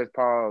with Chris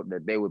Paul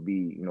that they would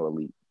be,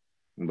 elite,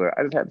 but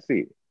I just had to see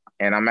it,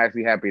 and I'm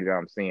actually happy that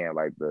I'm seeing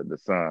like the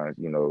Suns,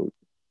 I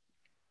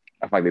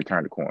feel like they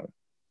turned the corner,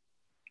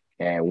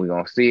 and we're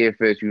gonna see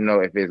if it's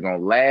gonna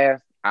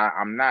last.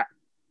 I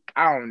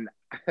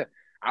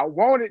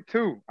want it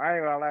to. I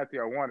ain't gonna lie to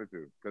you. I want it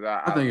to because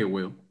I think it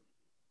will.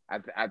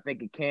 I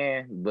think it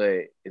can,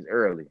 but it's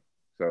early.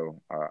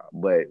 So,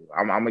 but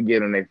I'm gonna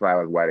give them their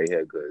flowers while they're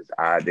here because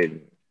I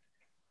didn't.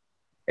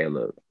 Hey,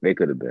 look, they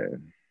could have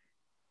been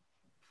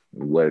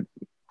what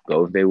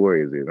Golden State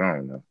Warriors is. I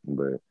don't know,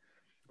 but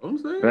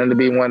for them to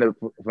be one of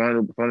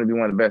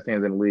the best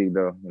teams in the league,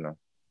 though,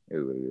 it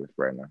is what it is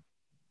right now.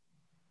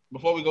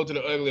 Before we go to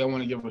the ugly, I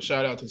want to give a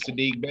shout out to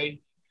Sadiq Bey.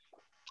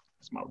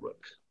 That's my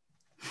rook.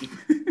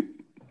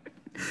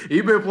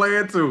 He been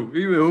playing too.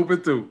 He been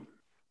hooping too.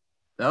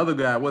 The other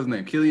guy, what's his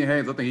name? Killian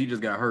Hayes. I think he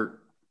just got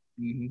hurt.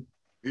 Mm-hmm.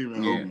 He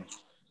been hooping.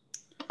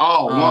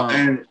 Oh,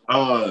 and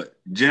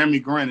Jeremy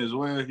Grant as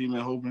well. He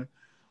been hooping.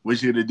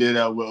 Wish he'd have did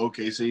that with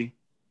OKC,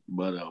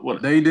 but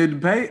what? They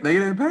didn't pay.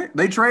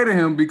 They traded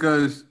him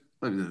because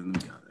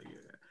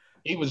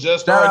he was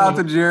just. Shout out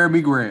to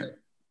Jeremy Grant.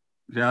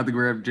 Shout out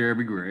to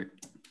Jeremy Grant.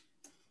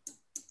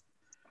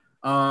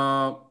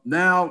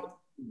 Now,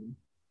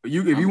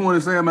 if you want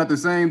to say them at the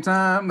same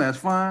time, that's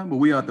fine. But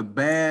we are the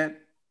bad,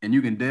 and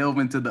you can delve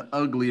into the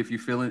ugly if you're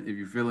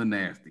feeling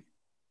nasty.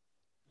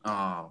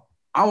 I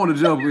want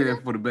to jump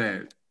in for the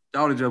bad.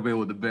 I want to jump in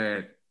with the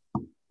bad.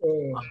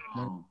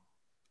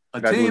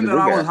 A team that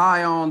I was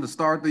high on to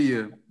start the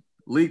year.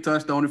 Lee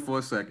touched on it for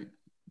a second.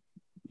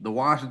 The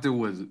Washington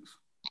Wizards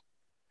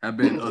have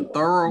been a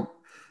thorough,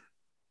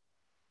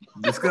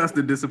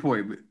 disgusting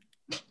disappointment.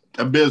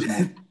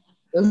 Abysmal.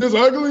 Is this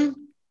ugly?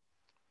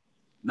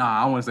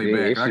 Nah, I want to say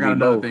Yeah, bad. I got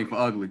another thing for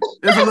ugly.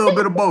 It's a little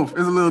bit of both. It's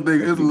a little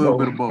thing. It's a little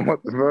bit of both.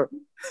 What the fuck?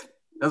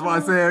 That's why I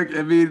said.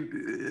 I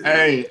mean,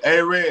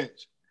 hey, Reg,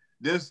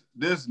 this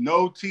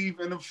no teeth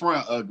in the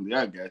front ugly.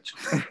 I got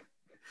you.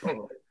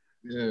 Oh,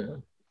 yeah.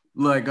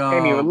 Like,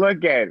 Can't even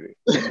look at it.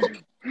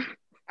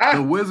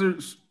 The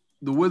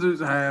Wizards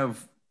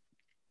have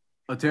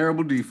a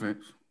terrible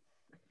defense.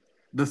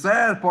 The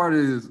sad part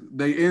is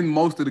they end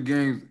most of the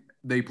games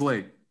they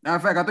play. Matter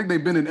of fact, I think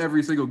they've been in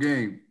every single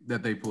game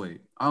that they played.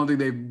 I don't think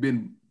they've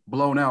been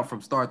blown out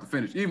from start to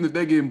finish. Even if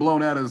they're getting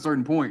blown out at a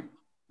certain point,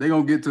 they're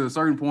gonna get to a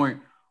certain point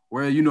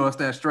where it's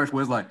that stretch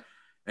where it's like,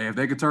 hey, if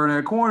they could turn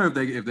that corner,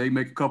 if they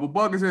make a couple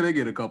buckets here, they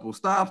get a couple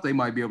stops, they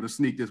might be able to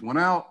sneak this one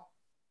out.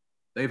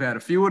 They've had a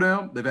few of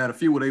them. They've had a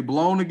few where they've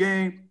blown the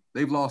game.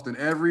 They've lost in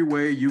every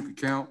way you could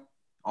count.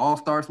 All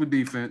starts with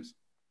defense.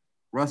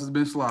 Russ has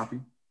been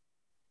sloppy.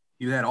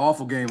 He had an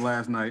awful game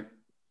last night.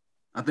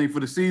 I think for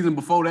the season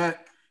before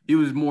that, he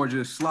was more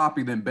just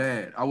sloppy than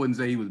bad. I wouldn't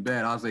say he was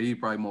bad. I'd say he's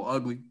probably more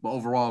ugly, but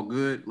overall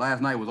good.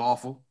 Last night was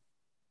awful.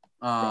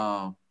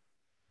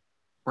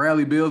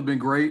 Bradley Beal's been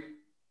great,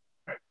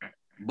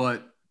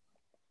 but,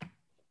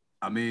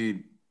 I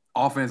mean,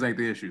 offense ain't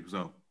the issue.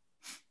 So,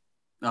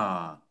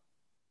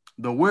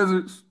 the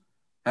Wizards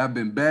have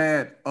been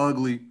bad,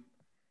 ugly,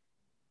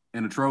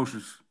 and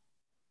atrocious,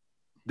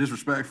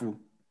 disrespectful,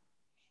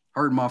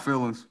 hurting my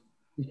feelings.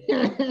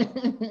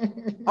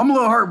 I'm a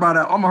little hurt by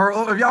that.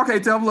 If y'all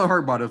can't tell, I'm a little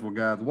hurt by this one,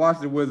 guys. Watch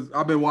the Wizards.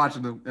 I've been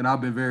watching them, and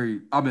I've been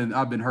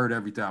hurt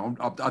every time.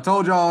 I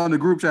told y'all in the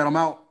group chat I'm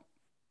out,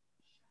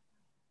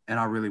 and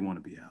I really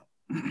want to be out.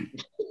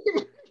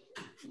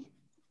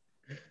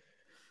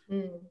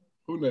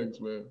 Who next,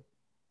 man?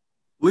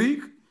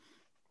 League?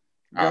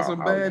 Got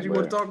some bad you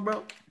want to talk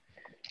about?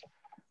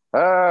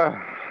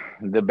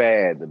 The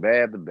bad.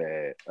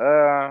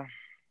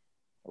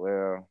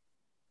 Well,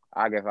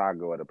 I guess I'll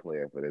go with a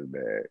player for this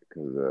bad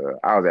because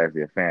I was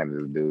actually a fan of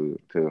this dude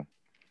too.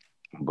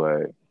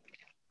 But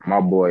my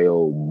boy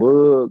old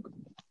Boog,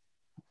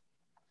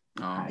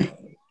 I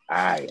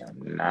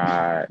am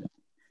not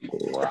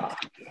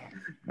rocking.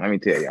 Let me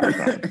tell y'all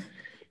something.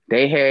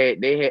 They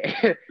had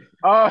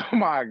oh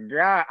my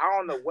God. I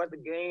don't know what the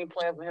game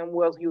plan for him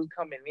was. He was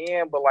coming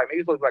in, but like maybe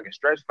he's supposed to be like a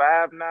stretch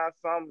five now or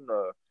something.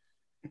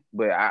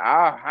 But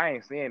I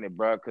ain't seeing it,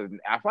 bro, because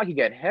I feel like he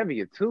got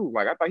heavier too.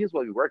 Like I thought he was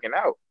supposed to be working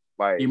out.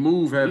 Like he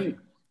moved heavy.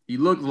 He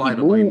looked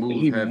lighter, but he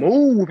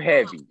moved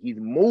heavy. He's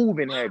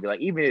moving heavy.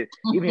 Like even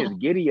his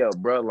giddy up,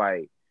 bro.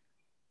 Like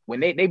when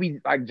they be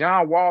like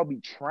John Wall be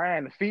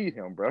trying to feed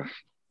him, bro.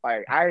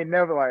 Like I ain't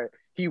never like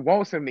he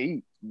wants him to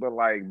eat, but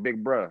like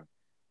big bro,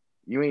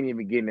 you ain't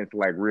even getting into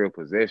like real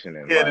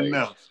positioning. Get like,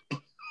 enough.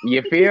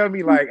 You feel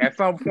me? Like at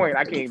some point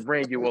I can't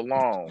bring you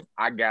along.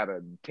 I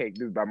gotta take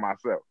this by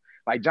myself.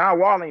 Like John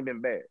Wall ain't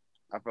been bad.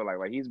 I feel like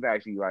he's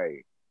actually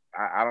like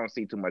I don't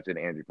see too much of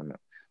the injury from him.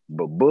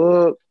 But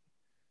Boog,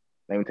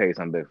 let me tell you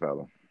something, big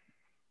fella.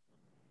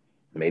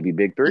 Maybe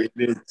big three.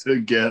 Get it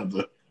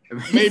together.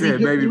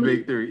 Maybe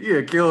big three.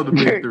 Yeah, kill the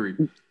big three.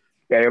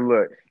 Hey,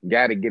 look,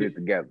 gotta get it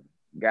together.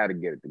 Let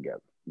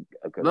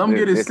him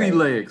get his sea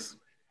legs.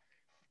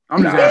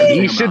 I'm just happy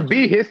he should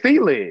be his sea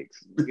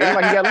legs. It's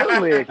like he got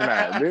little legs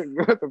now.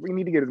 We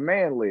need to get his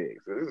man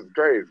legs. This is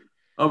crazy.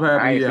 I'm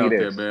happy he out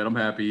there, man. I'm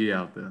happy he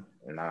out there.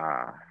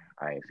 Nah,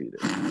 I ain't see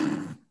this.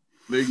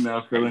 Big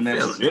now feeling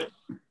that shit.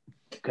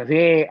 Cause he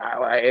ain't,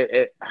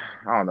 I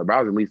don't know, but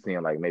I was at least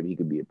seeing like maybe he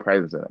could be a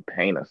presence in a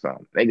paint or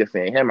something. They just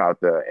seeing him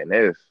out there and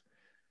it's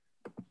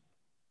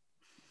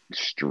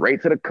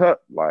straight to the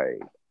cup.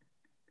 Like,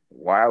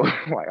 why?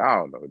 Like, I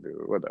don't know,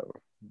 dude. Whatever.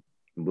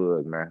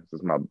 Boog, man. This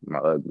is my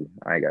ugly.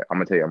 I'm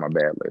gonna tell you my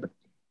bad later.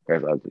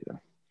 That's ugly though.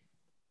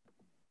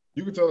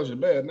 You can tell us your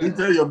bad now. You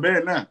tell your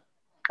bad now.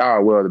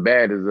 Oh well, the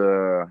bad is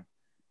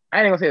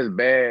I ain't gonna say it's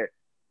bad,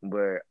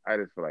 but I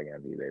just feel like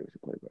Anthony Davis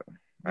should play better.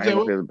 I ain't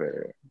gonna say it's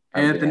bad.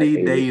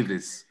 Anthony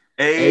Davis.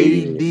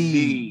 AD.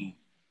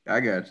 I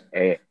got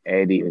you.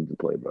 AD needs to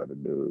play better,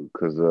 dude,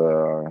 because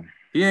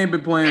he ain't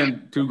been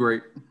playing too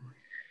great.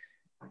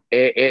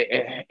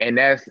 And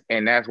that's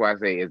why I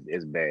say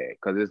it's bad,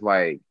 because it's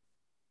like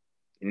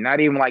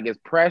not even like it's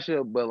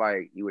pressure, but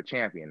like you a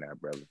champion now,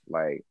 brother.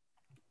 Like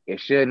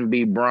it shouldn't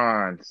be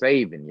Bron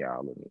saving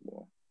y'all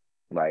anymore.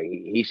 Like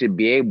he should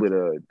be able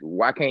to.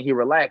 Why can't he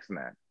relax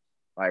now?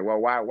 Like, well,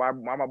 why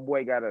my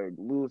boy gotta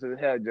lose his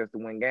head just to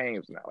win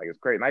games now? Like it's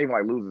crazy. Not even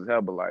like lose his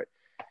head, but like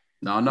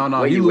no,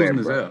 he losing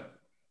his head.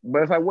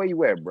 But it's like, where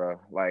you at, bro?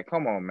 Like,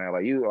 come on, man.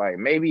 Like you, like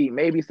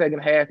maybe second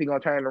half he gonna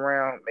turn it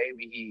around.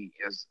 Maybe he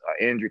is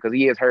an injury because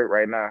he is hurt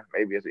right now.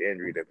 Maybe it's an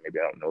injury that maybe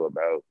I don't know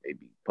about.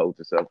 Maybe poked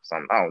himself or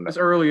something. I don't know. It's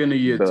early in the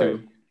year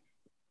too.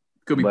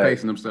 Could be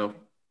pacing himself.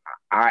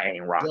 I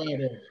ain't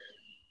rocking.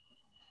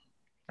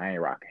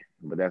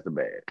 But that's the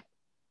bad.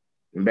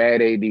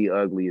 Bad AD,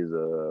 ugly is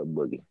a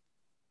Boogie.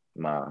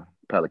 My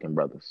Pelican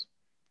brothers.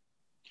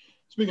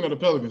 Speaking of the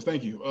Pelicans,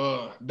 thank you.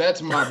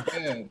 That's my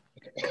bad.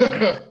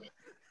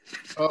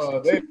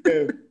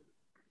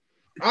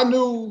 I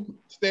knew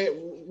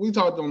we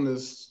talked on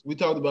this. We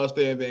talked about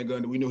Stan Van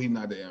Gundy. We knew he's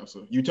not the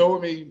answer. You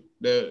told me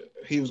that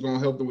he was going to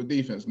help them with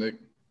defense, Nick.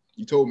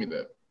 You told me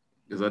that.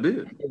 Yes, I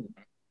did.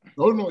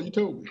 No, you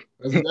told me.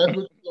 That's what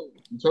you told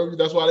me. You told me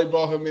that's why they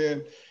brought him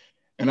in,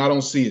 and I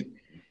don't see it.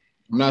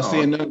 I'm not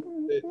seeing nothing.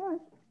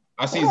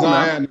 I see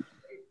Zion.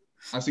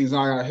 I see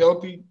Zion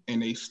healthy,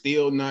 and they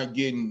still not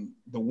getting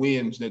the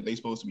wins that they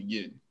supposed to be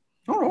getting.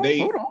 Hold on.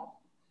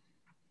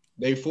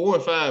 They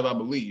 4-5, I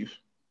believe,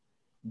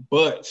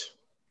 but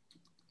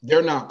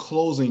they're not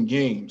closing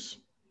games.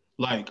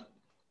 Like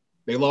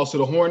they lost to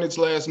the Hornets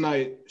last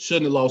night.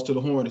 Shouldn't have lost to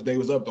the Hornets. They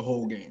was up the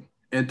whole game.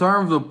 In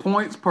terms of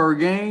points per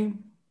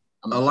game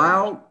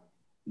allowed,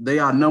 they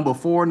are number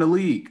 4 in the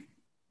league.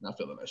 Not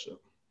feeling that shit.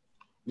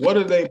 What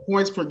are they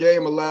points per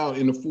game allowed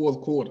in the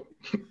fourth quarter?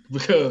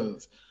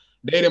 Because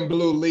they done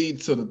blew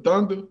leads to the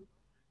Thunder,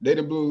 they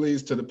done blew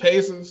leads to the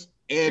Pacers,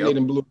 and they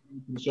done blew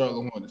leads to the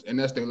Charlotte Hornets, and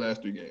that's their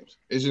last 3 games.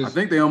 It's just. I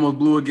think they almost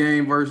blew a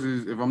game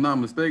versus, if I'm not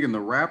mistaken, the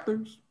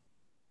Raptors.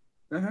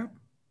 That happened.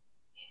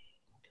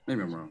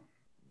 Maybe I'm wrong.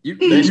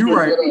 You're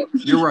right.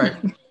 You're right.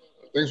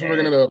 Thanks for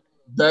bringing it up.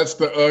 That's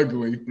the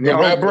ugly.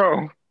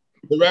 Bro.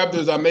 The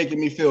Raptors are making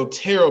me feel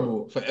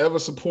terrible for ever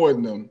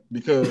supporting them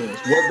because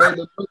what they've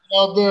been putting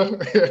out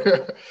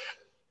there,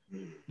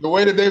 the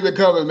way that they've been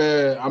coming,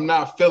 man, I'm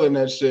not feeling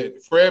that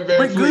shit. Fred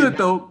Van Fleet.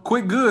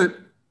 Quick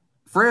good.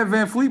 Fred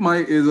Van Fleet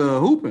might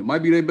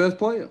be their best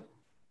player.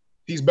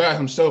 He's by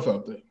himself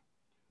out there.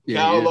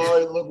 Yeah, Kyle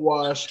Lowry looked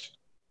washed.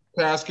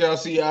 Pascal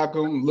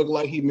Siakam looked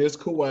like he missed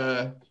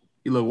Kawhi.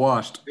 He looked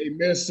washed. They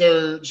missed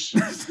Serge.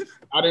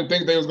 I didn't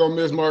think they was gonna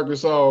miss Marc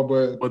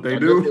Gasol, but they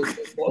do.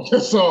 Marc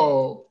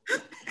Gasol.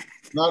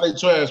 Now they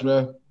trash,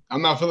 man.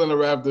 I'm not feeling the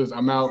Raptors.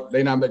 I'm out.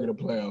 They not making the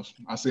playoffs.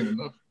 I seen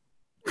enough.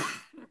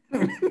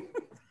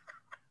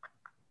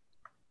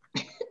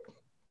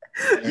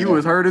 You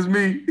as hurt as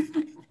me.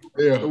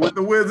 Yeah. With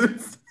the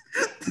Wizards.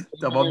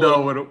 I'm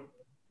done with them.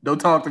 Don't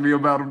talk to me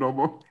about them no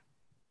more.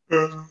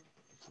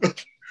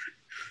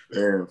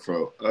 Yeah,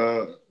 bro.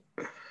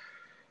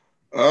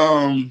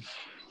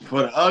 For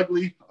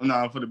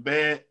the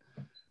bad,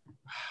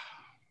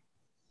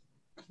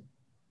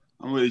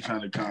 I'm really trying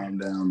to calm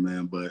down,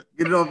 man. But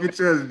get it off your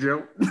chest,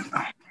 Joe.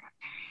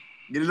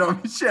 Get it off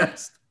your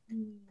chest.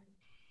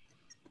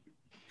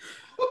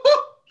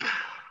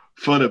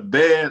 For the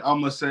bad, I'm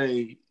gonna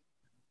say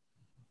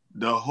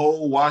the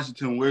whole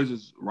Washington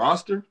Wizards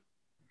roster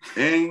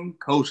and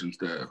coaching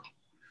staff.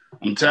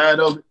 I'm tired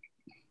of it.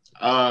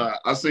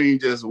 I seen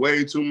just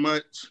way too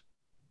much.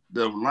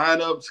 The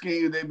lineup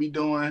schemes they be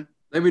doing.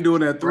 They be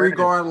doing that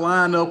 3-guard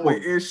lineup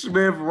with Ish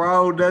Smith,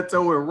 Raul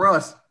Neto, and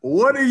Russ.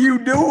 What are you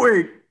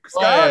doing,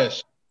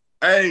 Scott?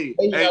 Hey,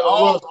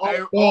 all of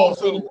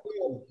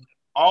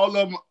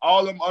them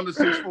under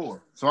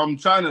 6'4". So I'm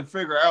trying to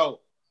figure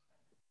out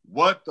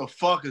what the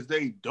fuck is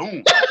they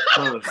doing?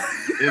 Because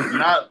it's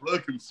not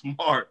looking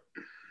smart.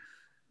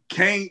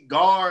 Can't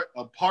guard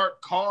a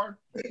parked car,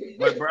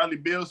 like Bradley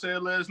Beal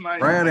said last night.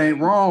 Brad ain't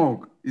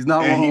wrong. He's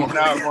not wrong. He's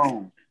not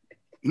wrong.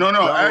 No,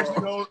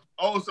 actually,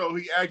 also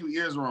he actually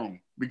is wrong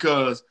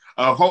because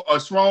a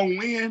strong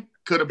wind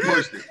could have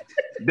pushed it.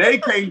 They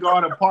can't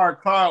guard a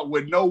parked car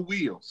with no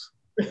wheels.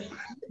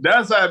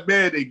 That's how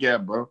bad they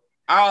get, bro.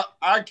 I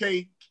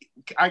can't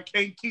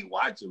keep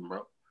watching,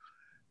 bro.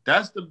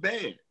 That's the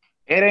bad.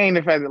 It ain't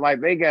the fact that like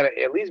they gotta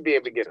at least be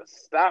able to get a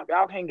stop.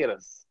 Y'all can't get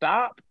a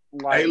stop.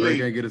 Like they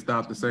can't get a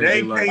stop to say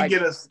they can't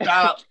get a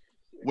stop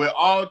with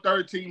all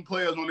 13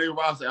 players on their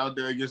roster out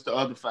there against the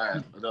other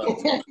 5.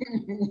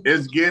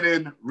 It's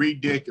getting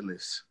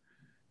ridiculous.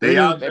 They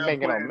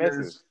making no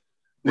misses.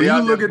 When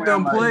you look at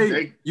them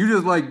play, you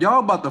just like y'all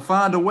about to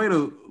find a way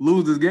to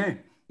lose this game.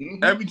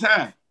 Every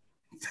time.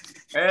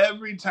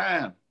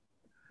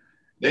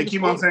 They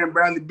keep on saying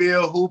Bradley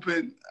Beal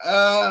hooping.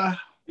 I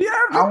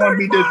want to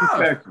be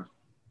disrespectful.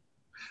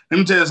 Let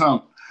me tell you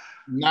something.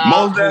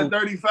 Most of that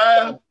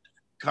 35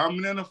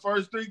 coming in the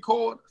first 3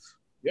 quarters.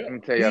 Yeah. Let me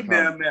tell you something.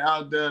 Damn near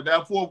out there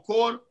that 4th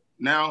quarter.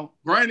 Now,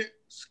 granted,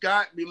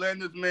 Scott be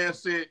letting this man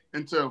sit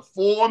until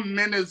 4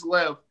 minutes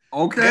left.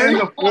 Okay. In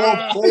the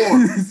 4th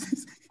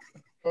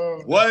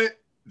quarter. What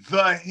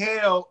the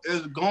hell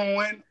is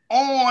going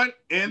on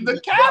in the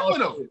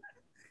Capitol?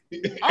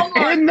 I'm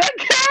like, in the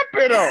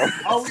Capitol.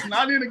 Oh,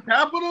 not in the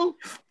Capitol?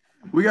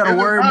 We got to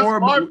worry more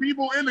about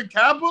people in the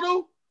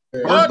Capitol.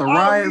 What the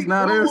riots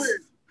now this?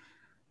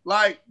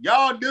 Like,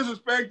 y'all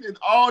disrespected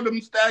all them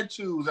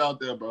statues out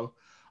there, bro.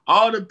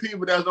 All the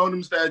people that's on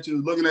them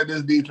statues looking at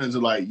this defense are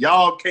like,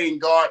 y'all can't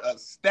guard a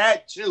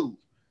statue.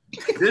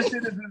 This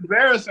shit is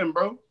embarrassing,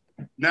 bro.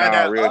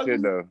 Now real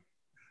shit though.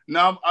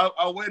 Now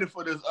I waited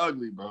for this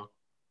ugly, bro.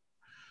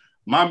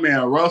 My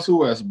man Russell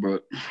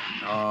Westbrook.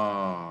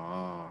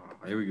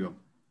 Here we go.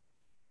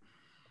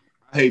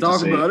 I hate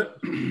Talk to say about it.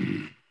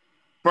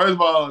 First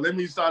of all, let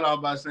me start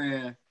off by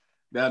saying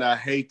that I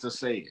hate to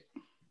say it.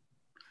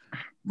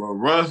 But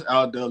Russ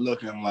out there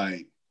looking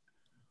like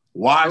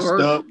washed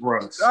up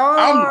Russ.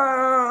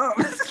 I'm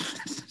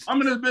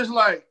in this bitch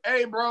like,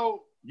 hey,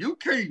 bro, you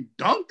can't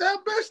dunk that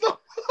bitch though.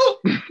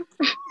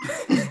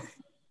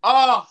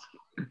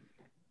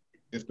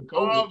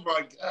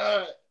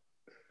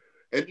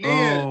 And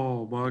then,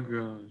 oh my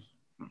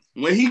gosh,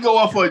 when he go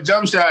off for a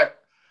jump shot,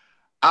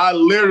 I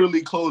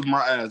literally close my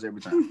eyes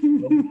every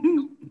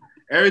time.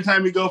 Every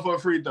time he go for a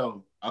free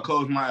throw, I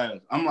close my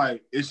eyes. I'm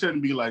like, it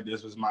shouldn't be like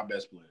this. It's my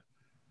best player.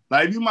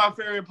 Like, if you my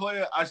favorite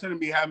player, I shouldn't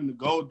be having to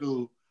go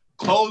through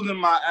closing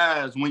my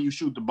eyes when you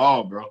shoot the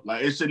ball, bro.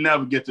 Like, it should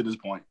never get to this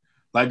point.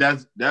 Like,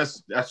 that's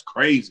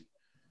crazy.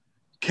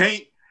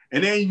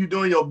 And then you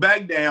doing your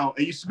back down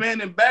and you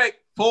spinning back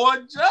for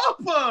a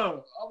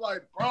jumper. I'm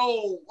like,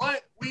 bro,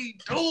 what we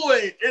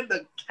doing in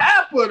the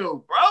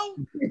Capitol,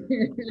 bro?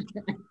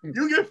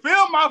 You can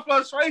feel my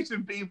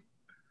frustration, people.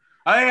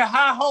 I had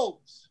high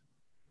hopes.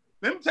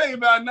 Let me tell you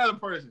about another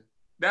person.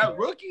 That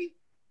rookie,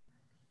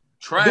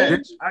 trash.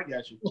 I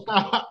got you.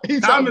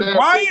 Thomas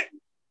Bryant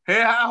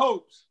had high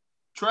hopes.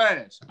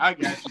 Trash. I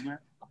got you, man.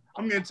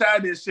 I'm getting tired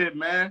of this shit,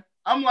 man.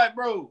 I'm like,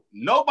 bro,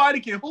 nobody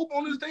can hoop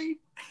on this team.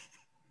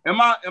 Am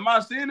I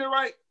seeing it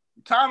right?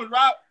 Thomas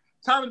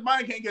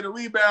Bryant can't get a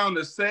rebound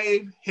to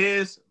save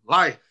his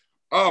life.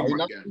 Oh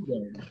my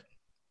God.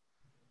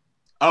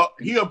 Oh,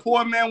 he a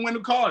poor man,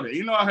 Wendell Carter.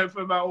 You know how I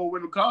feel about old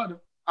Wendell Carter.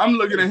 I'm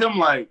looking at him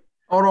like,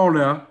 hold on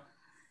now.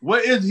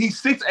 What is he?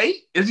 6'8"?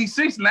 Is he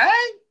 6'9"?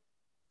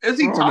 Is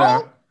he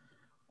tall?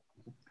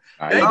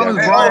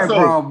 Thomas Bryant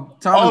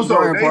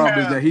problem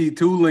is that he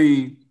too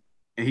lean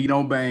and he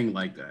don't bang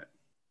like that.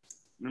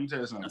 Let me tell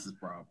you something. That's his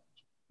problem.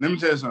 Let me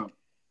tell you something.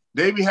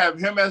 They be having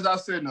him as our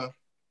center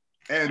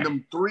and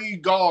them 3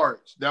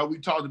 guards that we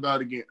talked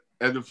about again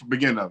at the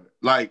beginning of it.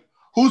 Like,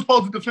 who's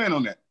supposed to defend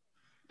on that?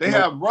 They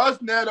have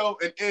Russ, Neto,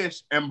 and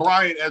Ish and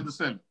Bryant as the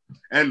center.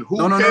 And who?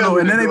 No.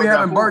 And then they be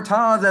having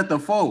Bertans at the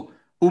 4,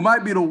 who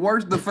might be the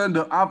worst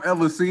defender I've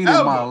ever seen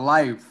in my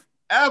life.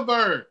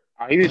 Ever.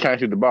 He just trying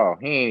to shoot the ball.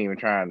 He ain't even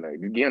trying to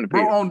get him the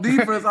Bro, on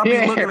defense, I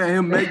be looking at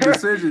him make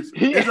decisions.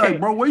 It's like,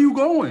 bro, where you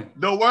going?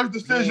 The worst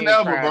decision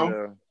ever,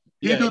 bro.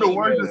 He do the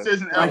worst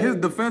decision ever. Like, his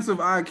defensive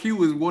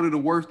IQ is one of the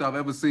worst I've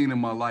ever seen in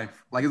my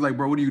life. Like, it's like,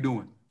 bro, what are you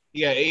doing?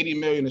 He got $80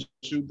 million to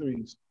shoot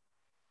threes.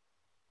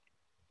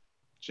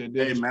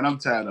 Hey, man, I'm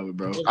tired of it,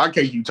 bro. I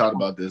can't keep talking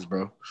about this,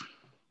 bro.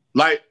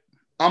 Like,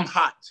 I'm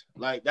hot.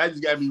 Like, that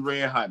just got me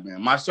red hot,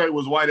 man. My shirt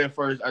was white at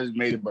first. I just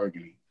made it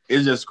burgundy.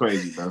 It's just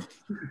crazy, bro.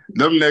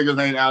 Them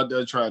niggas ain't out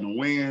there trying to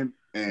win,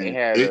 and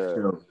it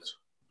shows.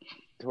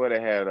 Twitter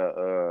had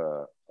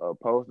a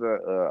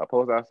poster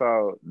I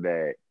saw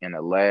that in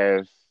the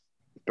last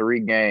 3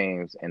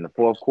 games in the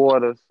fourth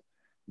quarters,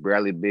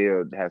 Bradley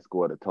Beal has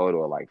scored a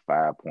total of like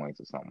 5 points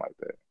or something like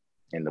that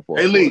in the fourth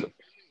quarter. Lee,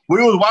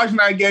 we was watching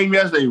that game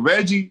yesterday.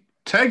 Reggie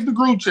text the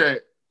group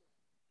chat.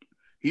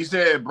 He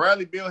said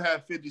Bradley Beal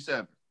had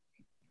 57.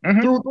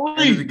 Through 3.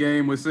 Ended the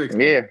game with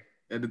 60. Yeah.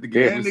 Ended the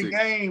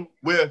game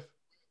with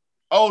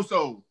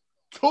also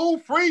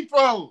 2 free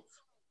throws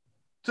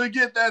to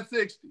get that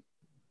 60.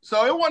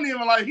 So it wasn't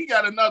even like he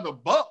got another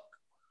buck.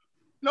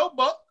 No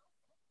buck.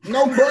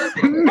 No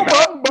buck.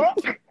 No buck.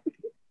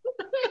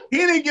 He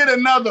didn't get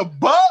another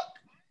buck.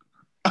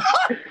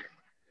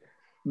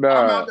 Nah.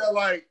 I'm out there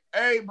like,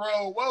 hey,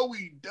 bro, what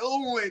we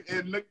doing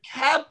in the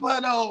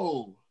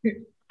Capitol?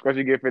 Because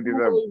you get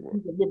 57.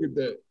 Look at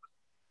that.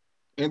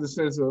 In the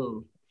sense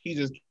of he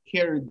just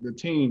carried the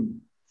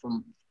team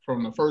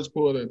from the first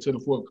quarter to the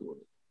fourth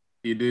quarter.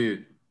 He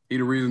did. He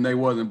the reason they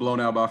wasn't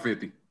blown out by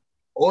 50.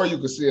 Or you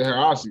could see it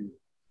how I see it.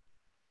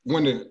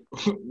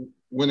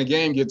 When the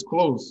game gets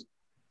close,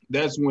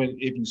 that's when,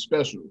 if you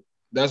special,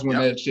 that's when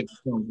that shit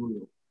becomes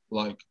real.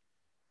 Like,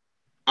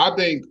 I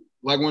think,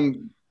 like,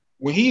 when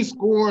he's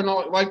scoring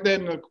like that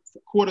in the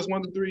quarters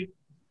 1 to 3,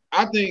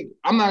 I think,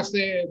 I'm not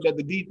saying that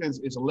the defense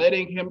is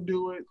letting him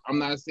do it. I'm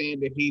not saying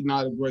that he's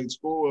not a great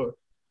scorer.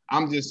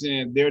 I'm just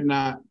saying they're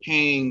not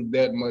paying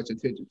that much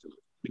attention to it.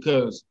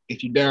 Because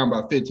if you're down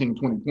by 15,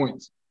 20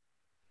 points,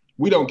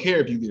 we don't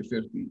care if you get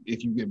 50,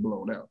 if you get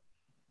blown out.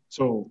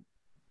 So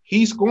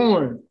he's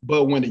scoring,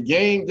 but when the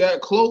game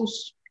got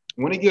close,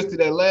 when it gets to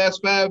that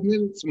last 5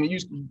 minutes, when you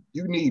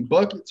need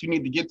buckets, you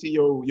need to get to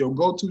your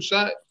go-to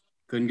shot.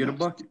 Couldn't get a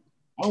bucket.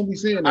 I don't be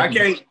saying that. I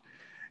can't.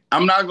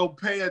 I'm not gonna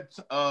pay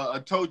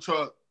a tow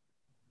truck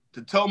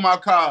to tow my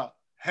car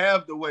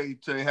half the way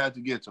till it has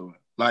to get to it.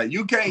 Like,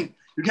 you can't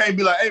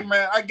be like, hey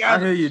man, I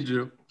got it. I hear you,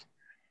 Drew.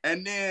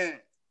 And then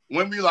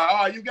when we like,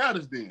 oh, you got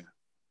us then.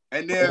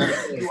 And then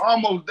you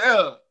almost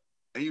there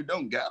and you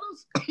don't got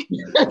us.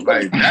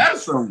 Like,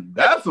 that's some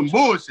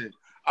bullshit.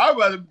 I'd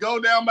rather go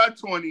down by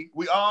 20.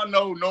 We all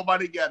know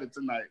nobody got it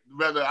tonight.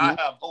 Rather, I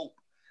have hope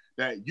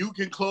that you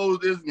can close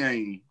this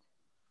game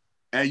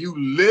and you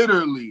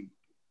literally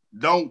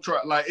don't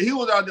try. Like, he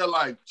was out there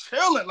like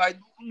chilling. Like,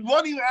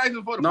 wasn't even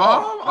asking for the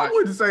ball. No, I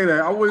wouldn't say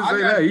that. I wouldn't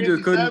say that. He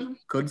just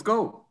couldn't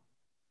score.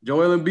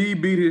 Joel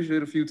Embiid beat his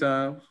shit a few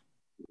times.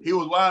 He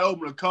was wide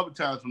open a couple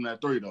times from that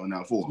 3 though.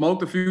 Now 4.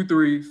 Smoked a few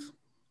threes.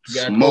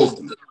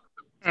 Smoked.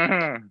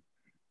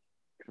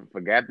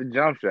 Forgot the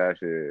jump shot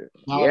shit.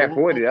 He had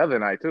 40 the other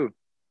night too.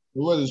 It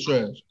wasn't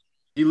trash.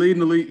 He leading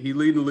the league. He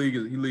leading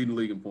the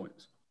league in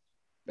points.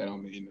 That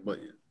don't mean nothing.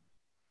 But yeah.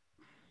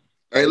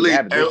 Hey, Lee,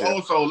 and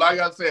also, like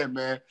I said,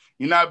 man,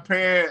 you're not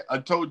paying a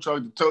tow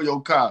truck to tow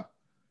your car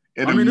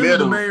in the middle. This is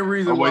the main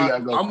reason why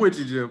I'm with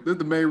you, Jim. This is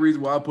the main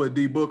reason why I put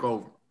D Book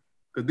over.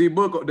 Because D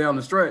Book down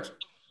the stretch,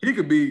 he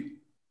could be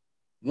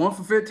 1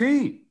 for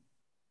 15.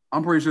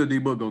 I'm pretty sure D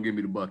Book gonna give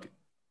me the bucket.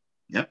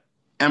 Yep.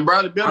 And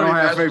Bradley Beal, I don't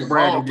have faith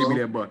Brad gonna give me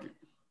that bucket.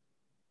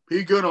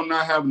 He good on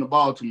not having the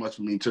ball too much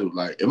for me too.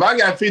 Like if I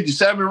got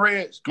 57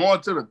 Reds going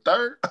to the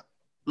third,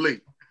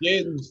 league.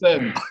 Yeah,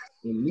 7 at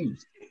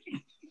least.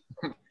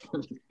 At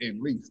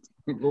least.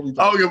 I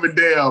don't give a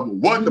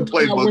damn what the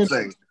playbook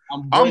say.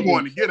 I'm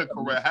going to get a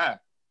career high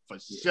for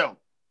sure.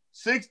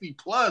 60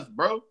 plus,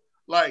 bro.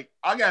 Like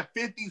I got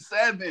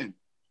 57.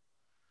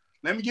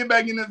 Let me get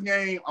back in this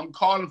game. I'm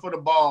calling for the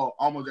ball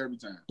almost every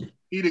time.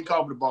 He didn't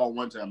call for the ball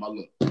one time. I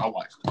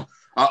watched it.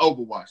 I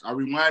overwatched. I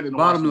rewinded and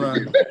Bottom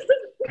watched line,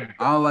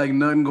 I don't like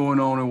nothing going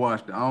on in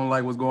Washington. I don't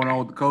like what's going on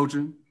with the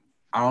coaching.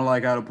 I don't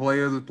like how the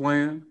players are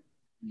playing.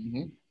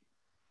 Mm-hmm.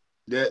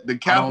 The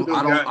Capitals.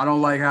 I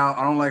don't like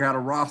how the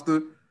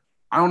roster.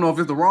 I don't know if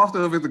it's the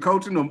roster or if it's the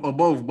coaching or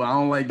both, but I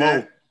don't like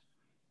that.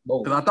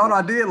 Because I thought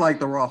I did like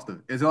the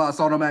roster until I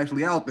saw them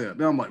actually out there.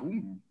 Then I'm like,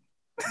 ooh.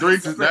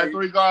 That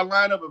 3-guard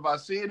lineup. If I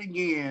see it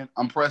again,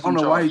 I'm pressing. I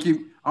don't know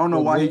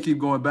why he keep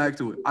going back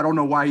to it. I don't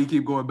know why he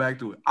keep going back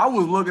to it. I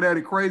was looking at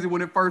it crazy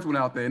when it first went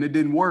out there, and it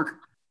didn't work.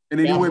 And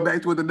then he went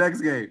back to it the next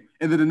game,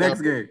 and then the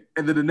next game,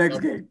 and then the next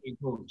game.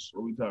 What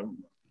we talking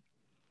about?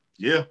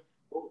 Yeah,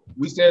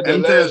 we said that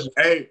last.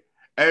 Hey,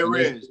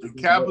 Reg, the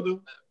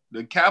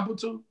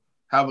capital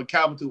have a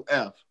capital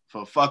F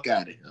for fuck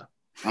out of here.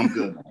 I'm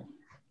good.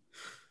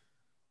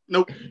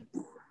 Nope.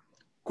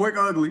 Quick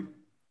ugly.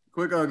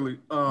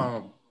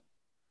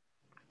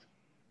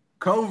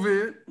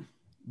 COVID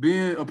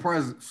being a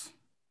presence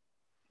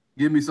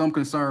give me some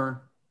concern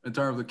in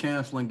terms of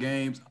canceling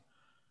games.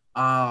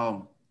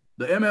 The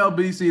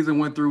MLB season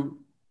went through.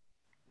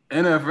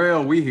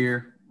 NFL, we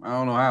here. I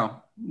don't know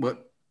how,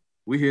 but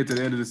we here to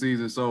the end of the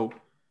season. So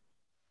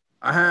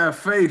I have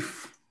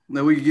faith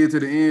that we can get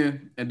to the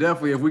end, and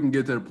definitely if we can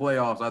get to the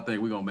playoffs, I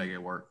think we're gonna make it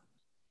work.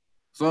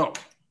 So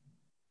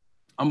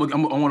I'm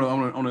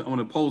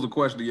gonna pose a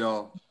question to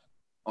y'all.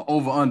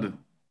 Over under.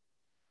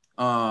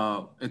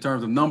 In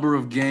terms of number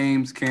of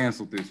games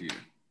canceled this year.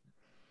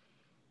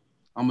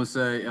 I'm gonna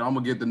say, and I'm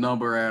gonna get the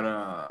number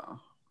at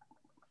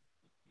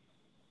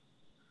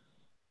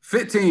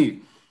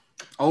 15.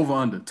 Over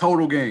under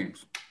total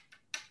games.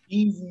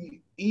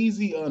 Easy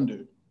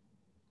under.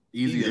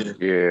 Easy under.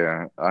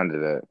 Yeah, under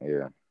that.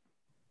 Yeah.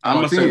 I'm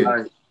gonna say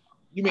like,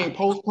 you mean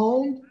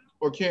postponed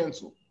or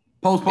canceled?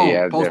 Postponed.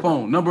 Yeah,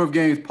 postponed. Number of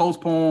games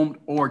postponed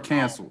or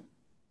canceled.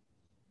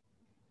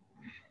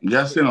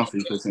 Yeah, I still don't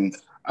see 15.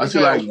 I see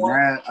like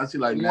 9. I see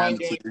like 9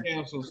 to 10.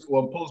 Canceled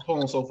or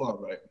postponed so far,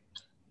 right?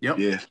 Yep.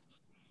 Yeah.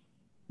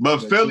 But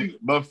Philly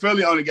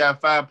only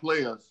got 5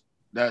 players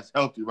that's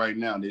healthy right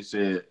now. They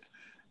said,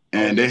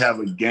 and they have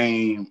a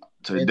game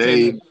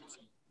today.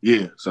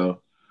 Yeah,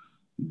 so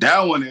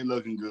that one ain't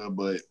looking good.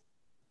 But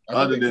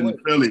other than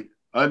Philly,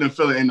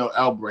 ain't no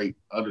outbreak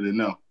other than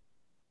them.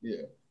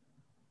 Yeah.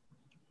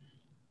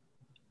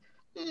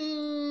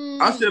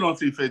 I still don't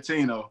see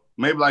 15 though.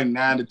 Maybe like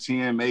 9 to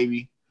 10,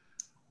 maybe.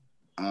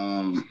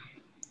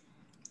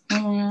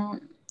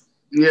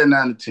 Yeah,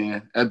 9 to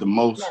 10 at the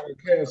most. Not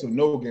gonna cancel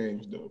no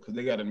games though, because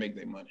they got to make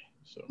their money.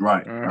 So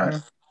right.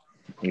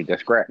 Need that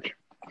scratch.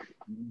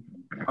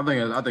 I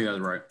think that's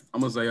right.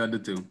 I'm gonna say I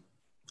did too.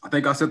 I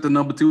think I set the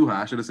number too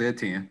high. I should have said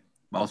 10.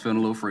 But I was feeling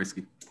a little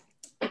frisky.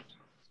 I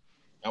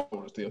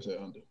would have still said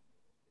under.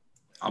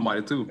 I might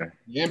have too.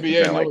 The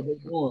NBA know what they're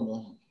doing,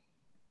 man.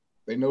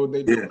 They know what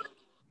they're doing.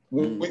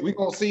 We're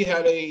gonna see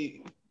how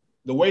the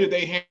way that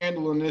they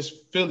handling this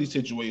Philly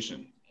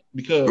situation.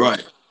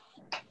 Because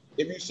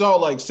if you saw,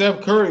 like,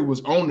 Seth Curry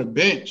was on the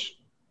bench.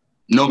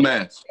 No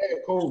mask. He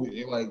had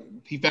COVID, and, like,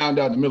 he found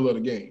out in the middle of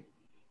the game.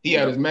 He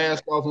had his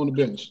mask off on the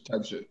bench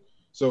type shit.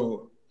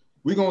 So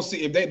we're going to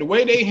see if the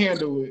way they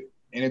handle it,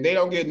 and if they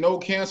don't get no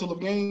cancel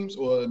of games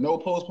or no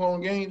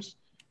postponed games,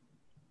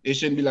 it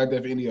shouldn't be like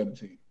that for any other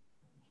team.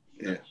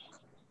 Yeah.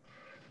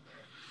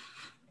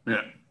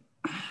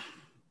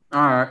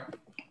 All right.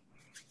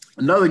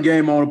 Another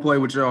game I want to play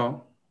with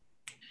y'all.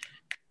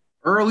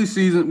 Early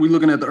season, we're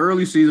looking at the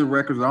early season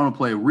records. I want to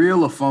play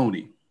real or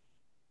phony.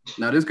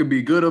 Now, this could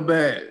be good or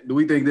bad. Do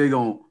we think they're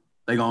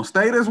gonna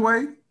stay this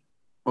way?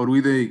 Or do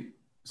we think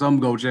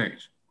something gonna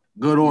change?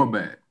 Good or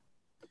bad?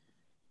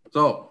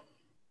 So,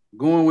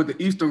 going with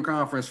the Eastern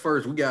Conference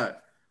first, I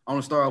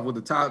want to start off with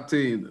the top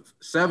team, the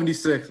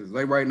 76ers.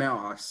 They right now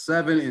are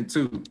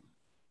 7-2.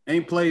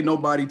 Ain't played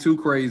nobody too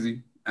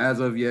crazy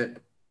as of yet,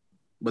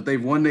 but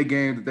they've won their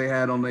games that they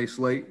had on their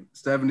slate,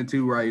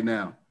 7-2 right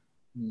now.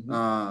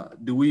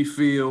 Mm-hmm. Do we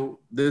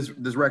feel this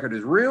record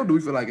is real? Do we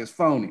feel like it's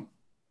phony?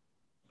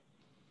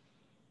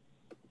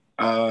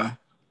 I'm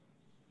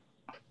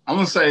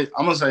gonna say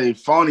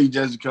phony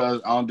just because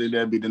I don't think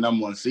that'd be the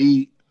number 1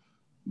 seed,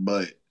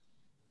 but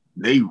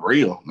they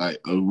real, like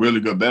a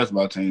really good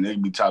basketball team.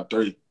 They'd be top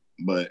 3,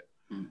 but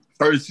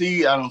first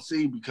seed I don't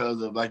see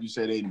because of, like you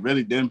said, they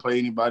really didn't play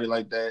anybody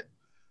like that.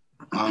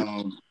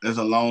 It's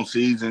a long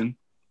season.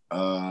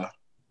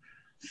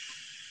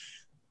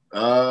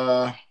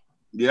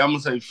 Yeah, I'm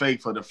gonna say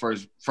fake for the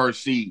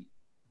first seed.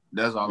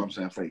 That's all I'm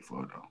saying. Fake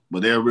for though,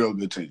 but they're a real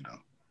good team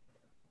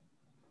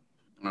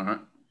though. All right.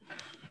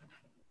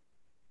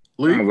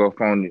 I'm gonna go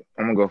phony.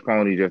 I'm gonna go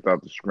phony just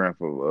off the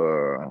strength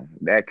of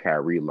that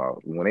Kyrie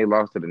loss. When they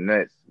lost to the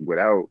Nets when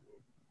all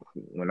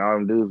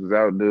them dudes was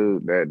out,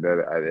 dude, that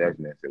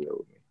didn't sit well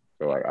with me.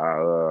 So like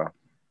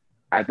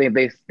I think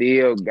they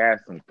still got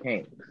some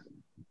kinks.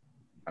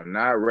 I'm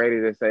not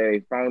ready to say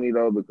phony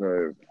though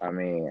because I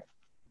mean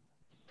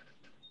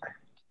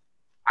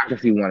I can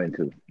see 1 and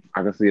 2.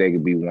 I can see they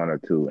could be 1 or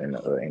 2 in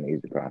the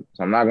Eastern Conference.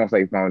 So I'm not gonna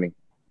say phony.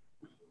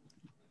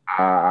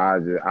 I'll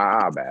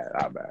bet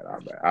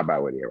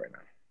with you right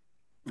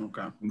now.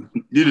 Okay.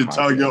 You just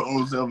talk your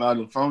own self out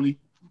of phony.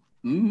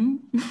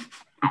 Mm-hmm.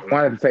 I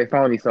wanted to say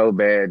phony so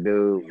bad,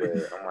 dude, but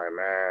I'm like,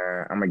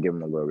 man, I'm gonna give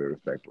him a little bit of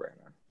respect right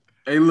now.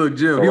 Hey, look,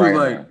 Jill, he was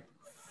like,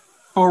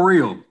 for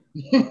real.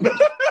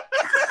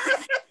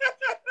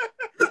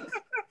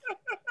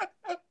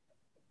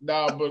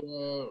 Nah, but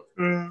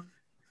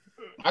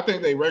I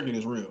think they record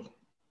is real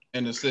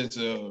in the sense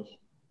of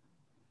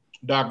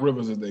Doc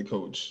Rivers is their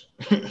coach.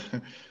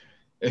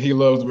 And he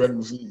loves the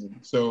regular season.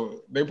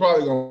 So they're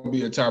probably going to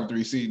be a top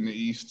 3 seed in the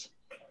East.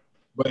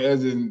 But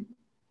as in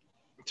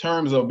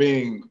terms of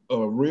being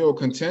a real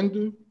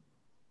contender,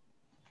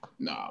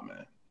 nah,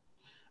 man.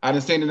 I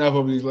done seen enough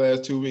over these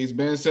last 2 weeks.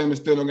 Ben Simmons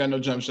still don't got no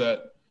jump shot.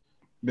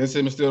 Ben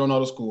Simmons still don't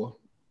know the score.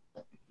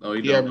 No,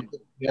 he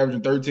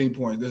averaging 13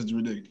 points. This is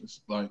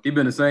ridiculous. Like he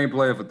been the same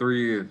player for 3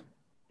 years.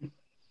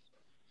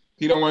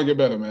 He don't want to get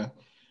better, man.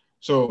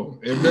 So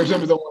if Ben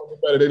Simmons don't want to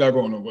get better, they're not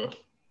going nowhere.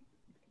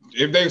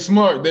 If they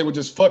smart, they would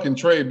just fucking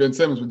trade Ben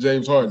Simmons with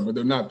James Harden, but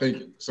they're not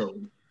thinking. So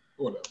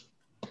whatever.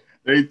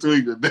 They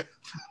tweaking.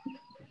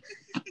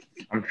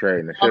 I'm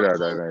trading the shit out of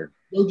that thing.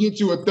 They'll get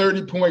you a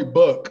 30-point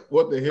buck.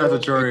 What the hell?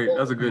 That's a trade.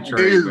 That's a good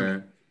trade,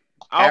 man.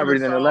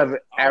 Averaging 11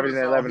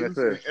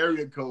 assists.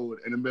 Area code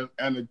and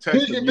the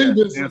text.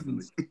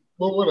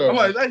 But whatever. I'm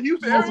like, that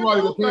Houston area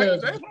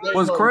code.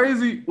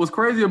 What's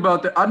crazy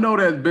about that? I know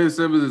that Ben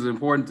Simmons is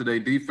important to their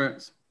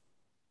defense,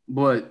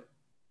 but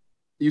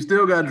you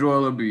still got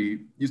Joel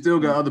Embiid. You still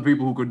got other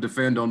people who could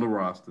defend on the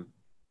roster.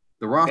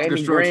 The roster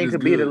construction is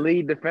good. Be the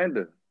lead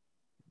defender.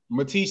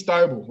 Matisse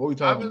Thybulle. What we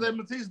talking about?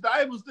 Matisse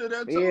Thybulle still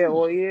there too.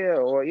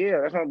 Yeah.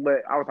 That's not.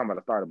 But I was talking about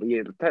the starter. But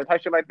yeah, the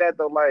type shit like that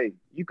though, like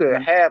you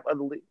could have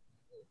other.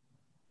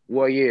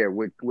 Well, yeah,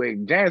 with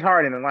James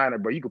Harden in the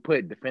lineup, bro, you could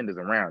put defenders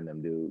around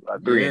them, dude.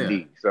 3 and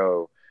D.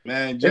 So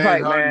man,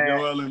 James Harden,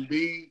 Joel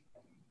Embiid,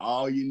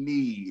 all you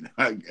need.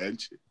 I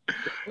got you.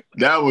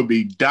 That would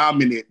be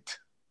dominant.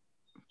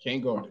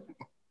 Can't guard it.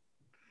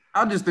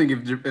 I just think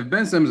if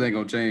Ben Simmons ain't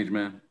gonna change,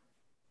 man.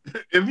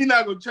 If he's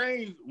not gonna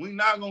change, we're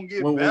not gonna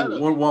get better.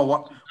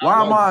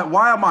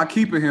 Why am I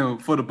keeping him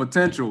for the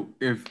potential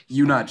if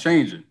you're not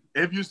changing?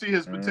 If you see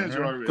his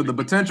potential already. Because the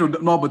potential,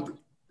 no, but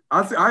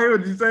I hear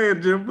what you're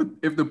saying, Jim.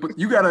 But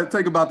you gotta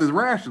think about this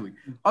rationally.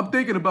 I'm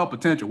thinking about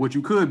potential, what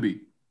you could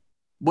be.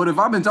 But if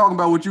I've been talking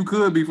about what you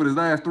could be for the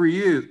last 3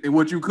 years, and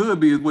what you could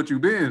be is what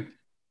you've been.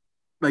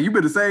 Like, you've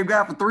been the same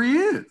guy for 3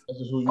 years.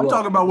 I'm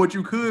talking about what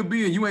you could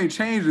be, and you ain't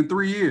changed in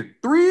 3 years.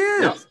 3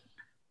 years.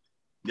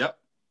 Yep.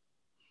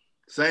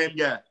 Same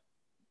guy.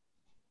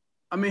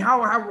 I mean,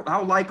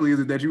 how likely is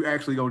it that you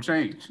actually gonna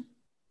change?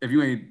 If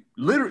you ain't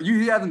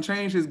he hasn't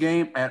changed his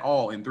game at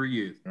all in 3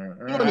 years.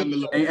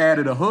 Ain't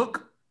added a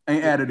hook.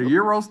 Ain't added a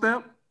Euro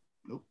step.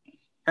 Nope.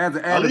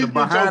 Hasn't added a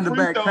behind the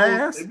back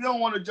pass. If you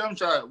don't want a jump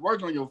shot,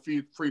 work on your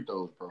free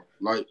throws, bro.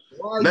 Like,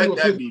 let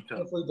that be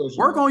tough.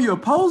 Work on your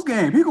post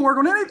game. He can work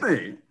on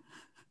anything.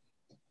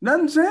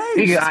 Nothing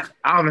changed.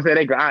 I was gonna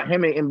say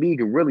him and Embiid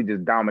could really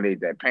just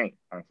dominate that paint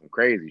on some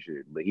crazy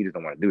shit, but he just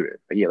don't want to do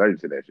that. But he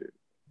allergic to that shit.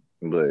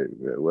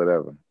 But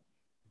whatever.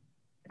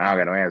 I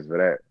don't got no answer for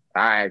that.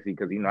 I actually,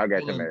 because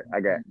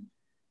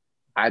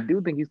I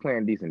do think he's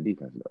playing decent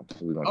defense though.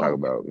 So we're gonna talk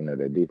about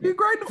that defense. He's a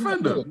great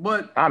defender,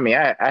 but I mean,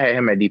 I had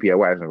him at DP at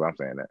Washington. But I'm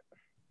saying that.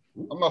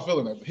 I'm not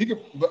feeling that.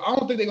 But I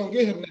don't think they're gonna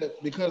get him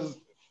that because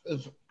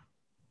if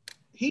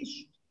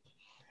he's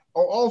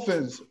on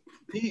offense,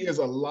 he is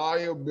a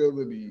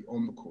liability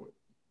on the court.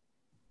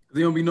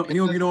 He don't be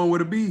knowing where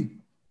to be.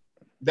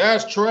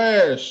 That's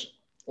trash.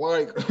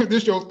 Like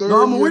this your third.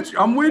 No, I'm with you.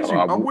 I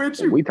was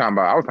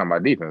talking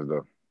about defense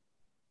though.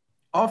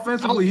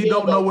 Offensively, he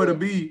don't know where to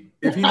be.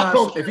 If he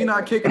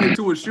not kicking it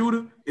to a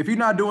shooter, if he's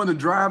not doing the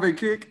drive and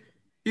kick,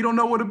 he don't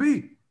know where to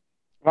be.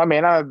 I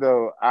mean, I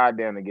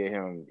damn to get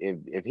him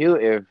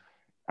if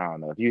I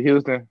don't know if you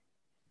Houston,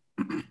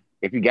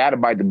 if you got to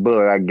bite the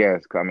bullet, I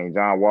guess. I mean,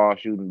 John Wall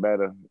shooting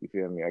better. You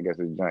feel me? I guess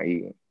it's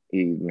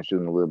he's been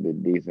shooting a little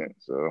bit decent,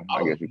 so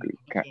I guess you could.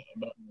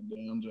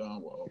 Damn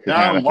John Wall.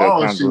 John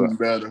Wall shooting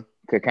better.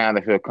 Could kind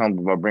of feel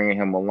comfortable by bringing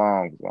him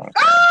along.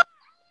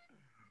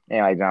 And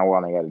like John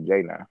Wall ain't got a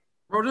J now.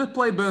 Bro, just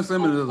play Ben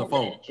Simmons as a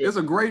foe. It's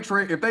a great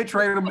trade. If they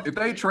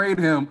trade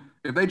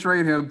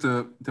him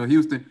to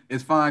Houston,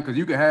 it's fine because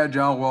you can have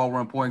John Wall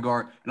run point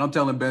guard. And I'm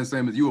telling Ben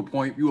Simmons, you a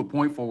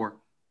point forward,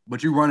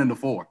 but you running the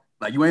 4.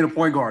 Like you ain't a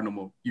point guard no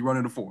more. You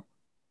running the 4.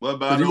 What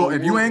about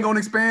if you ain't gonna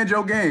expand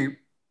your game,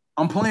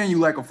 I'm playing you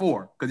like a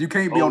 4 because you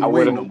can't be on the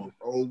wing no more.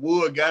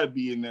 Wood got to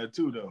be in there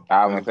too, though.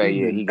 I was gonna say,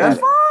 yeah, he got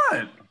That's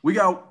fine. We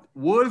got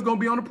Wood's gonna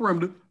be on the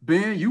perimeter.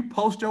 Ben, you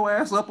post your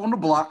ass up on the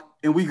block,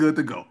 and we good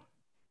to go.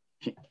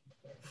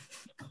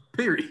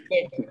 Period.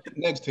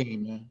 Next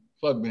team, man.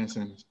 Fuck Ben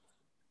Simmons.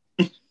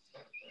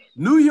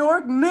 New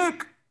York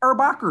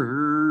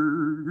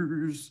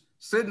Knickerbockers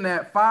sitting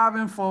at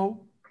 5-4,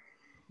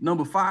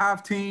 number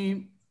 5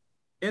 team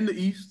in the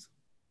East.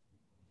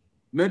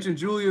 Mentioned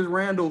Julius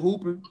Randle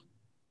hooping.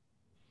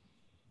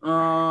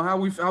 How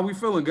we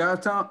feeling,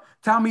 guys?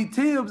 Tommy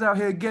Tibbs out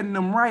here getting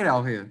them right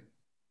out here.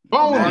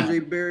 Phony.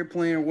 RJ Barry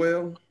playing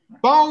well.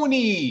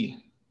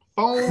 Phony.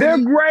 They're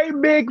great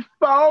big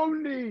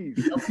phonies.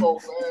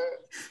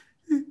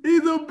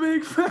 He's a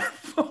big fat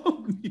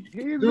phony.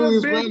 He's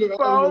Julius a big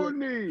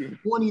phony.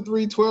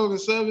 23, 12,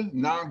 and 7.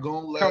 Not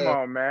gonna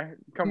last.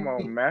 Come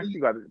on, man.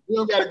 You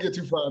don't gotta get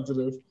too far into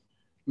this.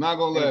 Not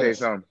gonna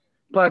last.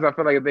 Plus, I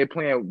feel like if they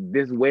playing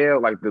this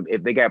well, like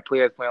if they got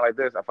players playing like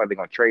this, I feel like they're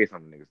gonna trade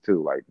some niggas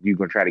too. Like you're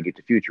gonna try to get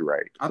the future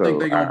right. I think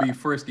they're gonna be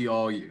frisky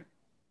all year.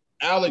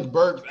 Alec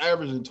Burks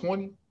averaging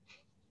 20.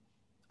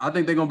 I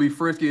think they're gonna be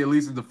frisky at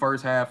least in the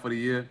first half of the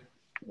year.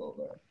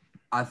 Okay.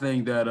 I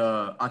think that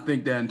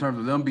in terms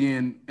of them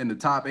being in the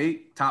top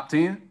 8, top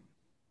 10,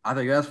 I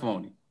think that's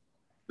phony.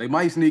 They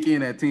might sneak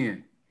in at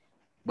 10.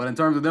 But in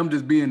terms of them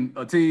just being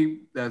a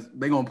team that's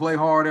they're gonna play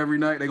hard every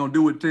night, they're gonna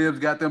do what Tibbs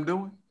got them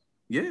doing.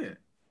 Yeah.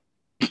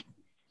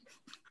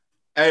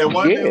 Hey,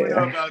 one thing we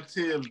know about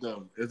Tibbs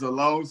though, it's a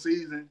long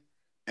season,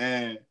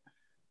 and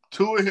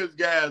 2 of his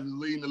guys is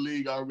leading the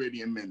league already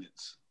in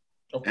minutes.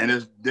 Okay. And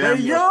it's they're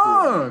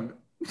young.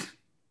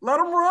 Let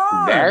them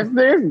run. That's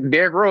this.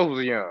 Derrick Rose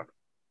was young.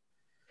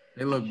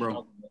 Hey, look,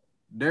 bro.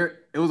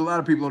 It was a lot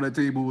of people on that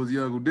team who was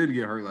young who didn't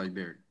get hurt like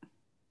Derrick.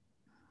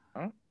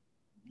 Huh?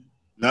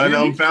 None of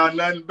them found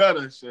nothing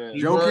better.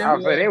 Joking?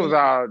 I said they was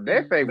all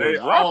their thing was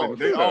dropping.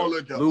 They all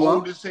looked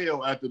old as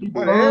hell after the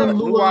burned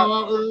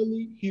out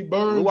early. He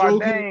burned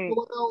out early.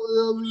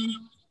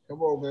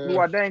 Come on, man.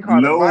 Luol Deng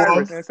caught a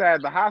virus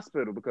inside the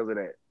hospital because of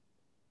that.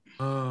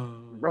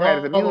 Bro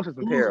had his immune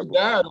system terrible.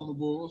 Died on the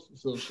Bulls,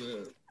 so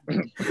shit.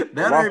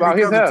 That ain't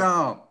because of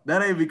Tom.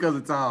 That ain't because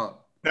of Tom.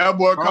 That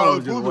boy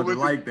Carlos Boozer went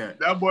like that.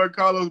 That boy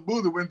Carlos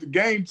Boozer went to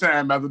game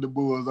time after the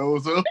Bulls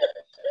also.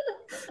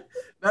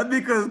 That's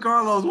because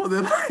Carlos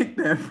wasn't like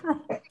that,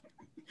 bro.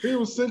 He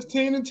was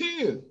 16 and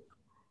 10.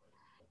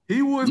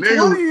 He was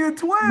 20 and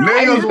 12.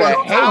 I used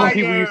to hate when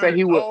people say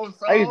he was.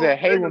 I used to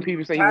hate when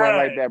people say he wasn't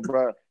like that,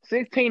 bro.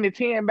 16 and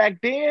 10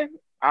 back then,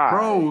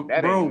 bro.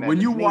 When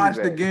you watch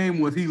the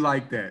game, was he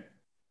like that?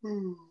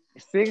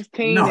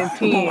 16 and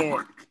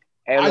 10.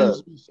 Hey, I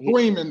used to be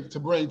screaming to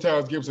bring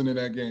Tyrese Gibson in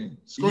that game.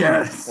 Screaming.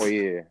 Yes. Oh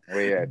yeah.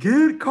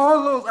 Get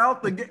Carlos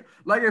out the game.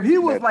 Like if he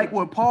was like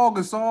what Paul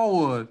Gasol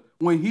was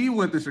when he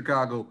went to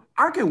Chicago,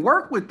 I can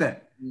work with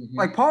that. Mm-hmm.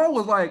 Like Paul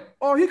was like,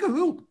 oh, he could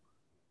hoop.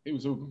 He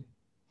was hooping.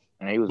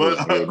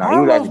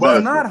 Carlos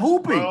was not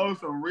hooping. Bro,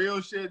 some real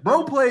shit.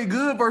 Bro played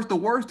good versus the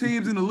worst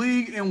teams in the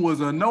league and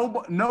was a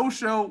no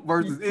show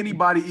versus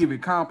anybody even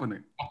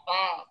competent.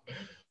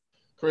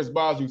 Chris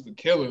Bosh used to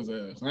kill his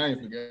ass. I ain't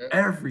forget.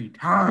 Every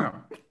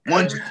time.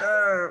 Every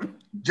time.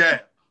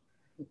 Jab.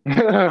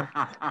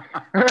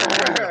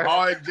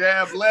 Hard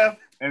jab left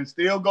and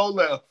still go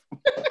left.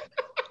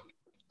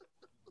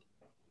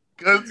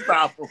 Couldn't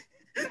stop him.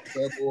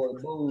 That boy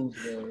moves,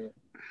 man.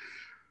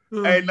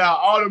 Hey, now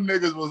all them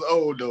niggas was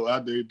old though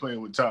after he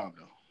playing with Tom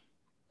though.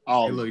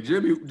 Hey, look,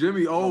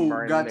 Jimmy Old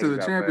got to the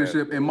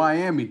championship in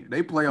Miami.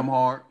 They play him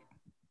hard.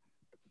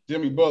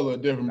 Jimmy Butler, a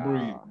different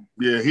breed.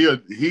 Yeah,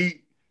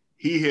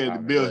 he had to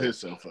build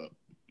himself up.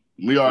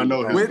 We all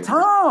know him. With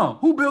Tom,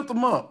 who built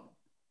him up?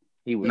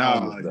 He was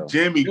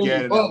Jimmy got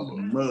it out the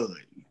mud.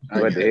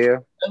 What the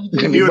hell?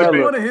 Jimmy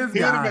Butler, one of his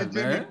guys,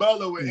 Jimmy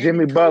Butler with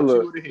Jimmy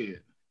Butler.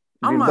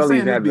 I'm not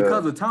saying that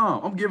because of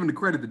Tom. I'm giving the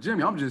credit to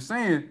Jimmy. I'm just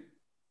saying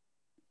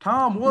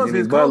Tom was Jimmy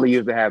his Butler coach.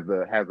 used to have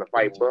to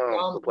fight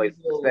bums for places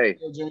to stay.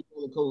 Jimmy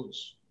Butler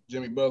coach.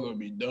 Jimmy Butler would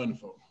be done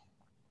for.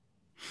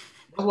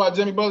 That's why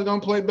Jimmy Butler gonna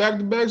play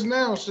back-to-backs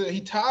now. Shit,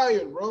 he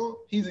tired, bro.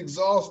 He's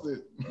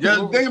exhausted.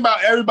 Just think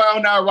about everybody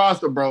on that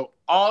roster, bro.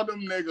 All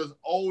them niggas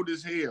old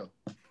as hell.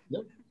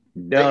 Yep.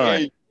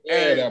 Done.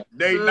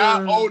 They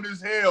not old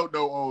as hell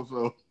though.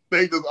 Also,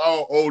 they just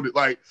all old.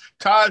 Like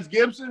Taj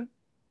Gibson,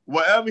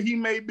 whatever he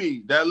may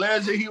be, that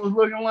last year he was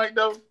looking like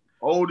though,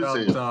 old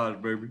as hell.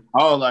 Taj, baby.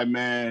 I was like,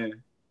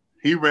 man,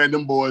 he ran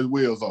them boys'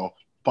 wheels off.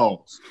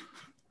 Pause.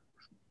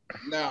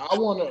 Now I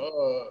don't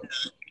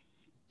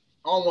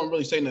want to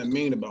really say nothing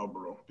mean about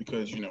bro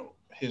because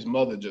his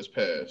mother just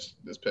passed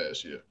this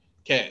past year,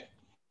 Cat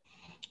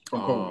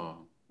from COVID.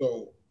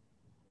 So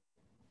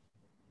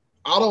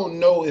I don't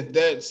know if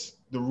that's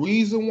the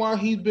reason why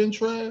he's been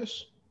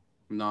trash.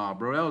 Nah,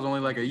 bro, that was only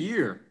like a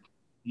year.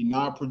 He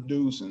not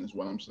producing is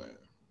what I'm saying.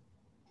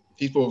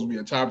 He's supposed to be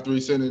a top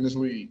 3 center in this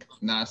league.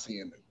 Not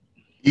seeing it.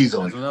 He's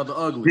on another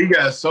ugly. He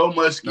got so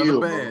much skill,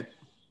 bro.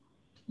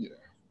 Yeah,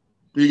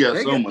 he got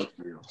so much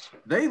skill.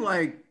 They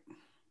like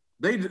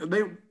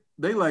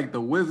the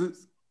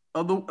Wizards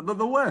of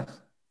the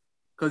West.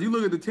 Because you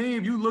look at the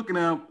team, you looking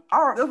at them.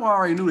 That's why I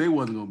already knew they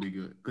wasn't going to be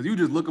good. Because you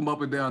just look them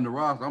up and down the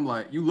roster. I'm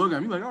like, you look at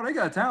them, you're like, oh, they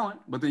got talent.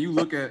 But then you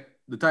look at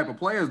the type of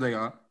players they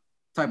are,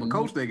 type of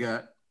coach they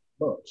got.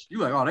 You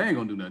like, oh, they ain't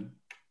going to do nothing.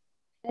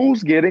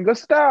 Who's getting a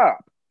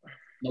stop?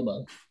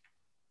 Nobody.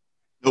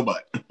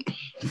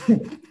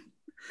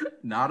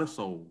 Not a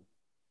soul.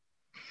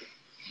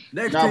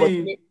 Next But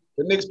team.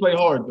 the Knicks play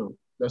hard, though.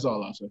 That's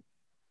all I'll say.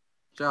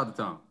 Shout out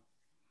to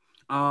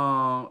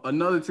Tom.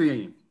 Another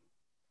team.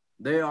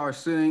 They are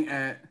sitting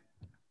at,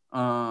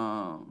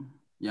 I'm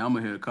going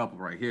to hit a couple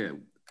right here.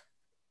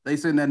 They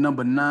sitting at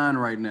number 9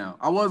 right now.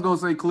 I was going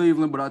to say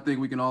Cleveland, but I think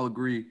we can all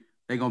agree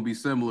they're going to be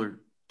similar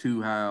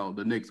to how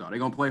the Knicks are. They're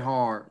going to play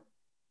hard,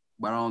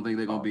 but I don't think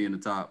they're going to be in the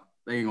top.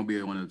 They ain't going to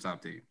be one of the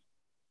top teams.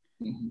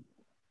 Mm-hmm.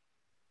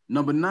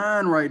 Number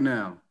 9 right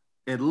now,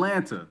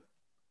 Atlanta.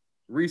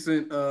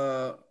 Recent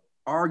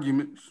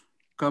arguments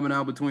coming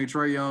out between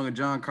Trae Young and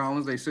John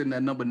Collins. They sitting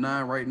at number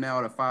 9 right now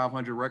at a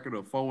 500 record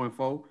of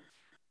 4-4.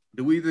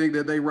 Do we think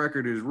that their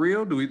record is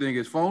real? Do we think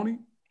it's phony?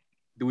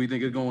 Do we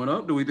think it's going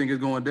up? Do we think it's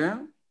going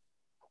down?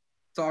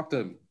 Talk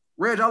to me.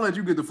 Reg, I'll let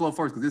you get the flow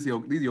first because these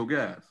are your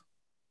guys.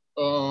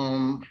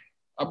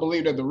 I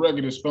believe that the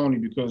record is phony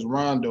because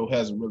Rondo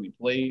hasn't really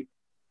played.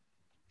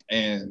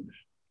 And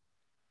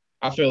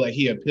I feel like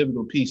he a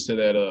pivotal piece to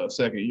that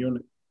second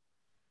unit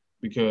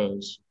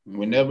because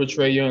whenever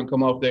Trae Young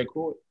come off that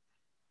court,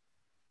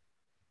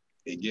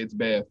 it gets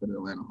bad for the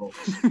Atlanta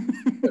Hawks.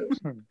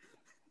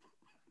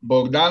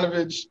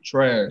 Bogdanovich,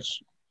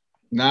 trash.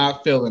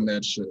 Not feeling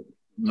that shit.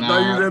 I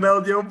thought you said that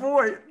was your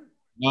boy.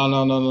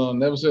 No.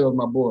 Never said it was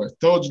my boy.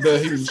 Told you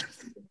that he was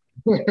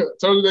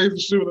told you that he's a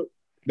shooter.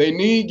 They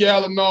need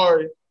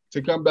Gallinari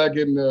to come back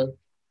in the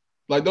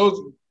like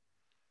those.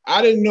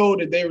 I didn't know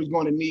that they was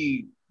going to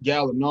need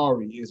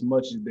Gallinari as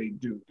much as they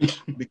do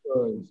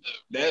because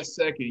that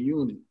second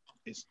unit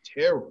is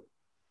terrible.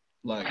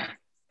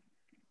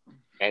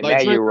 And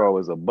that Euro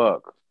is a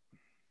buck.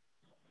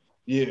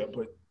 Yeah,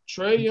 but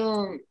Trae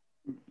Young,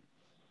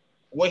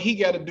 what he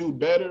got to do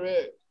better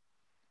at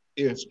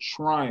is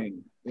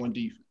trying on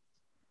defense.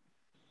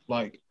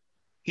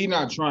 He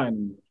not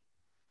trying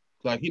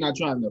enough. He not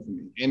trying enough for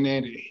me. And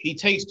then he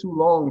takes too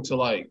long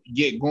to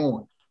get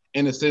going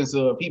in the sense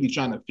of he be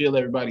trying to fill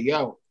everybody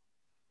out.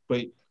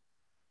 But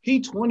he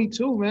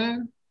 22,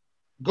 man.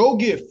 Go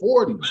get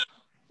 40.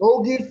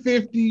 Go get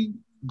 50.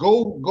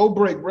 Go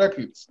break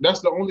records.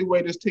 That's the only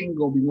way this team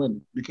gonna be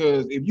winning.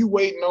 Because if you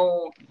waiting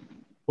on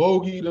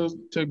Bogey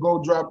to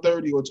go drop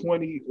 30 or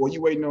 20, or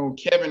you waiting on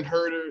Kevin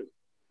Huerter,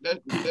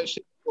 that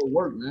shit gonna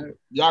work, man.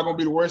 Y'all gonna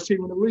be the worst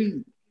team in the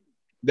league.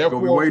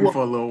 Therefore, gonna be waiting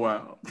for a little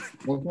while.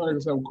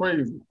 100 something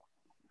crazy.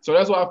 So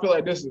that's why I feel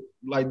like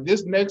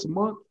this next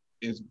month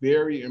is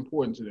very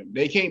important to them.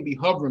 They can't be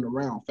hovering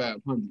around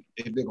 500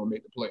 if they're gonna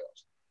make the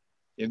playoffs.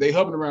 If they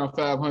hovering around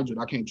 500,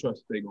 I can't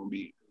trust they're gonna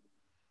be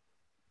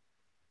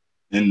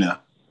in there.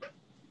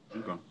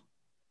 Okay.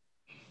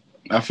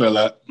 I feel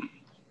that.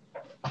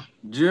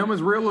 Jim,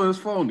 is real or is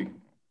phony?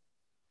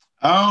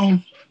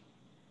 I'm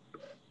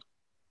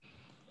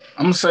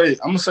gonna say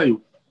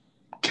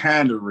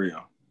kind of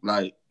real.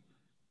 I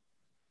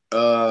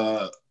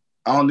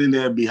don't think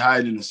they'd be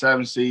higher than the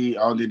 7th seed.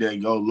 I don't think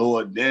they'd go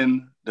lower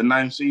than the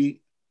 9th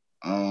seed.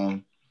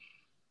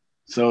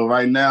 So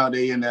right now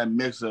they in that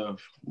mix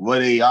of what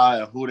they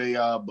are and who they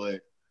are,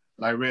 but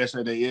like Red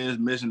said, they is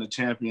missing a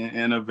champion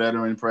and a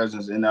veteran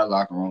presence in that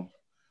locker room.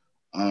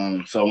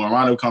 So when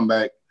Rondo come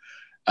back,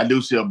 I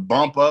do see a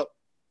bump up.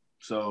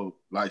 So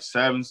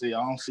 7 seed,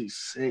 I don't see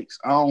 6.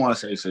 I don't want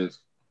to say 6.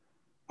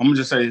 I'm gonna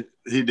just say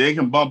they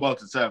can bump up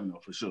to 7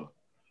 though for sure.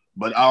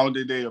 But I don't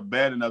think they're a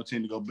bad enough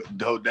team to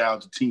go down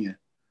to 10.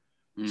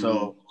 Mm-hmm.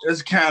 So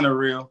it's kind of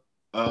real.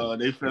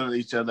 They feeling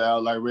each other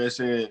out. Like Red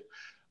said,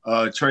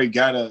 Trae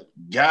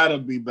gotta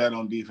be better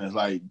on defense.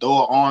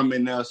 Throw an arm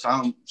in there,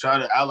 try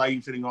to act like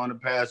you fitting on the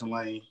passing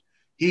lane.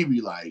 He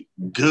be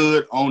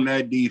good on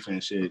that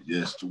defense shit,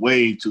 just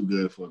way too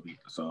good for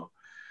people. So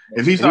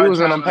if he was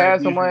in them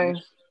passing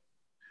lanes,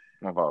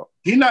 my fault.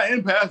 He's not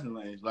in passing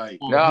lanes.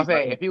 No, I'm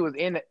saying if he was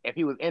in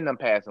them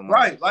passing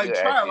lanes, right?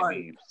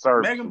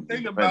 Try make him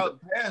think about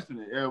passing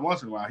it every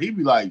once in a while. He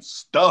be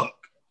stuck.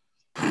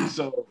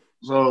 So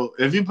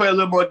if you play a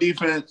little more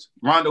defense,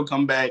 Rondo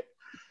come back.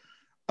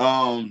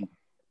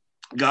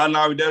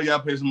 Gallinari definitely got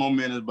to play some more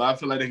minutes, but I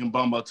feel like they can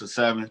bump up to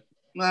 7,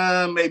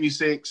 maybe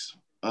 6.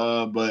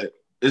 But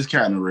it's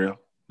kind of real.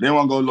 They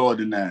won't go lower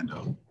than 9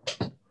 though.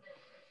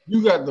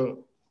 You got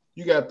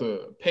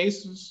the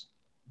Pacers,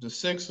 the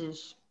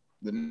Sixers,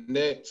 the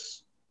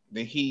Nets,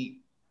 the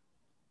Heat,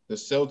 the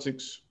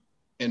Celtics,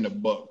 and the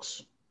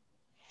Bucks.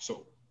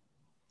 So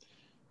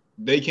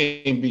they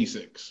can't be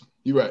 6.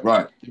 You're right.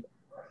 Right.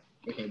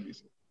 They can't be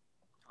 6.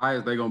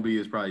 Highest they're gonna be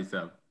is probably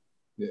 7.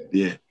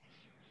 Yeah.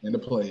 In the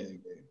play-in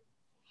game.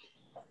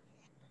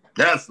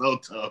 That's so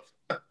tough.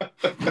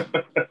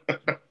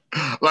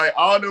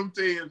 All them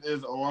teams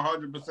is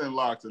 100%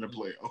 locked in the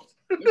playoffs.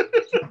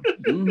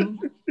 Mm-hmm.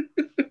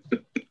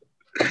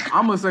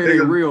 I'm gonna say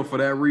they're real for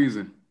that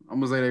reason. I'm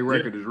gonna say their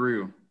record is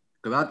real.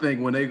 Because I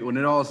think when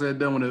it all said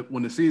done,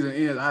 when the season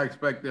ends, I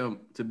expect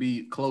them to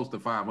be close to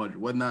 500.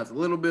 Whether or not it's a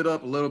little bit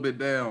up, a little bit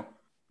down,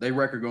 their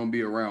record going to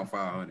be around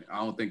 500. I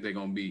don't think they're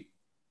going to be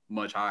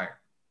much higher.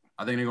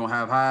 I think they're going to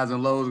have highs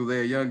and lows because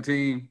they're a young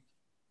team.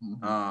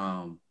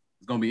 Mm-hmm.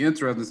 It's going to be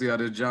interesting to see how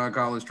this John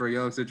Collins, Trae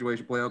Young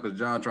situation play out because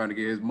John trying to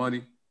get his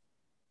money.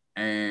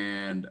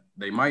 And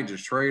they might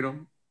just trade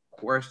him.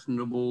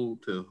 Questionable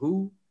to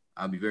who?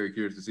 I'll be very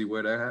curious to see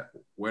where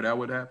that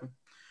would happen.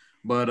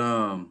 But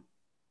I'll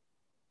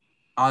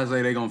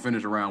say they're going to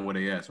finish around where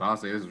they at. So I'll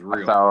say this is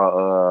real. I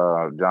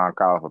saw John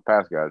Collins for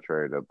Pascal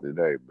trade up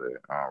today, but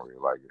I don't really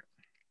like it.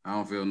 I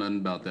don't feel nothing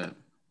about that.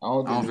 I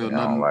don't feel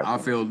nothing. I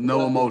feel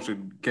no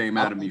emotion came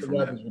out of me from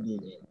that.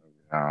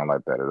 I don't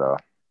like that at all. I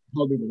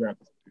don't think the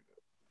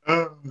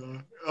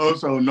Raptors.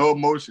 Also, no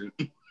emotion.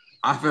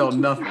 I felt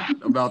nothing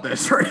about that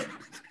trade.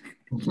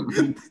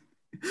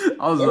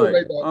 I was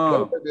like,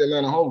 the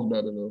Atlanta Hawks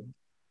better though.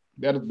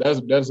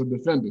 That's a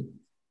defender.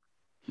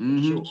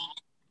 Mm-hmm. Sure.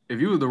 If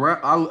you was the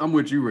I'm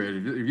with you, Red.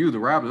 If you was the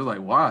Raptors, it's like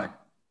why?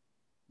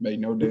 Made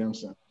no damn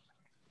sense.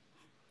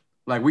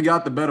 Like we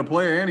got the better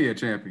player and he a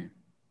champion.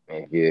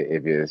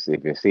 If you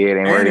see it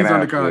ain't and he's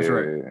under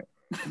contract,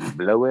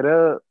 blow it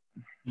up.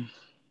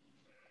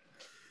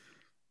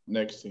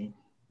 Next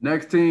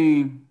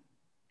team.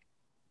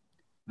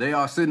 They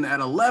are sitting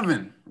at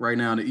 11 right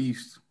now in the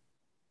East.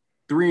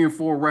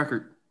 3-4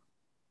 record.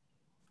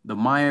 The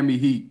Miami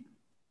Heat.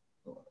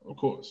 Of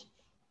course.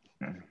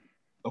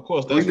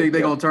 We think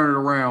they're gonna turn it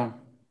around.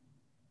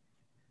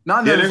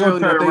 Not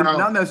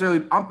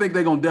necessarily. I think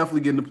they're gonna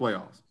definitely get in the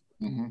playoffs.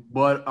 Mm-hmm.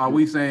 But are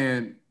we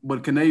saying?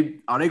 But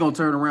are they gonna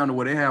turn around to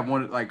where they have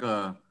one like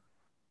because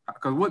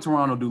what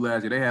Toronto do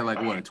last year? They had like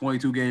a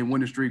 22-game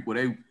winning streak where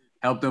they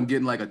helped them get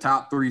in like a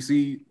top 3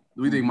 seed.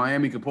 Do we think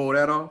Miami can pull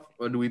that off,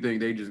 or do we think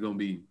they just gonna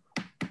be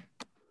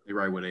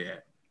right where they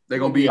at? They're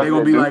gonna be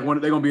one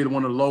of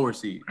the lower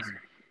seeds.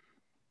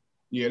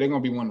 Yeah, they're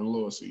gonna be one of the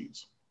lower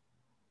seeds.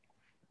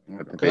 I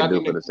think they're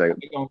gonna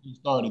be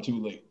started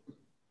too late.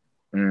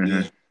 Mm-hmm.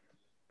 Yeah.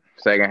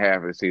 Second half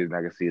of the season,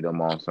 I can see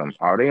them on some.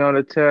 Are they on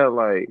the tail?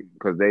 Like,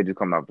 because they just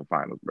come off the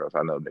finals, bro. So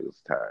I know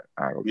niggas tired.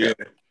 I ain't gonna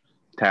care.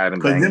 Tired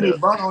and banged up. Because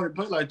Bron only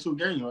played like 2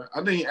 games, right?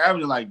 I think he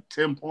averaged like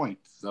 10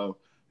 points. So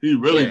he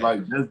really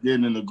like just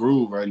getting in the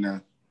groove right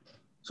now.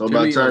 So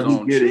by the time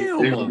he get it,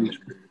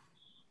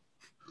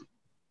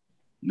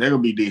 they're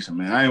gonna be decent,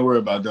 man. I ain't worried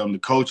about them. The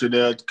coaching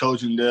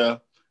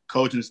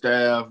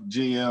staff,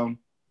 GM,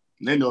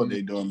 they know what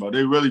they're doing, bro.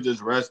 They really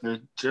just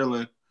resting,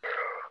 chilling,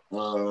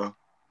 till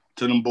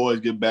them boys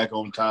get back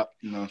on top.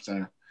 You know what I'm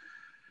saying?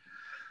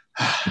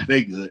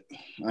 They good.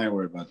 I ain't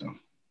worried about them.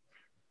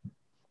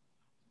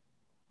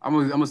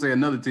 I'm gonna say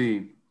another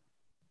team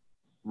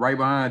right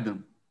behind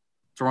them,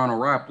 Toronto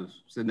Raptors,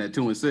 sitting at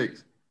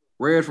 2-6.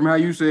 Red, from how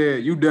you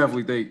said, you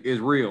definitely think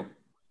it's real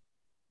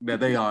that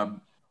they are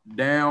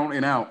down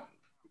and out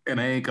and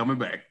they ain't coming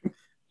back.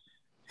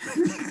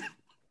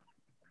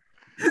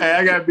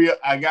 Hey,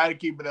 I gotta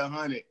keep it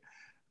 100.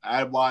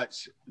 I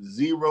watched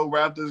 0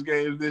 Raptors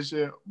games this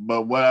year,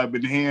 but what I've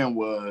been hearing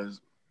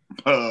was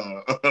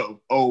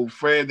old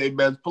Fred, their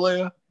best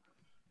player,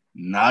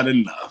 not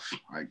enough.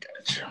 I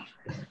got you.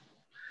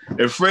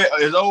 If Fred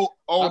is old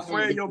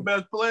Fred your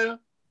best player,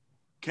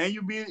 can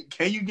you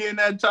get in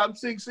that top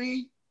 6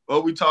 seed? Or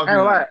are we talking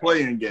about a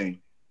playing game?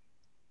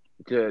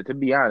 To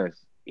be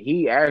honest,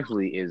 he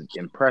actually is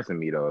impressing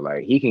me though.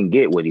 Like he can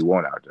get what he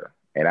want out there.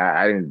 And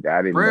I didn't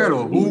Fred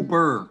know a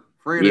hooper.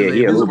 Fred is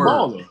a hooper.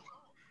 Baller.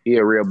 He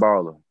a real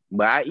baller.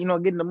 But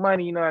getting the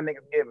money, that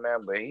niggas get,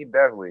 man. But he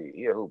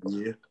a hooper.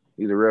 Yeah.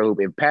 He's a real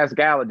hooper. If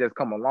Pascal had just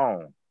come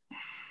along,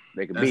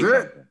 they could beat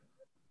something.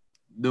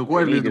 The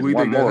question is, do we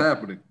think that's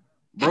happening?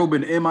 Bro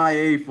been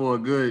MIA for a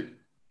good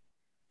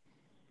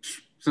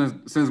since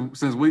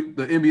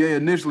the NBA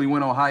initially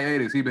went on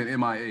hiatus, he been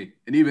MIA.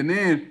 And even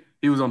then,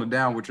 he was on a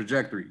downward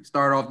trajectory.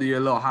 Started off the year a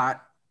little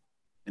hot,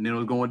 and then it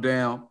was going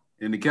down,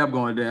 and it kept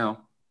going down.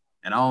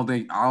 And I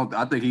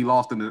think he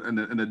lost in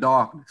the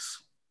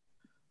darkness.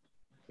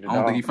 I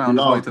don't think he found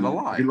his way to the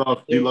light. He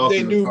lost. They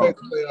do make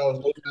the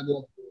playoffs.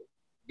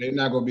 They're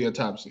not going to be a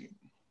top seed.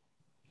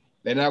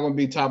 They're not going to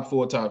be top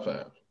 4, top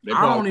 5.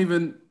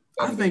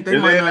 I think they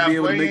might not be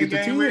able to make it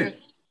to 10.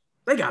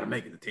 They got to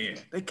make it to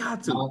 10. They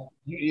got to.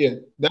 Yeah,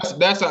 that's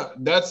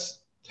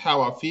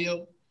how I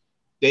feel.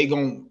 They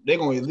gonna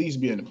at least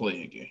be in the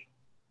playing game.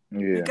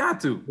 Yeah, they got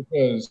to.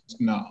 Because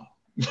nah,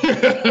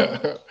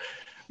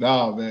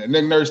 man.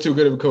 Nick Nurse too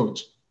good of a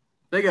coach.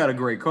 They got a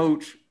great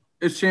coach.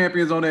 It's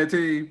champions on that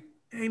team.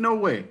 Ain't no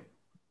way.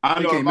 I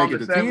know if I'm the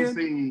 7th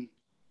seed,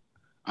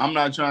 I'm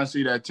not trying to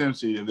see that 10th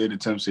seed if they're the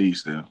 10th seed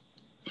still.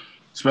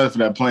 Especially for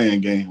that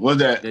playing game. What's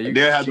that? Yeah, you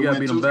got to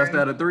be the best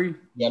out of 3. You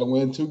got to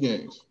win 2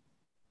 games.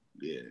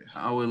 Yeah.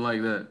 I wouldn't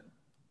like that.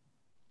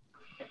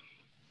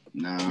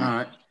 Nah. All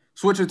right.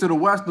 Switching to the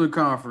Western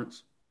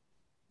Conference.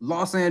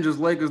 Los Angeles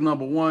Lakers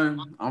 #1.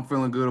 I'm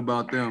feeling good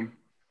about them.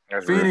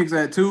 That's Phoenix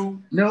at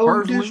 2.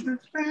 No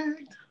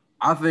disrespect.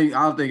 I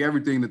think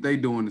everything that they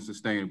doing is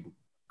sustainable.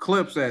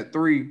 Clips at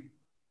 3.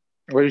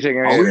 What are you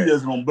taking? We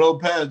just gonna blow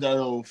past that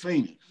old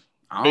Phoenix.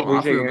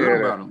 I feel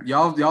good about them.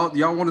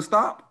 Y'all want to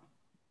stop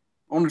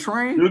on the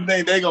train? You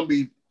think they're gonna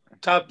be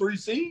top 3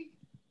 seed?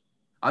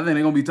 I think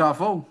they're gonna be top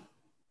 4.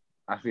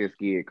 I see a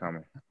skid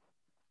coming.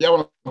 Y'all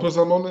want to put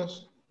something on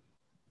this?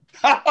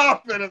 I'm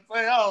finna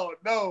say, oh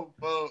no,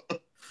 bro.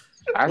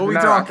 I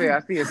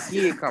see a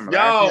skid coming.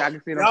 Y'all, I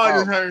can see them y'all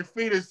just heard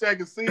Phoenix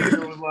second seed. It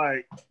was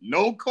like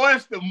no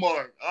question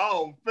mark. I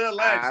don't feel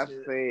that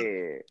shit.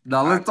 Said.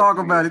 Now let's talk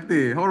about it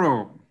then. Hold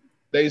on.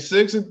 They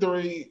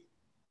 6-3.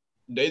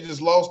 They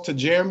just lost to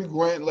Jeremy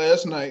Grant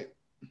last night.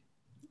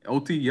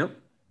 OT, yep.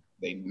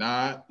 They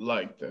not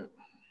like that.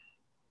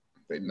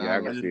 They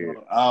not like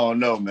that. I don't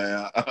know,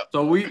 man.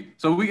 So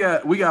we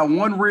got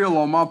one real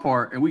on my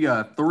part, and we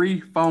got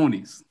 3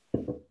 phonies.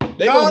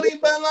 They're gonna make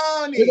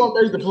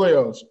the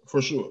playoffs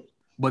for sure.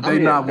 But they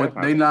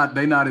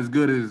not as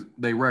good as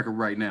they record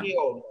right now.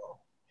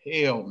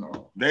 Hell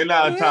no. They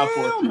not a top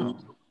 4 team.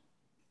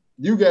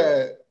 You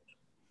got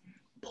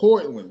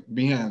Portland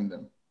behind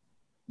them.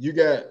 You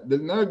got the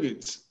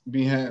Nuggets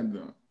behind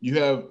them. You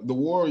have the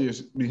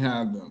Warriors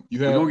behind them.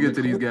 You have We're gonna get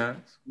to these guys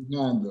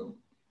behind them.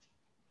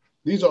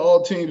 These are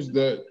all teams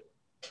that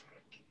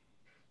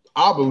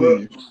I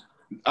believe.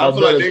 I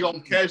feel like they're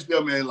gonna catch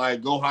them and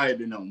like go higher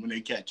than them when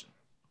they catch them.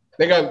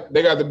 They got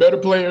the better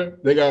player.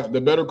 They got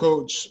the better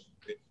coach.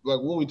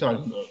 Like, what are we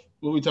talking about?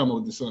 What are we talking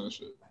about with the Suns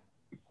shit?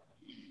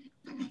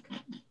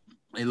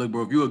 Hey, look,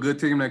 bro. If you're a good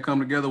team that come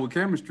together with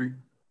chemistry,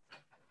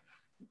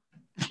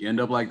 you end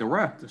up like the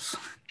Raptors,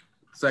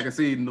 second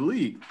seed in the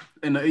league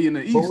in the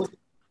East.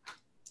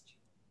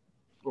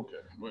 Okay,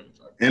 wait.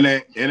 It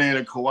ain't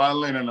a Kawhi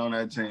Leonard on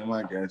that team.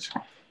 I got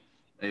you.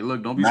 Hey,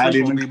 look, don't be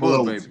sleep on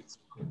D-Book, baby.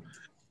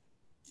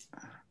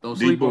 Don't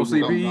sleep on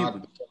CP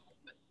either.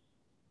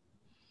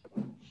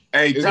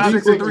 Hey, top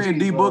 6-3 and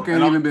D-Book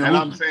ain't even been. And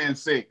I'm saying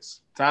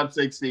 6. Top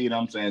 6 seed.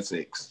 I'm saying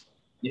 6.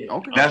 Yeah,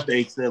 okay. That's the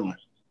excellent.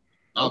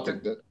 I'll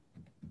take that.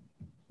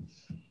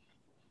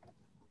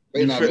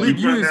 You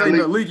didn't say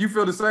the league. You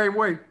feel the same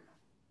way.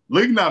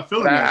 League not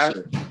feeling that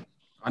shit.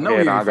 I know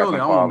you ain't feeling it.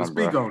 I want to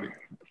speak on it.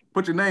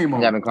 Put your name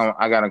on it.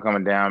 I got him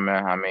coming down,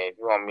 man. I mean, if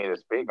you want me to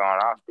speak on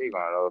it, I'll speak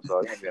on it.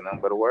 Also, you ain't get nothing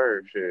but a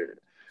word, shit.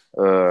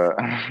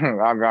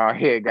 I'll go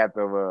ahead. Got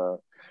the.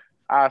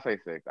 I'll say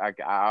 6.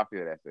 I'll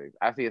feel that 6.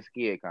 I see a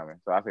skid coming,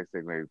 so I'll say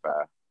 6, maybe 5.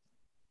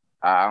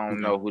 I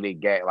don't know who they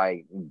get.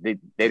 Like they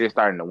just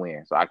starting to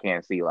win, so I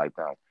can't see like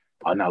them.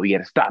 Oh no, we got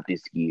to stop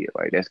this skid.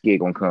 Like that skid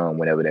gonna come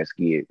whenever that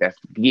skid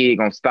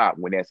gonna stop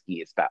when that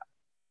skid stops.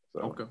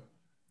 So.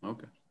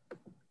 Okay.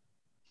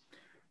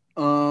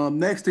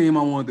 Next team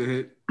I wanted to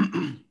hit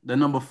the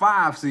number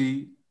 5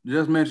 seed.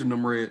 Just mentioned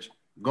them, Reg.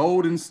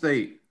 Golden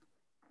State.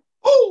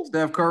 Ooh.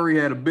 Steph Curry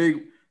had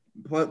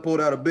pulled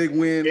out a big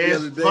win the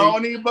other day. It's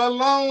phony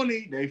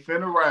baloney. They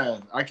finna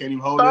rise. I can't even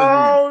hold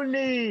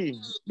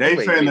phony. They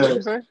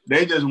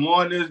they just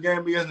won this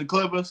game against the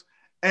Clippers,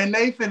 and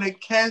they finna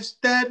catch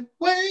that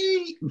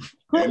wave.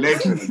 And they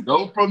finna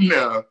go from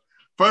there.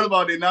 First of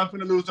all, they're not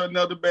finna lose to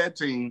another bad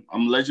team.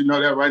 I'm gonna let you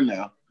know that right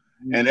now.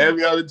 Mm-hmm. And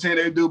every other team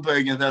they do play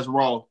against that's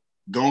raw,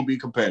 gonna be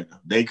competitive.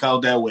 They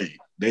caught that wave.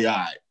 They all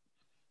right.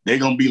 They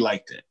gonna be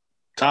like that.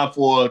 Top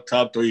 4,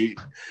 top 3.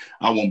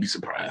 I won't be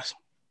surprised.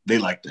 They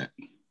like that.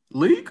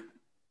 League?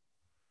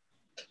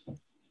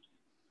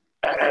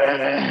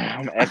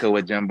 I'm gonna echo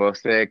what Jumbo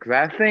said because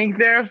I think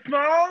they're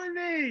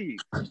phony.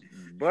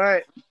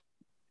 But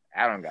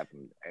I don't got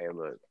them. Hey,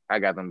 look, I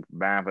got them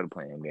bound for the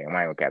playing game.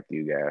 I ain't gonna cap to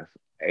you guys.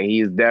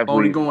 He's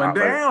definitely going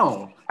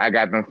down. I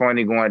got them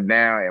phony going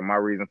down, and my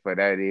reason for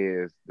that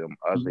is them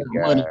other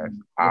guys.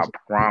 I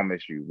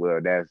promise you,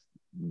 that's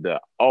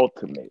the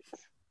ultimate,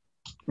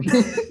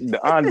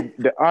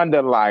 the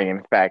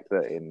underlying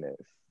factor in this.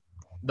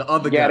 The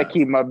other guy got to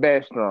keep my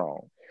bet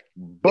strong.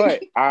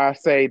 But I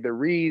say the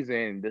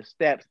reason, the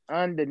steps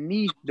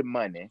underneath the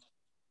money,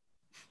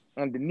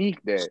 underneath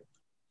that,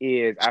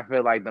 is I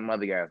feel like them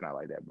other guys not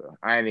like that, bro.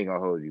 I ain't even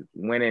gonna hold you.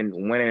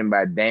 Winning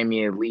by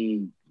Damian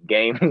Lee,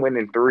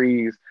 game-winning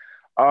threes.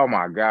 Oh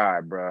my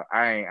God, bro.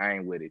 I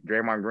ain't with it.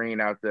 Draymond Green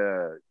out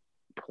there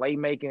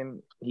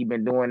playmaking, he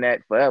been doing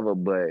that forever,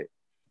 but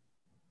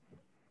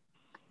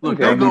look,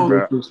 let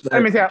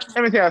me tell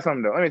you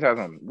something though. Let me tell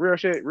you something. Real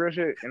shit,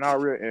 and all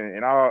real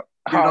and all.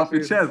 Get off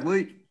your chest,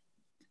 Lee.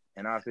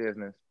 In all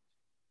seriousness,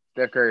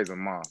 Steph Curry is a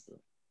monster,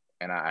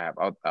 and I have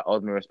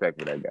ultimate respect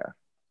for that guy.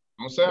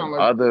 Don't sound like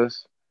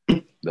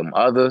them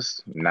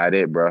others, not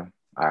it, bro.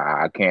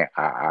 I can't.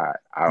 I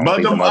don't. But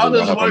think them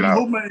others weren't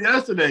hooping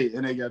yesterday,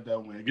 and they got that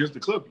win against the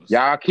Clippers.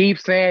 Y'all keep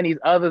saying these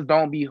others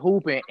don't be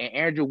hooping, and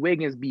Andrew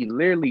Wiggins be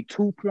literally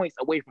 2 points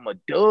away from a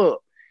dub.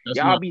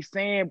 Y'all be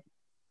saying,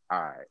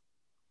 all right.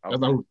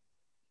 Okay.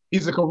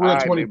 He's a career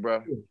 20,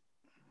 bro.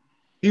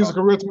 He's a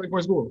career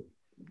 20-point scorer.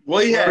 Well,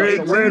 he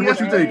had Red, what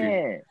you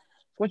thinking?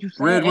 What you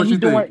saying? Red, what you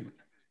thinking?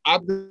 I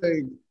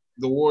think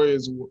the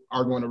Warriors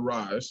are going to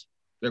rise.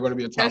 They're going to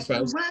be a top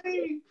 5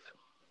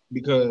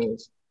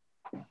 because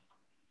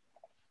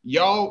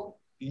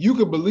you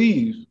could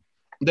believe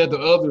that the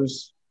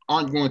others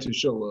aren't going to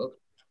show up.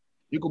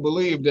 You could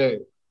believe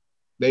that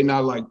they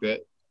not like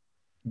that,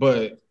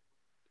 but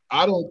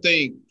I don't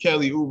think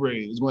Kelly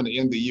Oubre is going to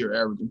end the year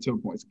averaging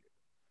 10 points.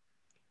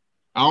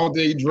 I don't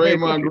think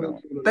Draymond Green.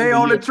 Stay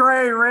on the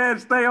train,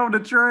 Red. Stay on the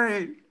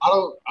train.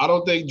 I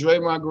don't think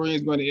Draymond Green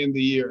is going to end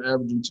the year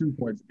averaging 2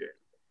 points a game.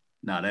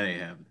 No, that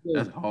ain't happening.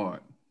 That's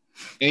hard.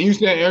 And you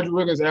said Andrew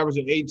Wiggins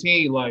averaging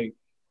 18. Like,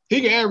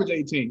 he can average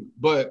 18,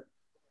 but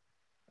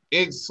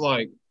it's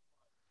like,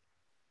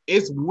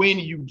 it's when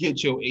you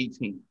get your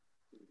 18.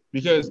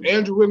 Because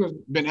Andrew Wiggins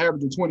been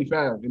averaging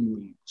 25 in the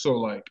league. So,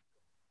 like,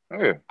 I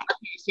can't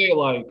say,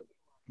 like,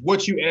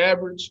 what you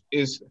average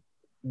is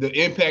the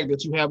impact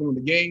that you have on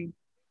the game,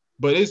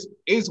 but it's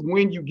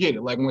when you get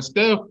it. Like, when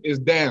Steph is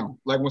down,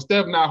 like when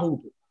Steph not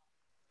hooping,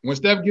 when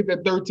Steph get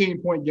that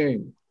 13-point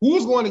game,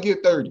 who's going to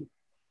get 30?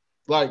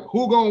 Like,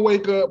 who going to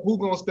wake up? Who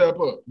going to step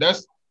up?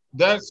 That's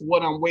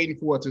what I'm waiting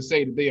for to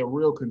say that they a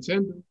real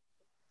contender.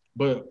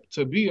 But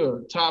to be a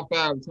top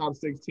 5, top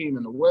 6 team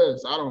in the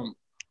West,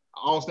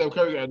 all Steph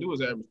Curry got to do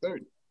is average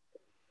 30.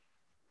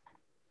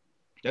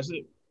 That's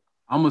it.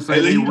 I'm going to say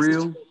they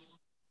real.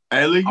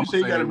 Hey, Lee, you say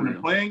you got them in the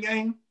playing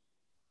game?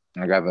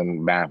 I got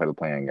them vying for the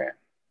playing game.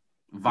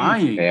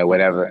 Vying? Yeah,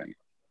 whatever.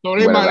 So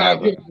they might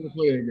not get to the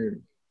playing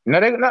game. No,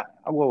 they not.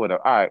 Well,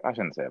 whatever. All right, I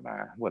shouldn't say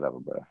vying. Whatever,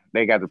 bro.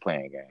 They got the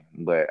playing game,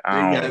 but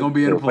they're gonna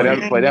be in the playing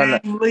game. For them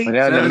to make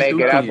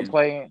it out the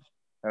playing,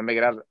 and make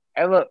it out.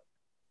 Hey, look,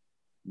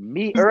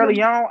 me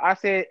early on, I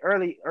said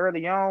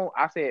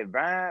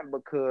vying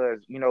because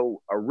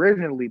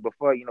originally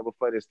before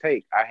this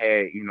take, I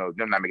had them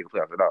not making the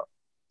playoffs at all.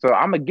 So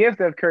I'm gonna give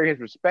Steph Curry his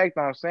respect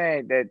on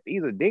saying that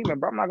he's a demon,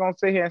 but I'm not gonna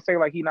sit here and say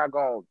like he can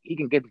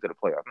get into the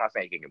playoffs. I'm not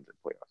saying he can get into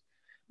the playoffs,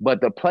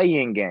 but the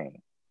play-in games,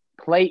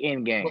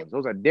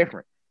 those are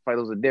different.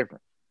 Those are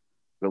different.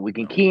 But we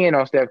can key in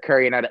on Steph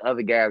Curry, and now the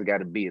other guys got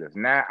to beat us.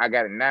 Now I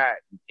got it. Now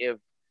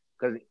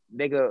because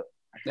they're gonna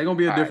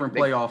be a different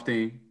playoff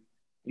team.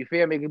 You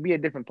feel me? It can be a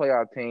different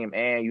playoff team,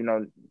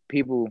 and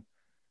people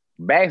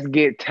backs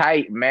get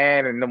tight,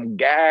 man, and them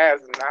guys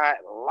not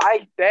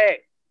like that.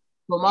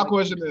 So my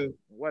question is,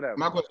 whatever.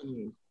 My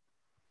question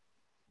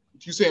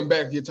is, you saying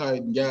backs get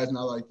tight and guys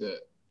not like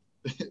that?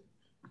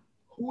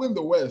 Who in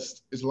the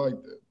West is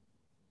like that?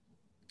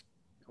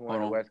 Who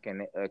in the West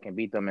can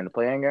beat them in the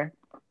playing game?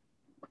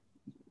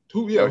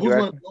 Who's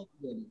going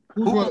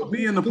to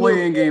be in the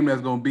playing game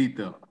that's going to beat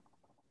them?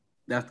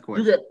 That's the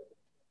question.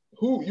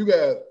 You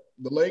got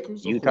the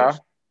Lakers, Utah.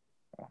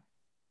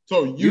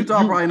 So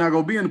Utah probably not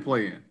going to be in the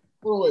play-in.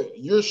 Wait,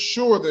 you're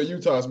sure that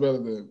Utah's better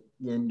than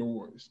the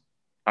Warriors?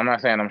 I'm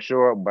not saying I'm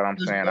sure, but I'm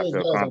saying I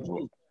feel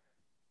comfortable.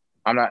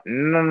 I'm not.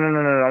 No.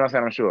 I'm not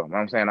saying I'm sure.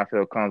 I'm saying I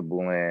feel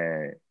comfortable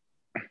and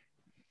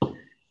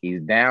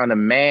he's down the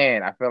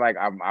man. I feel like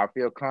I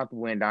feel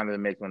comfortable in down to the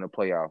mix in the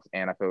playoffs,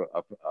 and I feel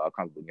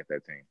comfortable against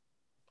that team.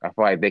 I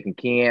feel like they can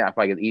key in. I feel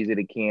like it's easy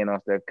to key in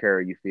on Steph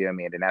Curry. You feel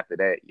me? And then after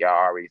that, y'all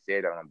already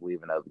said I don't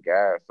believe in other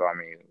guys. So I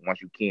mean, once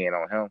you key in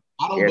on him,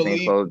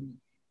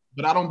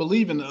 but I don't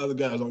believe in the other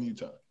guys on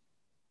Utah.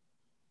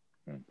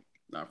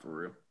 Not for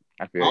real.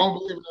 I don't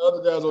believe in the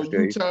other guys on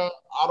Utah.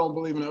 I don't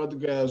believe in the other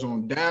guys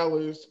on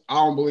Dallas. I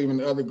don't believe in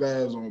the other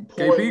guys on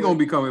Portland. KP gonna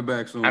be coming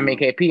back soon. I mean,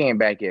 KP ain't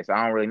back yet, so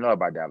I don't really know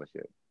about Dallas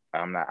yet.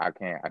 I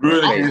can't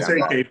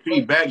say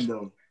KP back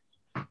though.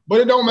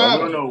 But it don't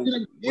matter. We don't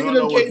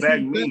know what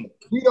back means.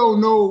 We don't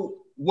know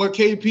what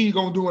KP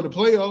gonna do in the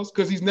playoffs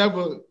because he's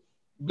never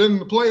been in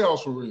the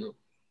playoffs for real.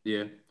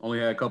 Yeah, only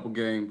had a couple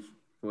games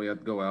before he had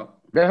to go out.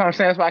 That's what I'm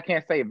saying. That's why I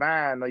can't say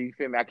Vine. No, you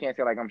feel me? I can't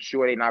say like I'm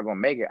sure they're not gonna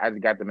make it. I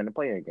just got them in the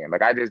playing game.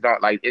 Like I just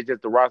don't like. It's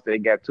just the roster they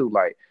got too.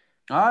 Like,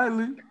 all right,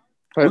 Lee.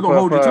 We're gonna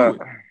hold you to it.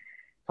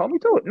 Hold me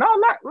to it. No,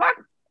 lock.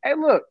 Hey,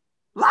 look.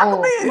 Lock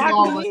him in.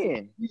 Lock me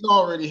in. He's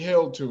already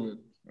held to it.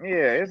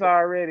 Yeah, it's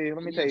already.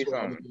 Let me tell you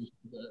something.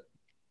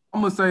 I'm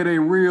gonna say they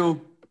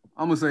real.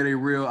 I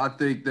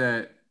think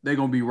that they're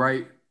gonna be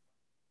right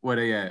where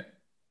they at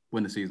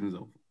when the season's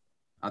over.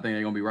 I think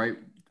they're gonna be right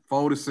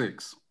 4 to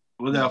 6.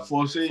 Was that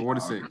 4 6? 4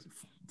 to 6.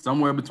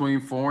 Somewhere between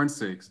 4 and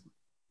 6.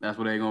 That's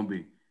what they're gonna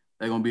be.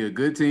 They're gonna be a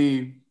good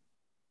team.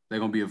 They're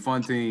gonna be a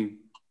fun team.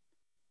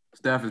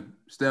 Steph is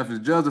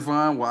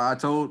justifying why I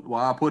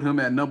put him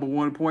at number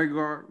 1 point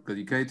guard because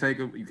you can't take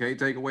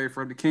away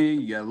from the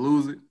king. You gotta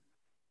lose it.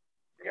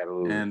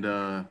 And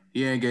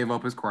he ain't gave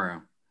up his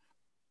crown.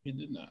 He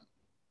did not.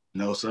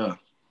 No, sir.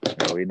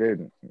 No, he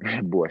didn't.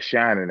 Boy,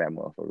 shining that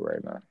motherfucker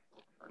right now.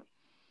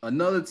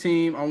 Another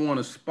team I want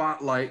to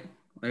spotlight.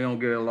 They don't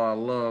get a lot of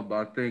love, but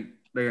I think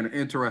they're in an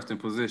interesting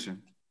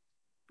position.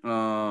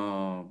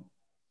 Number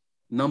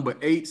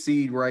 8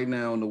 seed right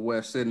now in the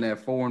West, sitting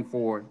at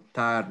 4-4,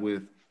 tied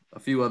with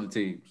a few other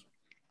teams.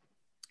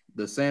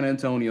 The San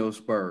Antonio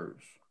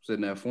Spurs,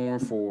 sitting at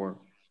 4-4.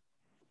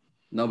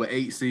 Number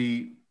 8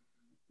 seed.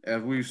 As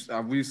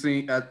we've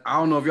seen, I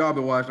don't know if y'all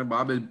been watching, but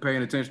I've been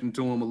paying attention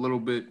to them a little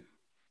bit.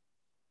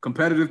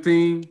 Competitive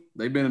team.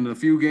 They've been in a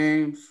few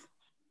games.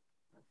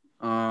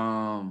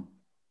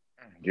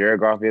 Jared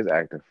Goff is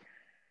active.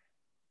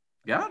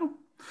 Got him.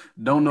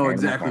 Don't know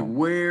exactly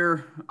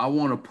where I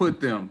want to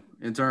put them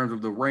in terms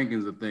of the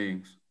rankings of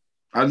things.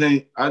 I don't know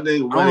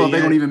if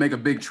they're gonna even make a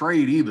big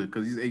trade either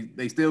because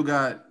they still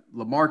got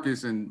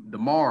LaMarcus and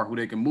DeMar, who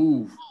they can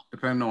move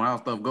depending on how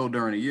stuff go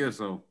during the year.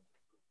 So,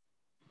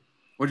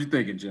 what you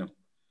thinking, Jim?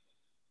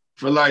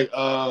 For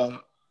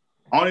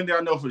only thing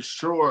I know for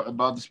sure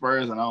about the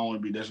Spurs, and I don't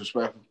want to be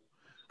disrespectful,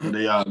 but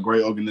they are a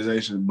great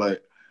organization.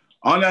 But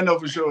only I know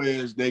for sure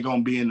is they're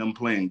gonna be in them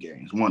playing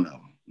games. One of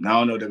them. Now I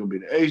don't know if they're gonna be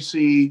the 8th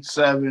seed,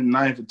 7th,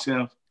 9th, or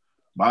 10th,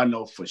 but I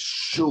know for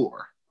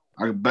sure.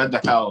 I can bet the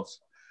house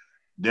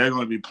they're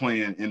gonna be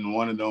playing in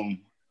one of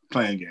them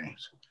playing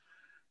games.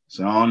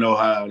 So I don't know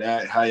how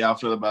y'all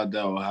feel about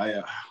that or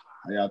how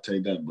y'all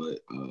take that,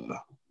 but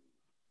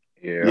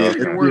yeah, they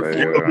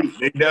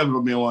definitely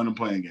gonna be in one of them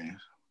playing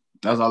games.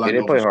 That's all I know.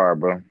 They play hard,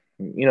 bro.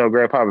 You know,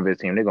 Greg Popovich's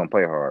team, they're gonna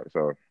play hard.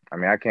 So I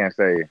mean, I can't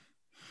say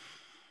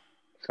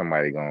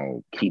somebody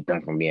gonna keep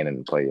them from being in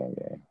the play-in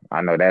game.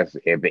 I know that's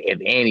if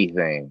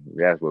anything,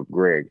 that's what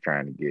Greg's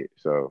trying to get.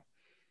 So,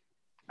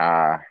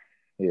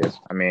 yes,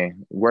 I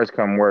mean, worst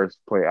come worst,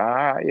 play.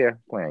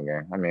 Playing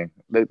game. I mean,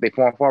 they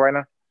 4-4 right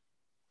now.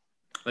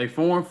 They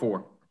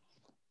 4-4.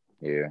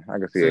 Yeah, I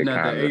can see Sitting it.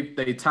 At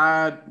the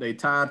 8th, they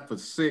tied for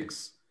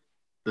 6.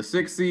 The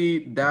 6th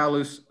seed,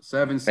 Dallas,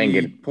 7th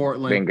seed,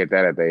 Portland. They can get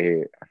that at their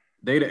head.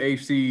 They the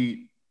 8th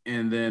seed,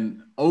 and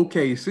then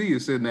OKC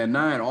is sitting at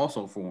 9,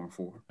 also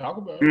 4-4. Talk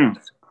about it.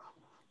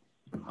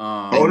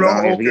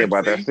 Don't forget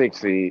about that 6th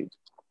seed.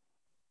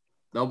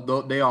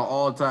 They are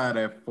all tied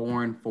at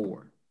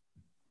 4-4.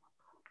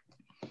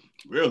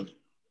 Really?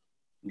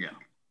 Yeah.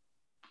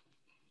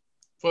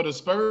 For the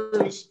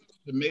Spurs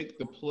to make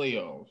the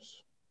playoffs.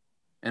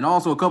 And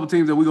also a couple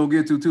teams that we're going to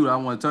get to, too, that I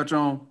want to touch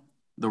on.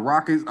 The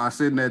Rockets are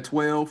sitting at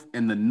 12,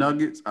 and the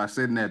Nuggets are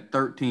sitting at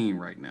 13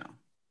 right now.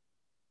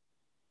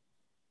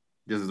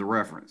 Just as a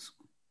reference.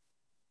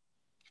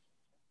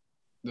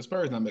 The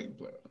Spurs not making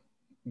the playoffs.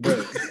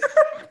 But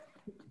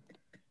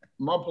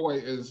my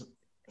point is,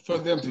 for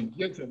them to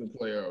get to the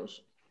playoffs,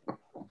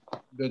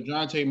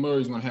 DeJounte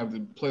Murray's going to have to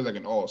play like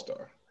an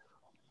all-star.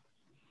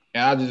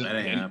 And that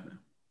ain't happening.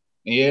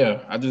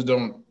 Yeah, I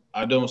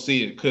don't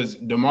see it because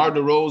DeMar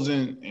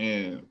DeRozan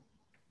and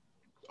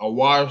a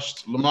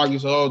washed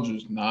LaMarcus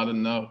Aldridge, not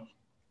enough.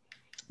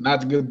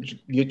 Not to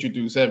get you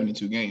through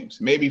 72 games.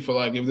 Maybe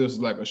for if this is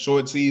like a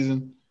short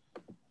season,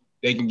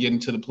 they can get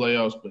into the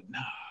playoffs, but nah,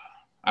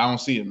 I don't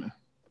see it, man.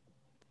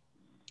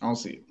 I don't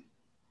see it.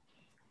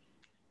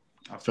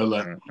 I feel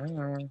like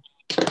Rockets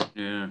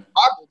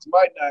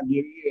might not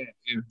get in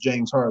if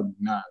James Harden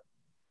not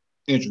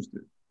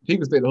interested. He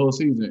could stay the whole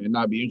season and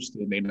not be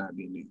interested, and they not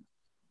getting in.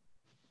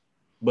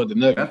 But the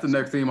Nuggets. That's the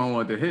next team I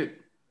wanted to hit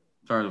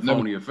in terms of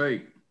phony or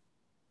fake.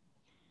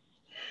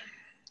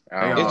 They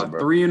are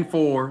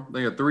 3-4.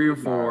 They are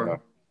 3-4.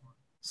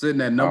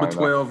 Sitting at number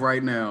 12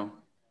 right now.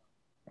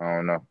 I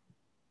don't know.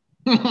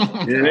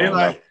 They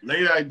like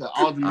the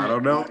ultimate. I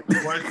don't know.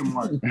 Question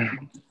mark.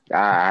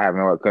 I have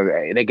no because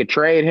they could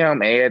trade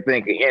him and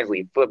everything could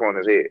instantly flip on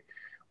his head,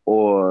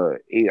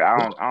 or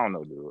I don't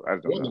know, dude. I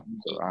don't know.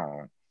 So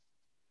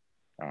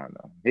I don't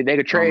know. They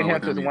could trade him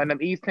to one of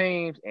them East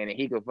teams, and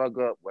he could fuck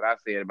up what I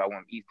said about one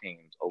of them East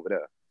teams over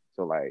there.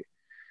 So I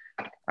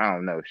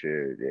don't know,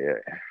 shit. Yeah,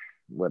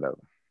 whatever.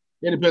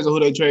 It depends on who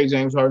they trade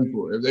James Harden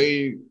for. If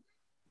they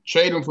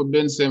trade him for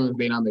Ben Simmons,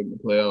 they're not making the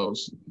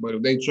playoffs. But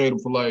if they trade him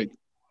for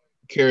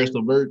Karis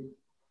LeVert,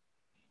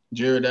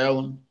 Jared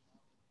Allen,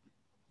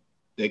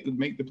 they could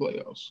make the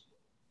playoffs.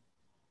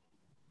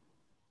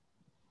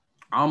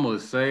 I'm gonna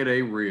say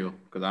they real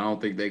because I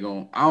don't think they're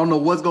gonna. I don't know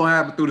what's gonna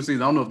happen through the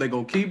season. I don't know if they're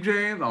gonna keep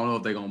James. I don't know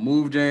if they're gonna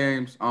move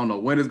James. I don't know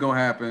when it's gonna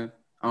happen.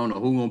 I don't know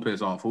who's gonna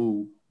piss off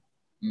who.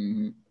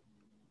 Mm-hmm.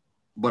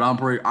 But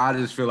I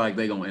just feel like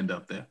they're gonna end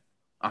up there.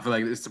 I feel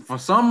like it's for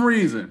some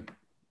reason.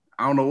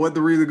 I don't know what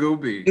the reason gonna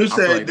be. You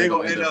said they're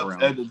gonna end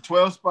up at the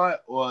 12th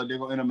spot, or they're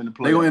gonna end up in the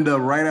playoffs? They're gonna end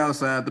up right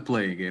outside the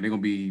play again. They're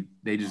gonna be.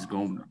 They just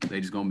gonna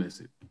miss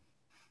it.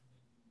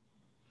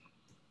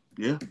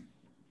 Yeah.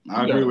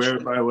 I agree with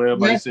everybody. What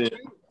everybody said.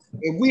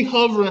 If we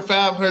hovering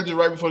 500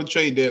 right before the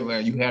trade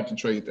deadline, you have to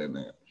trade that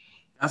man.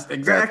 That's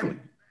exactly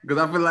because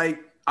I feel like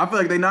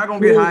they're not gonna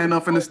get high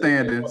enough in the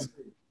standings.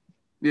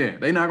 Yeah,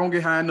 they're not gonna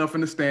get high enough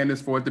in the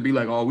standings for it to be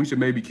like, oh, we should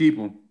maybe keep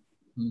them,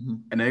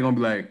 and they're gonna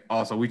be like,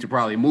 oh, so we should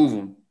probably move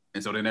them,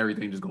 and so then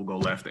everything just gonna go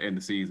left to end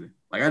the season.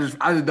 Like I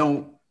just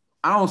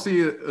don't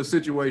see a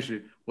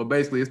situation where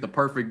basically it's the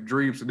perfect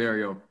dream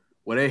scenario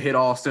where they hit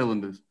all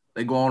cylinders,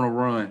 they go on a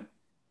run.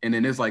 And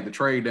then it's like the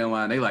trade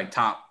deadline, they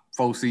top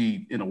 4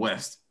 seed in the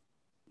West.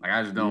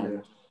 I just don't. Yeah.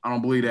 I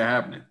don't believe that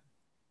happening.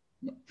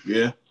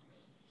 Yeah.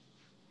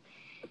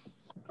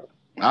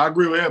 I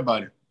agree with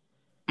everybody.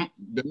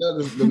 The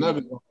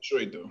Nuggets are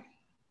straight though.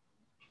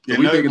 So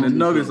we thinking the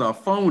Nuggets are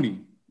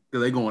phony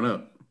because they going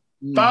up.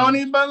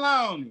 Phony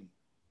baloney.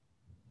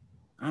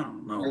 I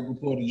don't know. Michael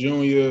Porter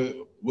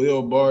Jr.,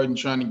 Will Barton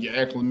trying to get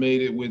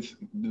acclimated with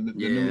the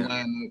new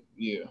lineup.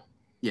 Yeah.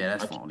 Yeah,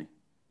 that's phony.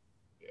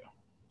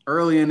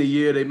 Early in the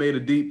year, they made a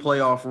deep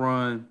playoff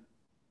run.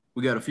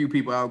 We got a few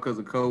people out because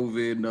of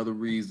COVID and other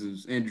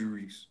reasons,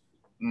 injuries.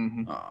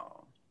 Mm-hmm.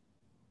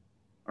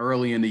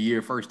 Early in the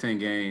year, first 10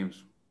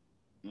 games.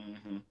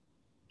 Mm-hmm.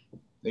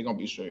 They're going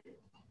to be straight.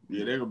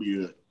 Yeah, they're going to be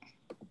good.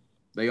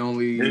 They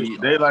only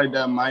they like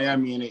that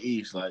Miami in the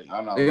East. Like I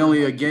don't know. They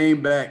only a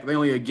game back. They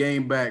only a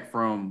game back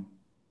from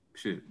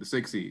the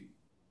 6th seed.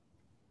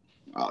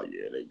 Oh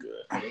yeah, they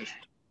good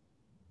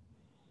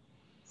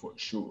for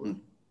sure.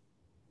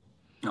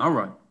 All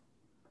right,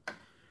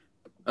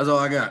 that's all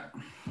I got.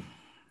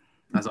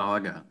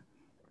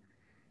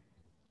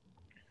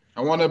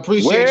 I want to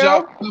appreciate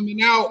y'all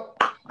coming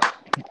out.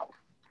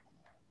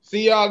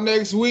 See y'all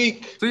next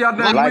week. Like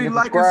and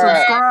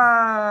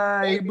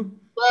subscribe.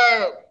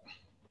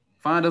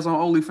 Find us on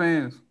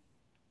OnlyFans.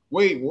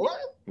 Wait, what?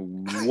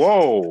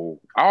 Whoa.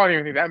 I don't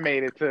even think that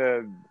made it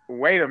to.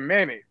 Wait a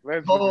minute.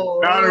 Let's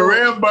the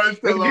red button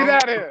still get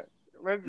out of here. Let's